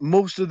like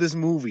most of this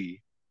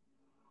movie.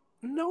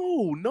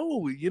 No.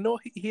 You know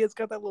he has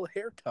got that little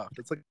hair tuft.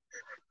 It's like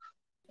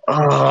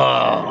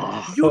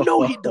Oh. you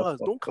know he does.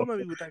 Don't come at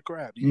me with that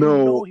crap. You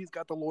No. know he's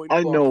got the loincloth.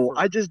 I know. fur.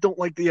 I just don't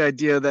like the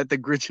idea that the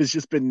Grinch has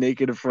just been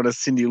naked in front of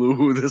Cindy Lou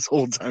Who this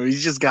whole time.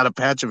 He's just got a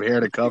patch of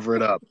hair to cover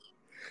it up.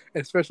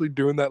 Especially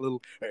doing that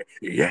little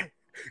yeah.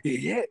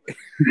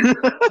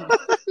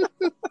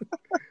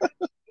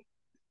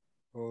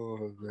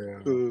 Oh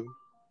man.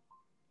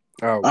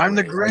 Oh, I'm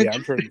the great. Grinch. Yeah,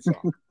 I'm turning this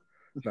off.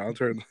 No,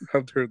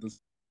 I'm turning this.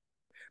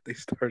 They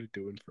started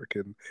doing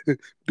freaking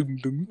doom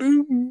doom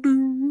doom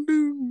doom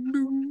doom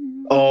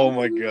doom. Oh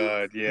my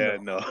god! Yeah,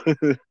 no.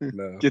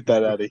 No. Get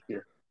that out of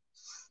here.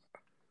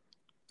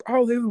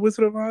 Oh, they have the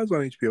Wizard of Oz on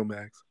HBO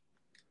Max.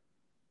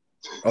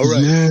 All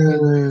right.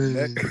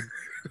 Yay.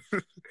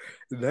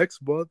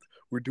 Next month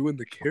we're doing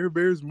the Care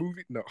Bears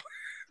movie. No.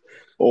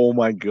 Oh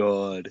my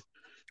god.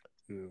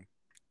 Yeah.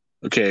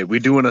 Okay, we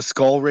doing a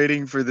skull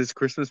rating for this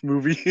Christmas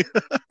movie?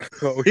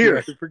 Oh, Here.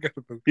 yeah, I forgot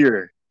about.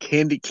 Here,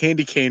 candy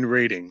cane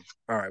rating.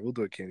 All right, we'll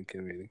do a candy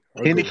cane rating.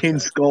 I'll Candy go with cane that.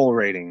 skull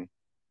rating.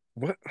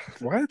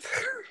 What?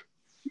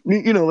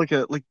 You know, like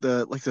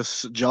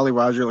the Jolly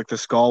Roger, like the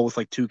skull with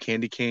like two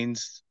candy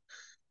canes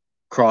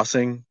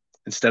crossing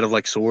instead of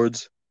like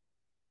swords.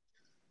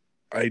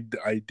 I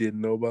didn't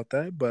know about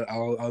that, but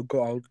I'll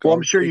go. Well,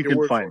 I'm sure take you your can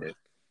word find for it.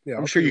 Yeah,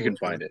 I'm I'll sure take you your can word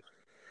for find it.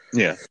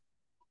 Yeah.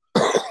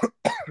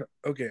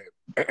 Okay.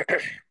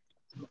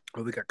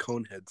 Oh, they got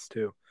cone heads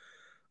too.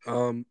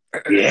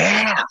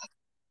 Yeah.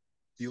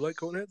 Do you like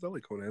cone heads? I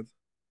like cone heads.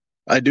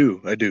 I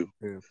do.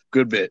 Yeah.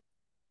 Good bit.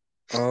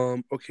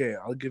 Okay,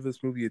 I'll give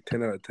this movie a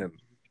 10 out of 10.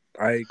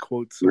 I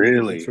quote some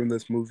Really? things from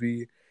this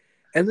movie,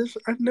 and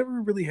I've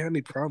never really had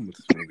any problem with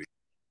this movie.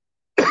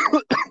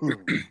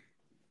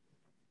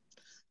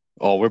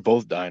 Oh, we're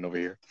both dying over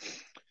here.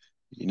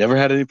 You never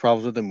had any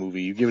problems with the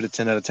movie. You give it a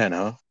 10 out of 10,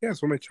 huh? Yeah,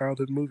 it's one of my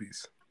childhood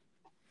movies.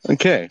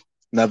 Okay.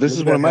 Now, this Look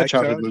is at one that of my hack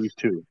childhood job. movies,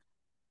 too.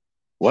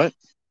 What?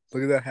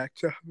 Look at that hack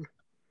job.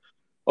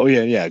 Oh,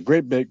 yeah.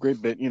 Great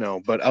bit, you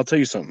know. But I'll tell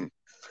you something.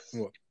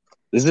 What?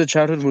 This is a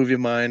childhood movie of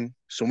mine.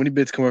 So many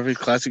bits come over.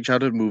 Classic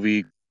childhood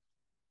movie.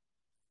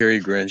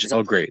 Scary Grinch. It's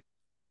all great.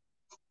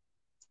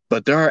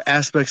 But there are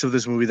aspects of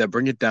this movie that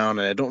bring it down,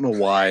 and I don't know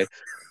why.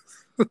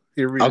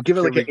 I'll give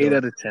it like an 8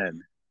 out of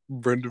 10.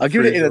 Brendan I'll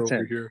give it an 8 Fraser out of 10.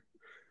 over here.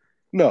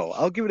 No,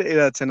 I'll give it an 8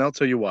 out of 10. I'll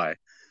tell you why.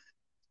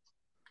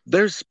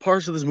 There's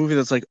parts of this movie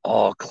that's like,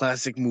 oh,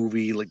 classic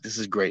movie. Like, this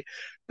is great.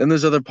 Then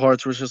there's other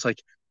parts where it's just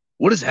like,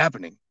 what is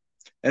happening?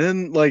 And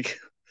then, like,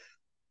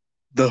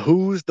 the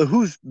Who's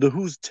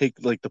take,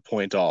 like, the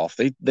point off.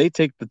 They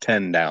take the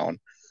 10 down.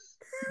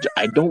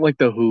 I don't like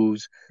the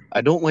Who's.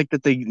 I don't like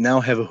that they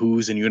now have a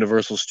Who's in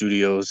Universal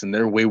Studios, and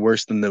they're way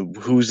worse than the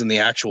Who's in the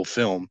actual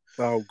film.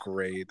 Oh,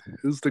 great.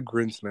 Who's the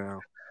Grinch now?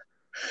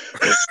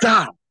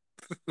 Stop!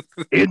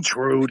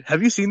 Intrude.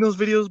 Have you seen those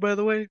videos, by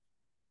the way?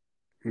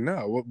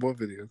 No, what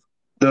videos?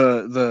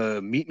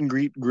 The meet and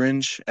greet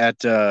Grinch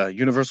at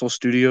Universal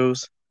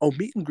Studios. Oh,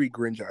 meet and greet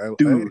Grinch. I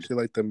Dude, actually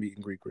like the meet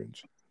and greet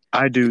Grinch.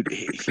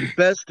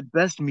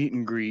 best meet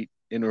and greet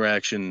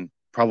interaction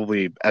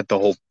probably at the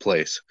whole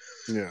place.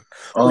 Yeah.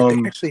 Wait, they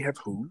Um, actually have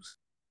Who's?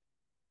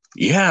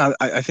 yeah,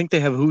 I think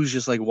they have Who's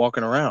just like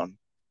walking around.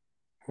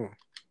 Huh.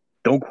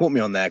 Don't quote me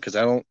on that because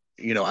I don't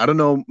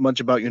know much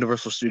about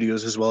Universal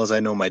Studios as well as I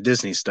know my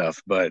Disney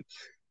stuff, but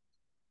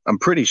I'm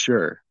pretty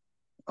sure.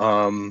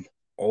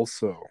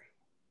 Also,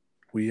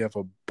 we have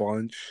a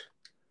bunch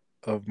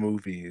of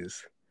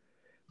movies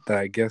that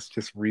I guess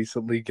just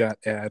recently got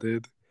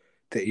added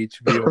to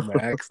HBO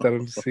Max that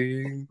I'm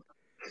seeing.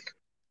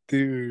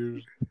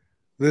 Dude,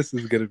 this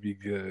is gonna be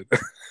good.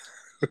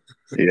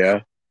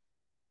 Yeah.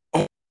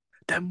 Oh,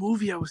 that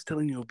movie I was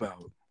telling you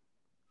about.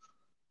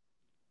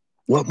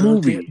 What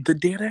movie? The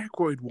Dan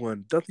Aykroyd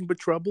one, Nothing But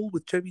Trouble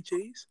with Chevy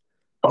Chase.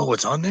 Oh,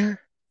 it's on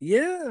there?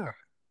 Yeah.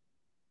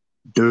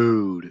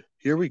 Dude,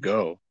 here we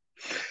go.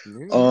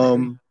 Yeah.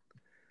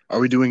 Are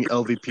we doing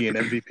LVP and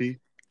MVP?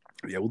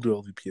 Yeah, we'll do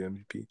LVP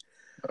and MVP.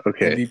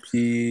 Okay.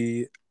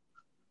 MVP.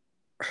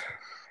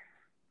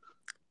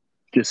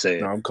 Just say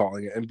No, it. I'm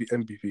calling it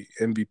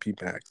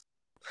MVP Max.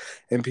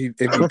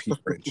 MVP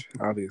French,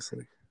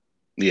 obviously.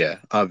 Yeah,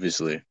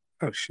 obviously.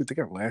 Oh shit, they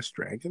got Last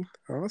Dragon.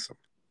 Awesome.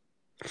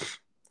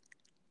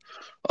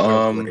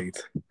 Oh,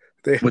 great.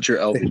 What's your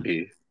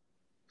LVP?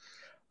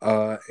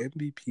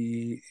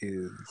 MVP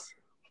is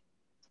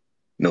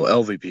No,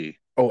 LVP.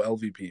 Oh,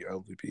 LVP.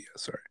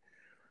 Sorry.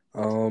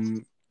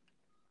 I'm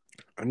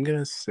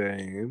gonna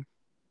say,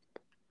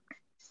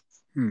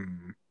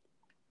 the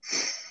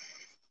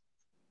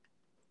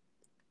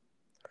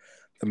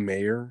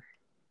mayor.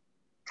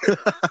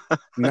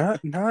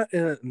 not enough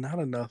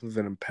of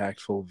an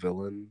impactful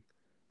villain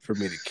for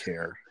me to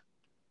care.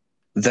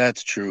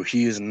 That's true.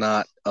 He is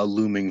not a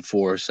looming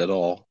force at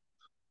all.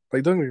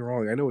 Like, don't get me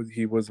wrong. I know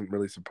he wasn't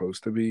really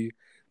supposed to be.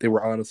 They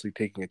were honestly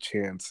taking a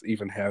chance,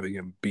 even having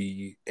him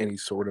be any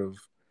sort of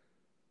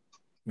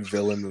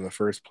villain in the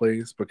first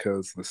place,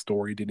 because the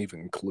story didn't even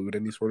include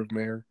any sort of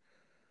mayor.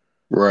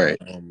 Right.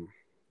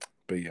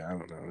 But yeah, I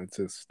don't know. It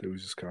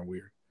was just kind of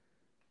weird.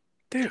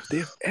 Damn, they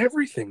have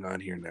everything on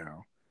here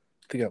now.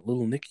 They got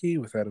Little Nicky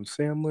with Adam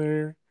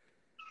Sandler.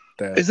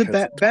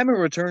 Batman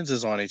Returns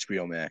is on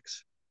HBO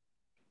Max.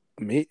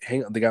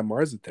 Hang on, they got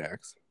Mars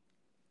Attacks.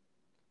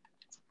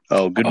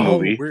 Oh, good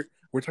movie.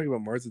 We're talking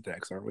about Mars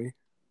Attacks, aren't we?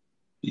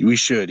 We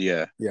should,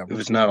 yeah. Yeah. If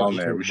it's not on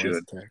there, we should.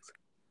 Attacks.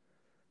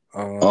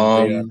 They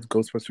have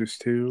Ghostbusters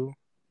 2.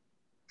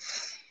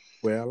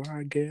 Well,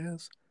 I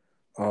guess.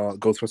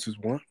 Ghostbusters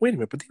 1. Wait a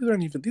minute, but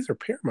these are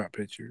Paramount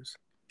Pictures.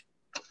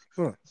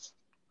 Huh.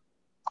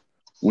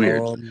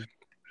 Weird.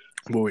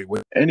 Wait,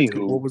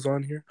 Anywho, what was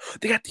on here?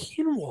 They got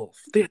Teen Wolf.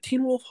 They got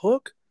Teen Wolf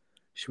Hook.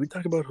 Should we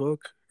talk about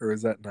Hook, or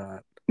is that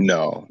not?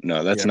 No,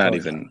 that's not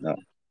even. Not.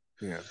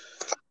 No. Yeah.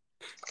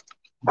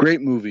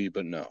 Great movie,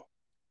 but no.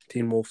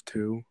 Teen Wolf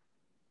 2.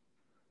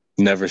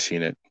 Never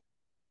seen it.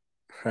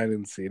 I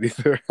didn't see it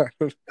either. I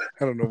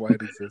don't know why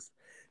it exists.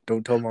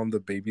 Don't tell mom the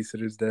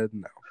babysitter's dead.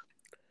 No.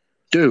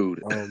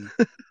 Dude.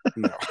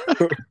 No.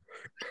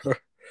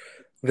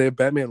 They have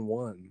Batman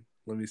 1.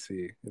 Let me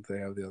see if they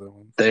have the other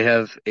ones. They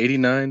have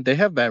 89. They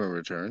have Batman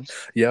Returns.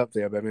 Yep, they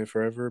have Batman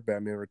Forever,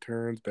 Batman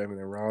Returns, Batman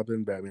and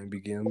Robin, Batman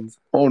Begins.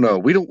 Oh no,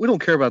 we don't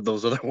care about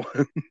those other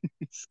ones.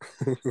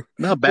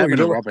 Not Batman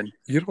and Robin.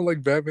 You don't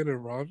like Batman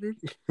and Robin?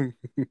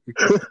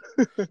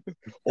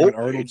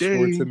 Arnold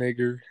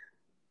Schwarzenegger.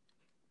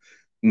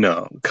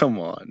 No, come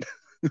on.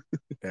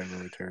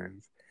 Batman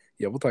Returns.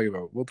 Yeah, we'll talk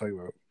about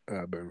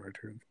Batman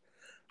Returns.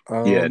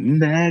 Yeah,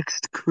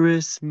 next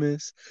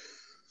Christmas.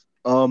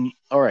 All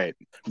right.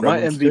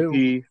 My MVP.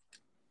 2.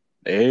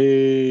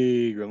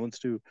 Hey, Gremlins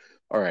 2.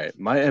 All right.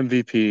 My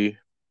MVP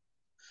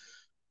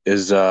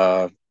is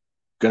gonna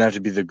have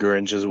to be the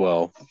Grinch as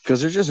well,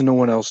 because there's just no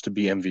one else to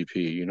be MVP.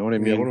 You know what I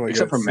mean?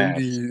 Except for Max.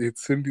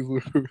 It's Cindy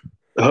Lou.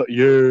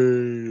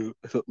 Yay!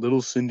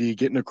 Little Cindy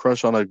getting a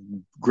crush on a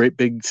great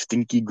big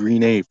stinky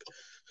green ape.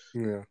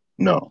 Yeah.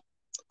 No.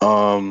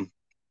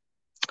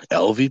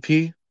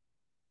 LVP.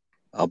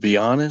 I'll be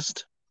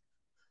honest.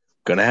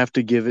 Gonna have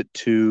to give it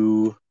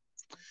to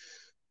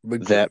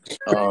that.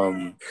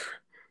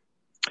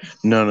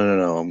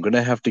 No. I'm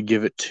gonna have to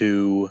give it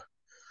to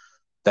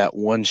that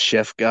one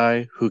chef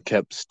guy who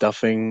kept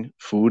stuffing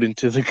food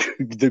into the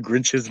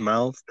Grinch's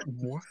mouth.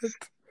 What?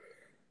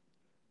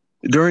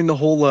 During the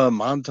whole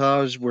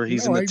montage where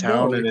he's in the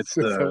town and it's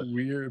so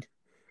weird.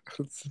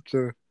 It's such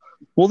a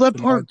that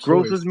part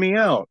grosses me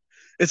out.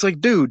 It's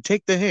like, dude,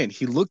 take the hint.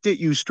 He looked at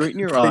you straight in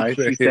your eyes.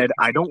 He said,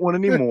 "I don't want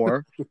any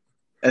more."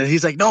 And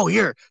he's like, "No,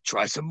 here,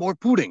 try some more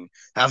pudding.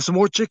 Have some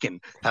more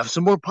chicken. Have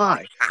some more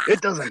pie.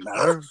 It doesn't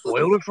matter.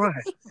 Boiled or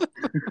fried."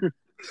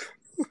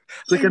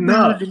 It's like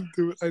enough.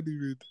 I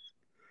knew it.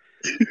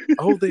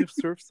 Oh, they have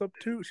Surf's Up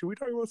too. Should we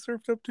talk about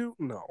Surf's Up too?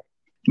 No.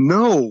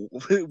 No.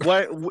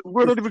 Why?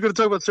 We're not even going to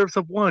talk about Surf's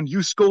Up 1.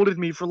 You scolded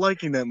me for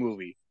liking that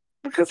movie.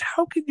 Because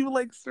how can you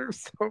like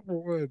Surf's Up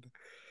 1?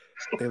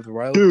 They have the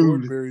Wild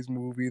Dude. Thornberrys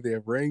movie. They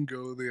have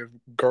Rango. They have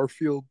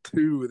Garfield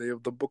 2. They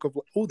have the Book of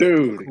Life. Oh, they have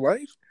the Book Dude. of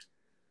Life?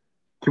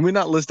 Can we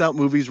not list out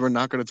movies we're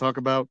not going to talk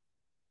about?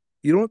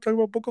 You don't want to talk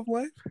about Book of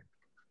Life?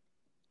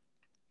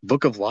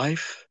 Book of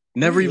Life?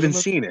 Never Yeah, even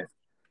seen it.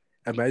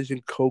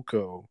 Imagine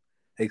Coco,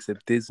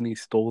 except Disney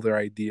stole their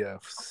idea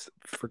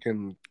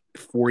freaking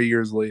 4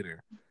 years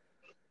later.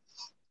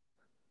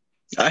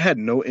 I had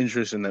no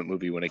interest in that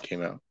movie when it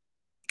came out.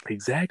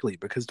 Exactly,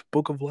 because the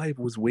Book of Life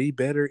was way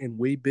better and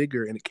way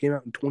bigger, and it came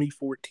out in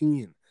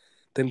 2014.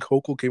 Then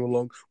Coco came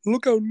along.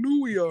 Look how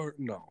new we are.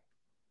 No.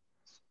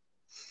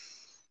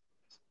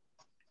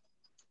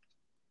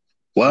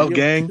 Well,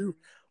 gang,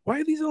 why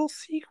are these all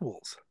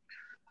sequels?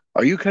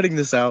 Are you cutting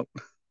this out?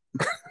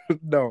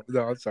 No,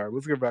 I'm sorry.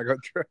 Let's get back on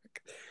track.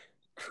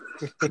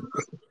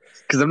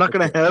 Because I'm not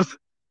going to have...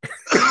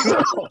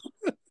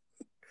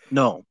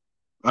 No.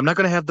 I'm not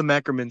going to have the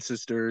Mackerman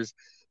sisters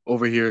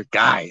over here.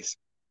 Guys,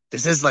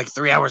 this is like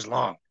 3 hours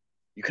long.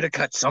 You could have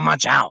cut so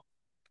much out.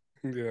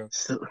 Yeah.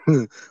 So,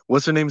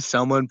 what's her name?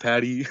 Selma and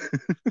Patty?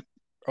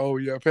 Oh,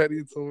 yeah. Patty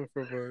and Selma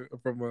from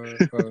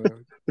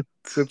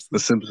Simpsons. The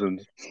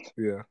Simpsons.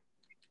 Yeah.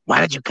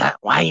 Why did you cut?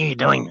 Why are you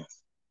doing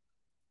this?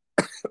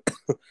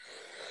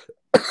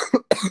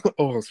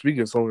 Oh,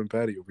 speaking of Selma and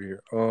Patty over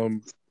here.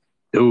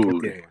 Dude.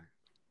 Okay.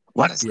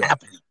 What is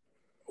happening?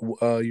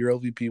 Your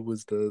LVP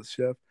was the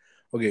chef.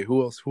 Okay,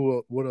 who else?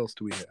 What else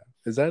do we have?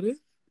 Is that it?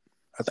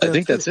 I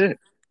think that's it.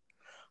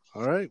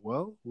 All right.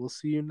 Well, we'll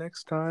see you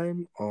next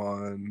time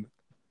on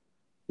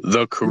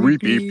The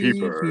Creepy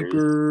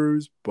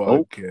Peepers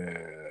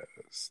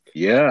podcast.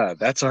 Yeah,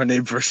 that's our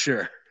name for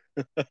sure.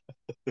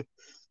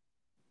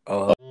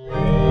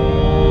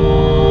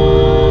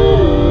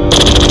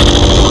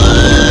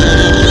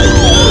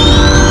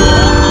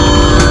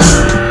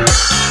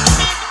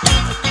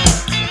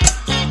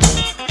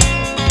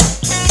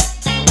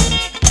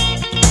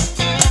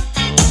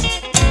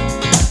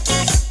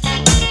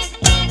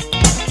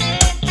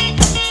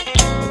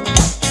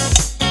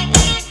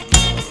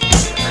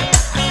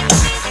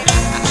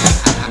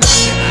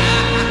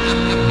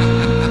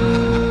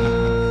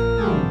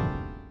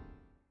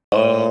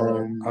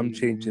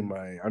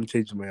 I'm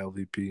changing my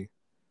LVP.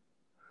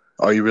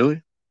 Are you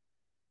really?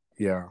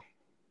 Yeah.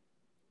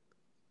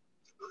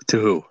 To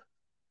who?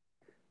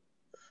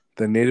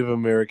 The Native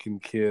American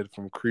kid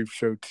from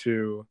Creepshow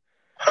 2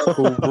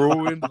 who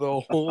ruined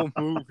the whole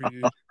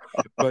movie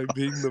by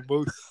being the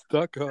most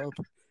stuck-up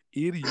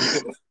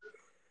idiot.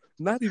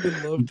 Not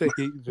even love to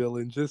hate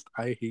villain, just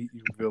I hate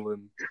you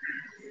villain.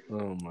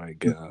 Oh my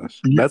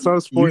gosh. That's not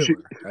a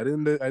spoiler. I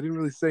didn't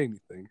really say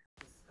anything.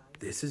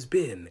 This has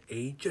been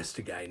a Just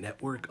a Guy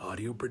Network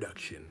audio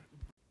production.